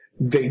win,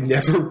 they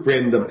never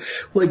win them.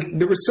 Like,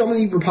 there were so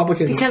many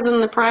Republicans. Because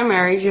in the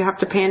primaries, you have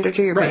to pander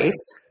to your base.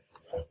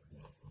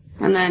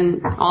 And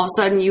then all of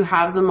a sudden you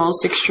have the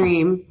most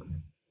extreme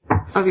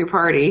of your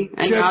party.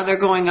 And now they're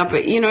going up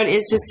at,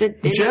 it's just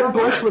Jeb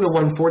Bush would have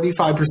won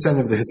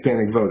 45% of the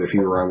Hispanic vote if he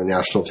were on the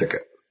national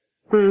ticket.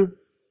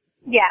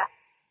 Yeah.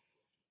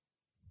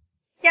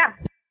 Yeah.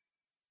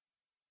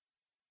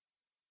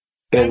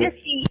 And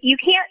You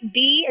can't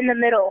be in the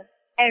middle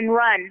and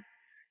run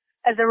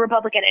as a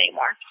Republican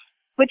anymore,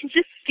 which is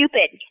just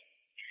stupid.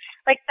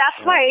 Like,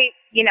 that's why,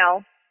 you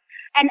know,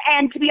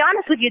 and to be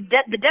honest with you,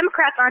 the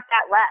Democrats aren't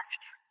that left.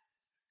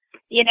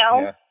 You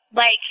know? Yeah.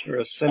 Like, They're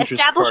a centrist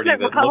establishment party that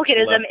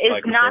Republicanism looks is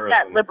left by not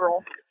that comparison.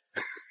 liberal.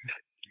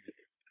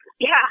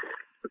 Yeah.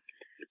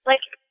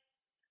 Like,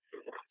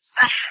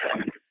 I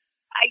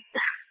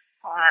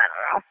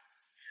don't know.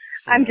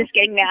 I'm just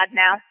getting mad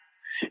now.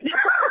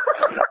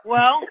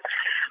 Well,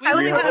 we I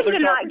only was have supposed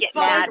to not get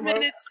 5 mad.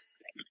 minutes.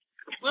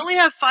 We only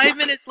have 5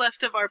 minutes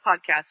left of our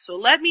podcast, so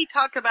let me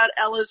talk about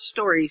Ella's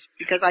stories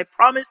because I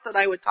promised that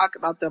I would talk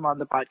about them on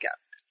the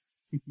podcast.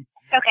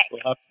 Okay.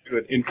 We'll have to do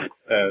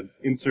an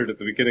insert at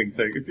the beginning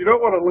saying, if you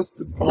don't want to listen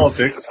to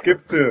politics,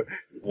 skip to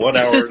 1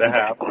 hour and a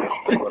half.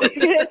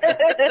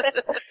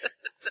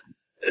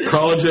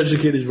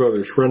 College-educated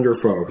voters, friend or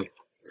foe.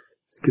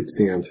 Skip to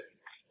the end.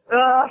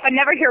 If I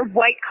never hear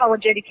white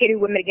college-educated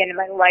women again in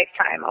my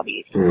lifetime, it'll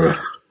be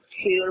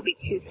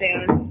too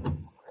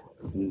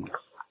soon.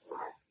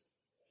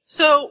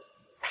 So,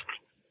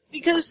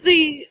 because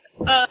the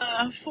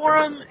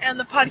forum and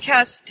the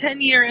podcast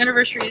 10-year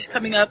anniversary is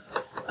coming up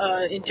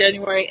in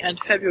January and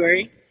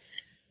February,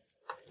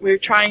 we're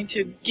trying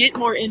to get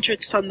more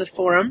interest on the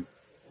forum,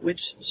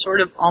 which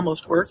sort of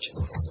almost worked.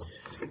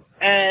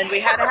 And we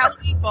had a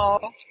Halloween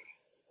ball.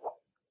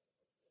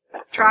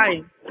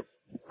 Trying.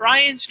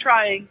 Brian's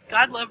trying.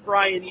 God love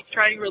Brian. He's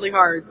trying really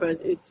hard,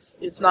 but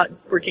it's not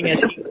working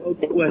as he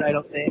would, I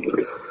don't think.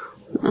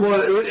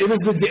 Well, it was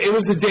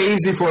the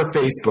days before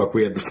Facebook.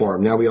 We had the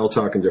forum. Now we all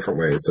talk in different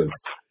ways. So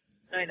it's...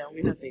 I know,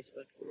 we have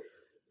Facebook.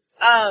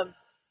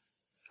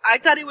 I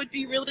thought it would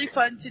be really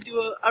fun to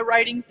do a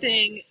writing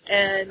thing,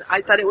 and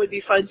I thought it would be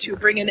fun to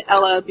bring in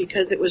Ella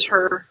because it was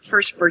her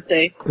first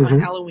birthday on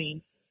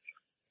Halloween.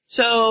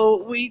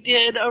 So we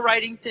did a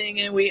writing thing,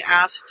 and we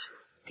asked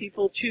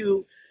people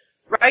to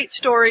write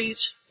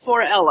stories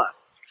for Ella.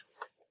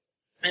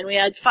 And we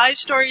had 5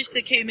 stories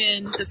that came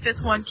in. The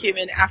 5th one came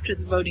in after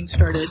the voting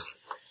started.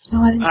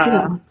 Oh, I didn't see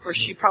that one. Of course,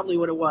 she probably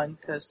would have won,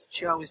 because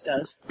she always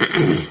does.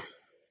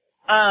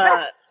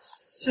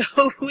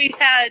 So we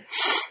had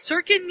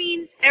Sorkin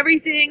Means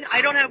Everything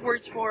I Don't Have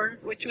Words For,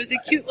 which was a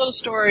cute little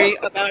story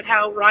about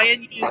how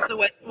Ryan used the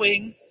West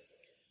Wing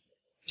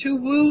to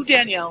woo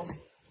Danielle.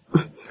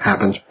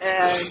 Happened.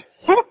 And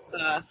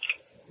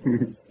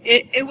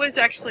it was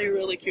actually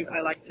really cute.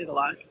 I liked it a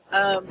lot.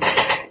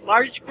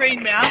 Large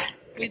Brain Math,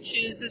 which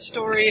is a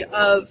story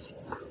of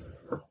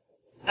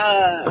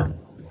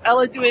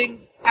Ella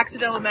doing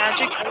accidental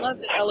magic. I love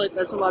that Ella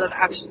does a lot of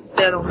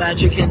accidental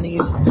magic in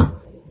these.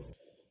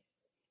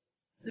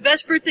 The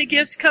Best Birthday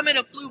Gifts come in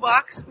a blue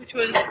box, which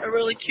was a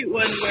really cute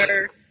one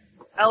where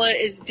Ella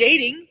is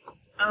dating.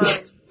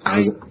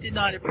 I did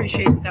not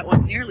appreciate that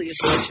one nearly as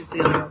much as the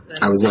other one.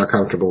 I was not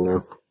comfortable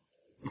now.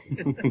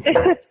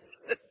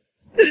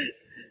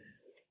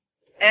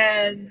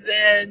 And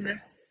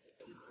then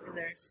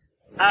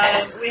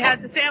we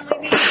had the family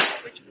meeting,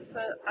 which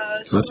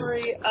was a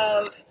story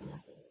of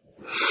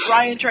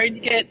Ryan trying to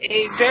get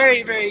a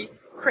very, very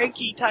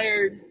cranky,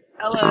 tired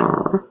Ella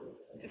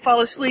to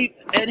fall asleep,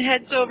 and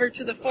heads over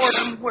to the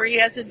forum where he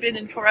hasn't been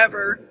in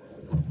forever,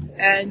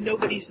 and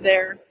nobody's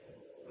there.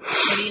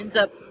 And he ends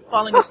up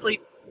falling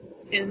asleep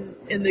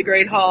in the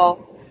Great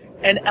Hall,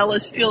 and Ella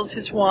steals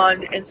his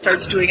wand and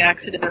starts doing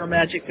accidental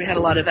magic. We had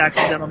a lot of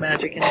accidental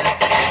magic in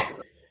there.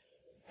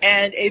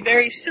 And a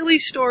very silly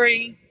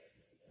story,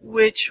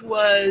 which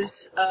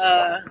was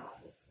a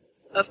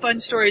fun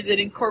story that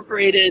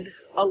incorporated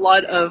a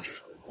lot of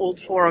old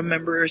forum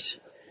members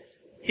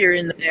here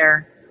and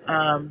there.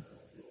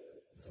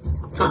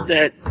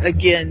 That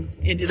again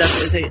ended up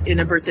in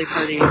a birthday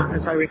party,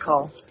 as I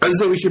recall. I was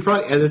saying we should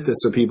probably edit this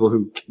so people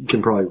who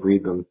can probably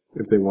read them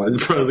if they want.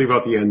 Probably leave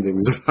out the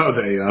endings of how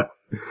they.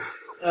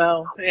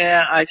 Oh,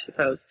 yeah, I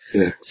suppose.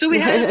 Yeah. So we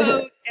had a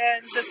vote,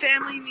 and the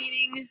family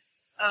meeting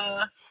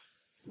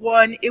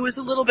won. It was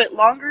a little bit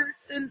longer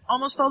than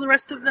almost all the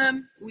rest of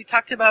them. We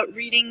talked about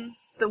reading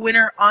the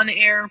winner on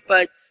air,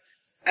 but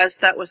as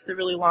that was the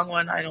really long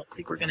one, I don't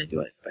think we're going to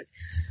do it. But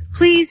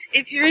please,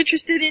 if you're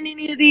interested in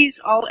any of these,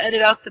 I'll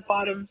edit out the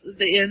bottom,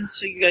 the ends,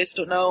 so you guys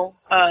don't know.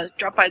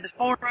 Drop by the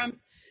forum.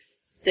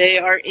 They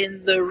are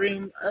in the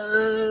room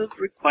of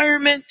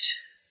requirement.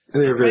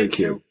 And they're very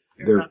cute.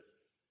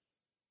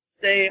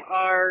 They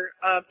are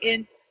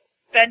in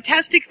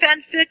fantastic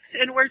fanfics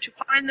and where to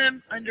find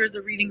them under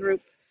the reading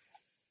group.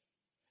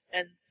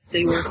 And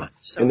they were fun.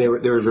 So. And they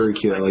were very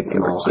cute. I liked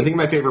them all. I think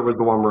my favorite was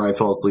the one where I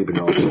fell asleep and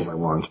Ella stole my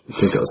wand. I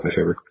think that was my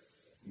favorite.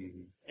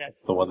 Yeah,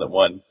 it's the one that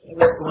won. It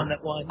was the one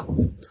that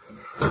won.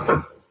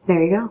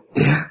 There you go.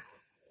 Yeah.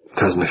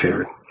 That was my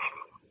favorite.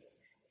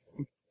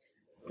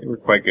 They were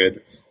quite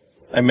good.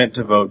 I meant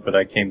to vote, but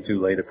I came too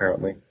late,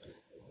 apparently.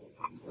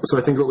 So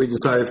I think what we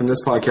decided from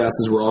this podcast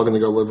is we're all going to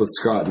go live with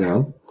Scott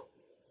now.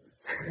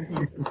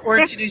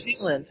 Or to New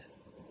Zealand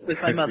with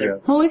my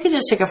mother. Well, we could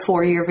just take a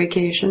 4-year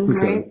vacation,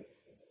 right?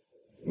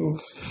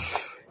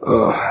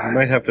 You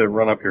might have to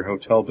run up your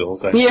hotel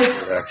bills. Actually.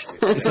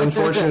 It's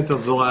unfortunate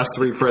that the last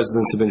 3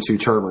 presidents have been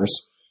 2-termers.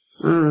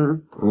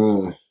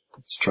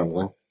 It's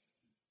troubling.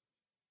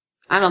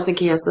 I don't think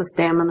he has the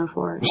stamina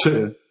for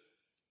it.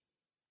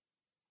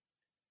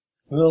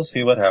 We'll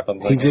see what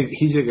happens. He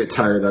did get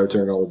tired out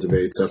during all the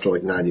debates. After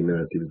like 90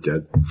 minutes, he was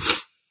dead.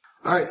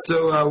 All right,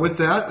 so with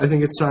that, I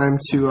think it's time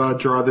to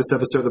draw this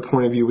episode of the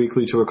Point of View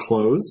Weekly to a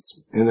close.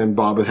 And then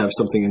Bob would have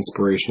something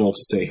inspirational to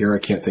say here. I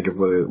can't think of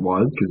what it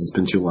was because it's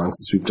been too long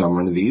since we've done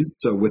one of these.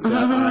 So with that,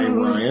 I'm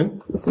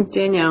Ryan.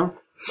 Danielle.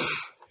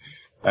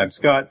 I'm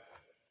Scott.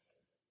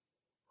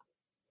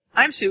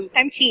 I'm Sue.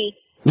 I'm Cheese.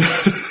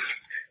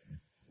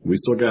 We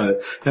still got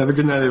it. Have a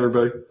good night,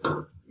 everybody.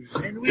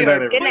 And we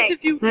are Good night. Point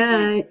of View.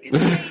 Night.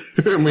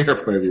 And we are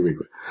Point of View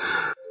Weekly.